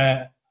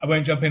I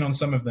won't jump in on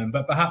some of them,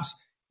 but perhaps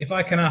if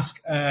I can ask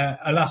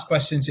a last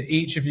question to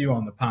each of you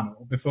on the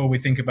panel before we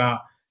think about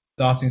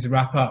starting to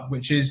wrap up,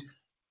 which is,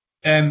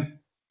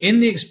 in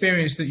the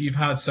experience that you've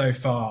had so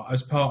far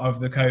as part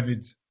of the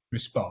COVID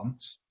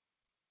response,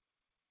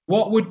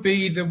 what would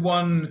be the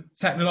one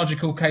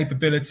technological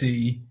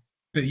capability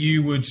that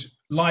you would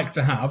like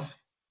to have,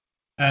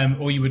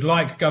 or you would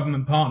like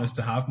government partners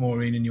to have,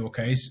 Maureen, in your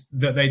case,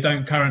 that they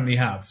don't currently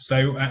have?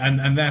 So,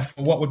 and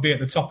therefore, what would be at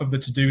the top of the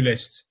to-do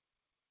list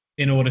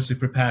in order to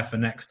prepare for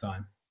next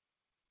time?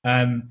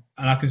 And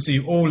I can see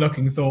you all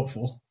looking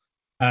thoughtful.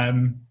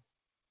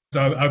 So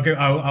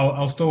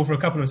I'll stall for a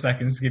couple of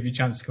seconds to give you a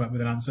chance to come up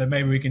with an answer.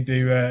 Maybe we can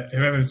do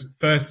whoever's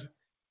first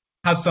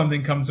has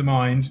something come to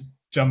mind,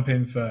 jump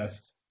in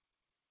first.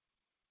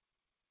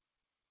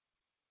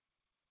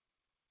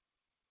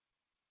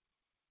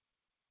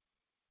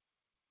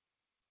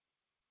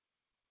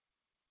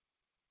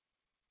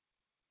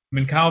 I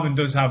mean, Calvin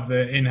does have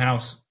the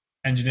in-house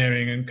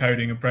engineering and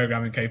coding and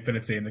programming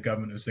capability in the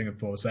government of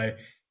Singapore, so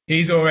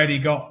he's already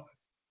got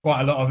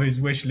quite a lot of his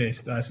wish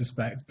list, I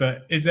suspect.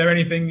 But is there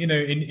anything,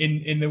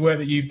 in the work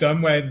that you've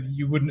done where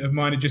you wouldn't have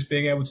minded just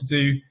being able to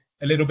do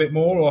a little bit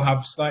more or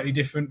have slightly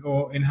different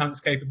or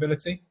enhanced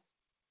capability?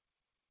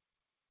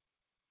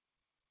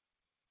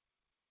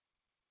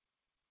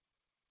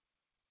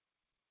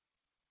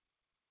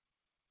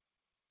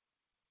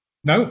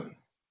 No?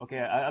 Okay,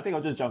 I think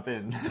I'll just jump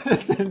in.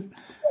 Since,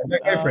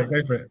 go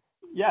for it.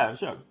 Yeah,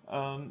 sure.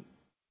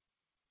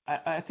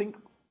 I think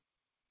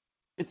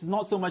it's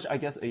not so much, I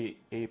guess,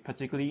 a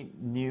particularly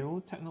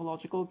new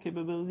technological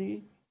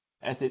capability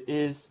as it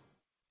is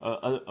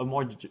a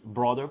more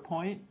broader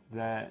point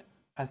that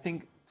I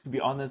think, to be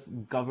honest,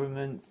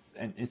 governments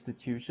and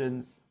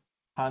institutions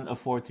can't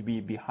afford to be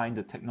behind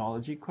the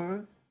technology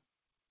curve.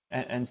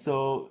 And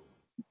so,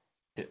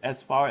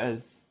 as far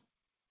as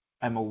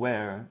I'm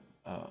aware,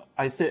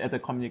 I sit at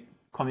the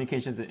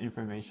Communications and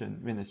Information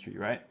Ministry,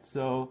 right?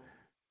 So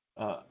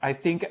I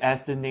think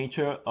as the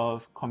nature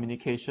of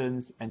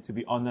communications and, to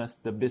be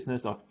honest, the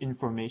business of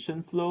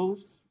information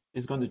flows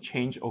is going to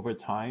change over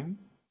time.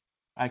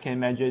 I can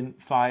imagine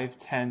 5,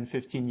 10,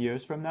 15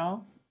 years from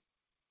now,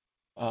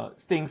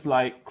 things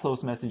like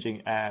closed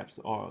messaging apps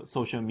or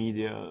social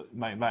media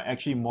might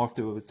actually morph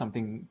to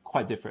something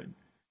quite different.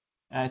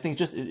 And I think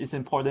just it's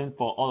important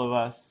for all of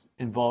us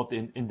involved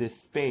in this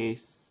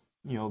space,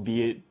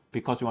 be it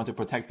because we want to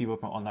protect people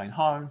from online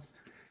harms,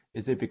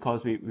 is it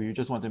because we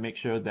just want to make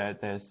sure that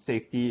there's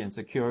safety and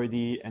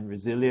security and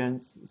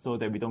resilience so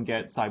that we don't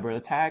get cyber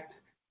attacked?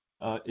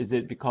 Is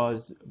it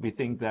because we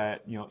think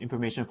that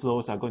information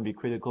flows are going to be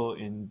critical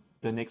in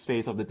the next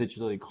phase of the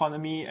digital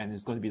economy and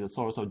it's going to be the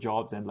source of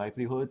jobs and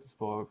livelihoods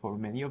for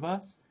many of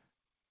us?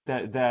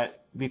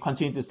 That we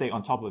continue to stay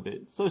on top of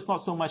it. So it's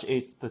not so much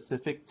a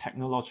specific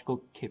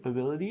technological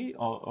capability,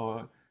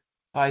 or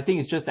I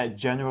think it's just that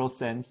general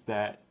sense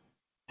that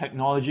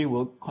technology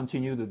will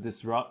continue to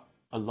disrupt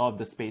a lot of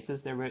the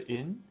spaces that we're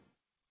in,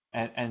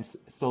 and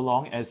so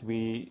long as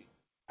we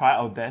try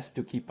our best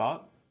to keep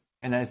up,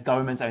 and as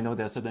governments, I know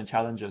there are certain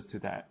challenges to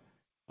that.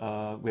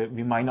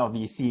 We might not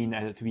be seen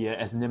to be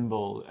as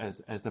nimble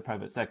as the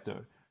private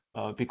sector,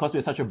 because we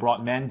have such a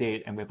broad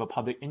mandate and we have a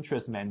public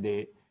interest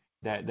mandate,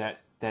 that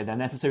are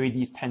necessarily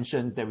these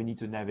tensions that we need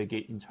to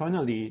navigate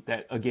internally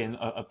that, again,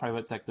 a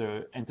private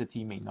sector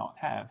entity may not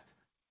have.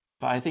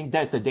 But I think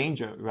that's the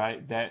danger,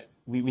 right? That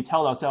we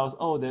tell ourselves,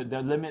 oh, there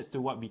are limits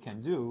to what we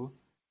can do,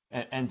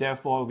 and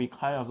therefore we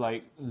kind of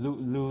like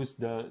lose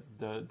the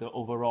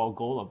overall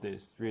goal of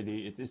this.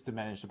 Really, it's to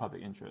manage the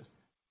public interest.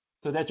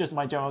 So that's just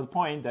my general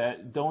point,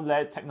 that don't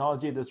let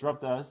technology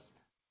disrupt us,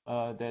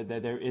 that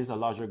there is a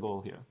larger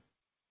goal here.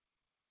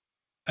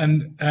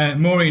 And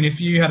Maureen, if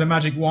you had a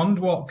magic wand,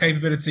 what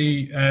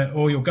capability,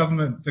 or your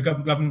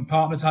government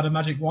partners had a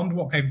magic wand,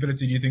 what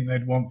capability do you think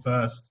they'd want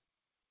first?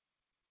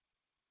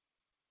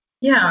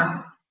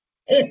 Yeah,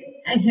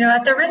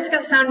 at the risk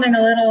of sounding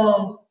a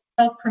little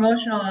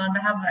self-promotional on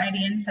behalf of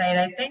ID Insight,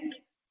 I think,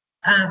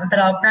 but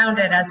I'll ground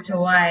it as to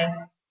why.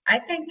 I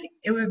think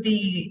it would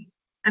be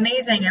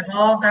amazing if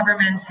all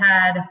governments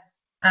had,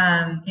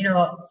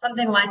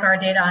 something like our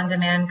data on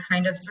demand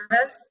kind of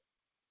service.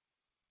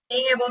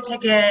 Being able to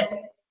get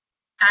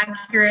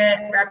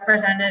accurate,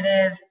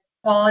 representative,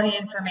 quality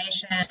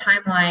information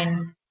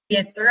timeline, be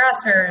it through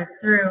us or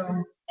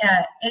through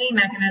any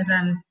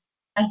mechanism,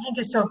 I think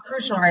is so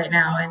crucial right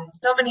now. And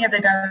so many of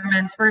the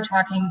governments we're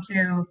talking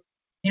to,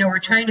 we're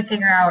trying to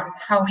figure out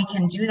how we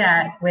can do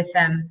that with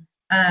them.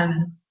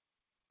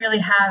 Really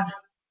have,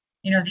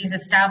 these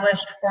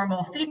established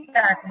formal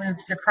feedback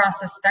loops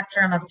across a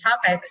spectrum of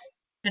topics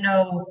to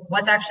know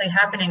what's actually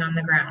happening on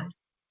the ground.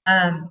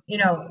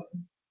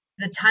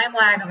 The time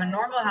lag of a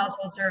normal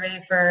household survey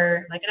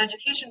for like an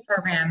education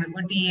program, it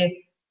would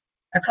be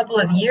a couple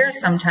of years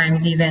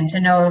sometimes even to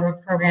know if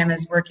a program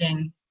is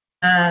working.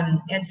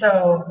 And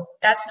so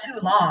that's too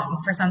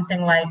long for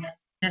something like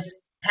this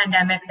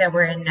pandemic that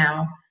we're in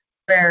now,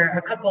 where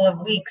a couple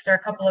of weeks or a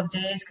couple of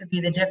days could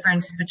be the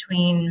difference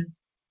between,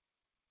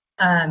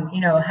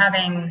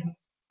 having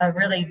a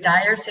really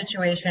dire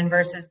situation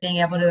versus being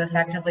able to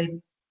effectively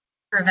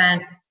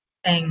prevent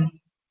something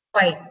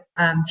quite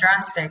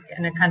drastic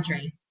in a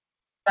country.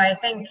 So I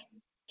think,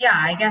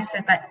 I guess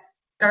if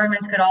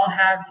governments could all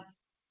have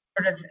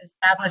sort of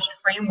established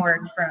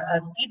framework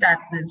of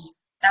feedback loops,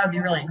 that would be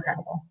really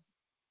incredible.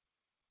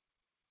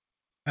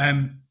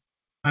 And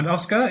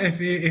Oscar,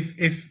 if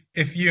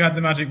you had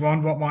the magic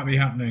wand, what might be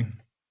happening?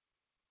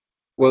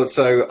 Well,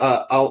 so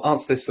I'll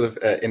answer this sort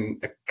of in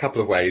a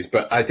couple of ways,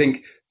 but I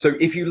think, so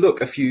if you look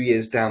a few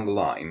years down the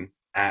line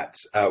at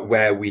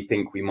where we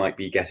think we might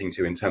be getting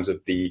to in terms of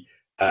the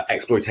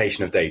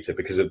exploitation of data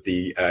because of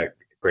the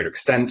greater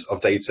extent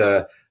of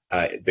data,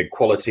 the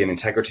quality and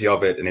integrity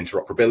of it and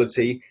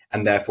interoperability,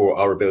 and therefore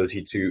our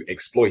ability to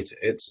exploit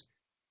it,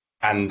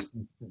 and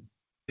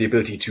the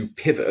ability to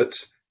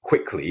pivot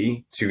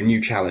quickly to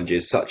new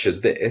challenges such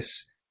as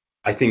this,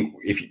 I think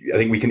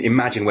we can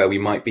imagine where we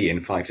might be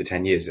in 5 to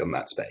 10 years on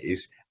that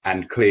space,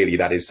 and clearly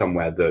that is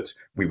somewhere that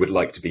we would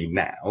like to be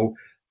now.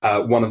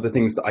 One of the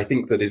things that I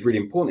think that is really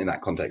important in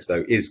that context,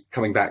 though, is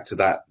coming back to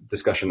that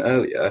discussion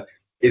earlier,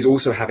 is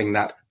also having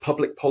that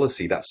public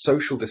policy, that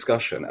social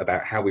discussion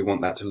about how we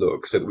want that to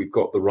look, so that we've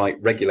got the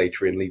right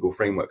regulatory and legal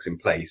frameworks in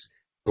place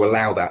to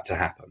allow that to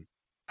happen.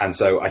 And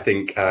so I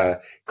think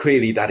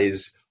clearly that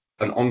is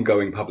an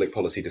ongoing public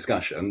policy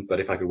discussion, but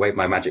if I could wave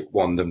my magic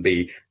wand and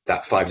be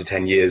that 5 to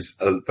 10 years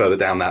further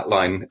down that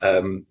line,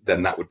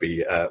 then that would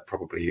be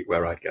probably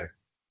where I'd go.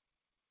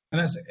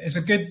 And it's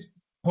a good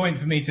point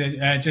for me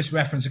to just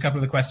reference a couple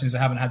of the questions I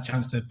haven't had a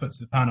chance to put to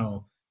the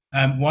panel.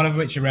 One of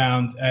which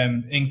around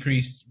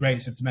increased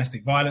rates of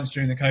domestic violence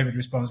during the COVID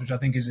response, which I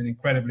think is an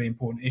incredibly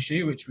important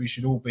issue, which we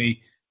should all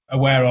be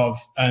aware of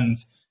and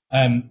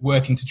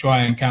working to try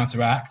and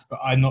counteract. But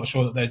I'm not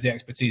sure that there's the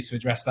expertise to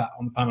address that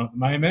on the panel at the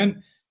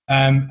moment.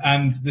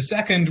 And the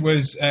second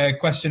was a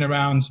question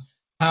around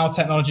how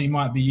technology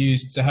might be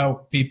used to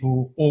help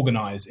people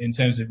organise in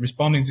terms of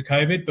responding to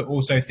COVID, but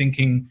also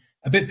thinking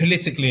a bit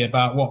politically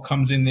about what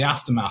comes in the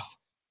aftermath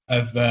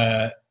of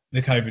the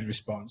COVID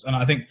response. And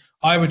I think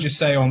I would just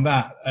say on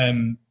that,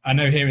 I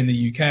know here in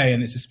the UK,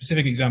 and it's a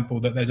specific example,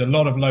 that there's a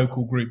lot of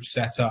local groups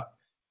set up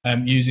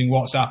using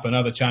WhatsApp and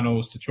other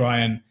channels to try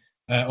and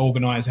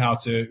organise how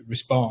to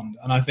respond.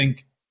 And I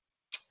think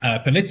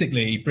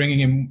politically, bringing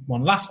in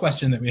one last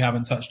question that we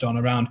haven't touched on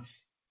around,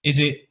 is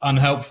it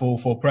unhelpful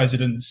for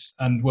presidents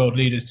and world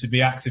leaders to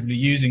be actively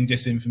using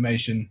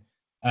disinformation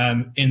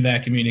in their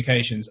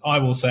communications? I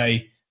will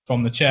say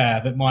from the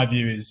chair that my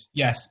view is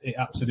yes, it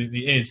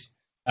absolutely is.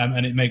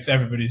 And it makes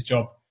everybody's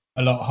job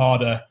a lot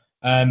harder.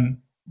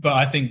 But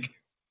I think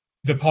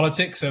the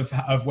politics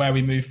of where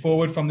we move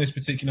forward from this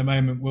particular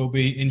moment will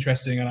be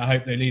interesting, and I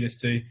hope they lead us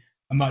to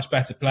a much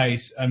better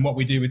place. And what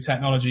we do with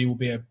technology will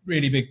be a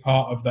really big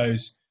part of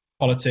those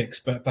politics,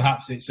 but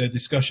perhaps it's a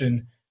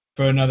discussion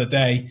for another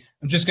day.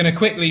 I'm just going to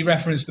quickly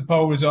reference the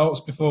poll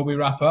results before we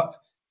wrap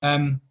up.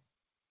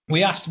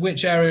 We asked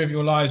which area of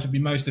your lives would be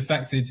most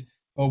affected,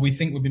 or we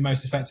think would be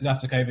most affected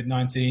after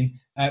COVID-19.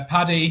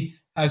 Paddy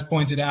has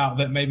pointed out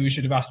that maybe we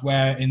should have asked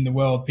where in the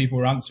world people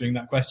were answering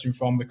that question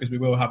from, because we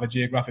will have a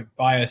geographic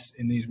bias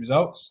in these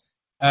results.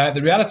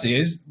 The reality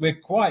is we're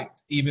quite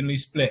evenly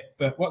split,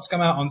 but what's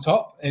come out on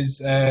top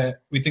is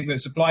we think that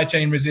supply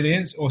chain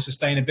resilience or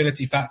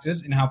sustainability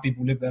factors in how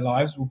people live their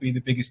lives will be the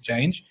biggest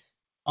change.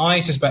 I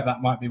suspect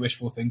that might be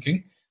wishful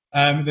thinking.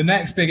 The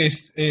next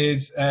biggest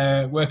is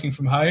working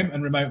from home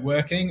and remote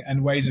working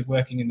and ways of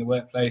working in the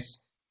workplace.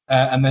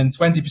 And then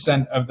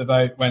 20% of the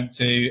vote went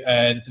to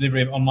the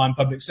delivery of online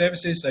public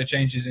services, so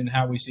changes in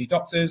how we see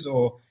doctors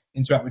or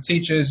interact with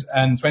teachers,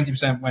 and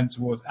 20% went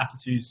towards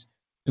attitudes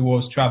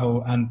towards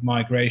travel and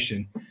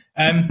migration.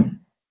 A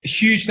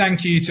huge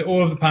thank you to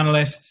all of the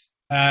panelists,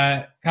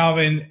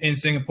 Calvin in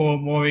Singapore,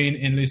 Maureen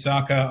in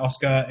Lusaka,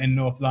 Oscar in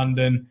North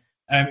London.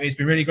 It's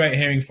been really great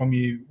hearing from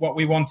you. What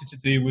we wanted to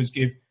do was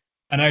give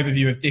an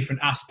overview of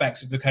different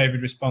aspects of the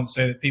COVID response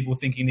so that people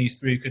thinking these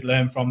through could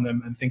learn from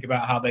them and think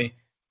about how they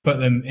put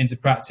them into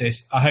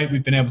practice. I hope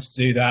we've been able to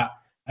do that.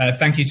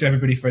 Thank you to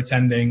everybody for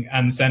attending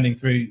and sending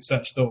through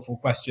such thoughtful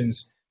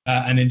questions,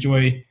 and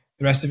enjoy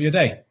the rest of your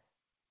day.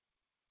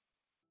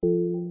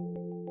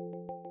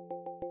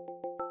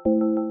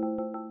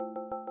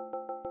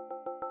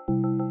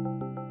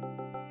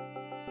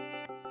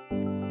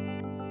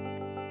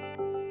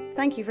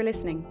 Thank you for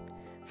listening.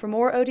 For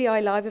more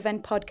ODI live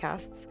event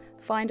podcasts,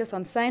 find us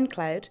on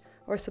SoundCloud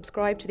or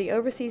subscribe to the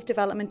Overseas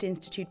Development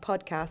Institute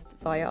podcasts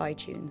via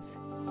iTunes.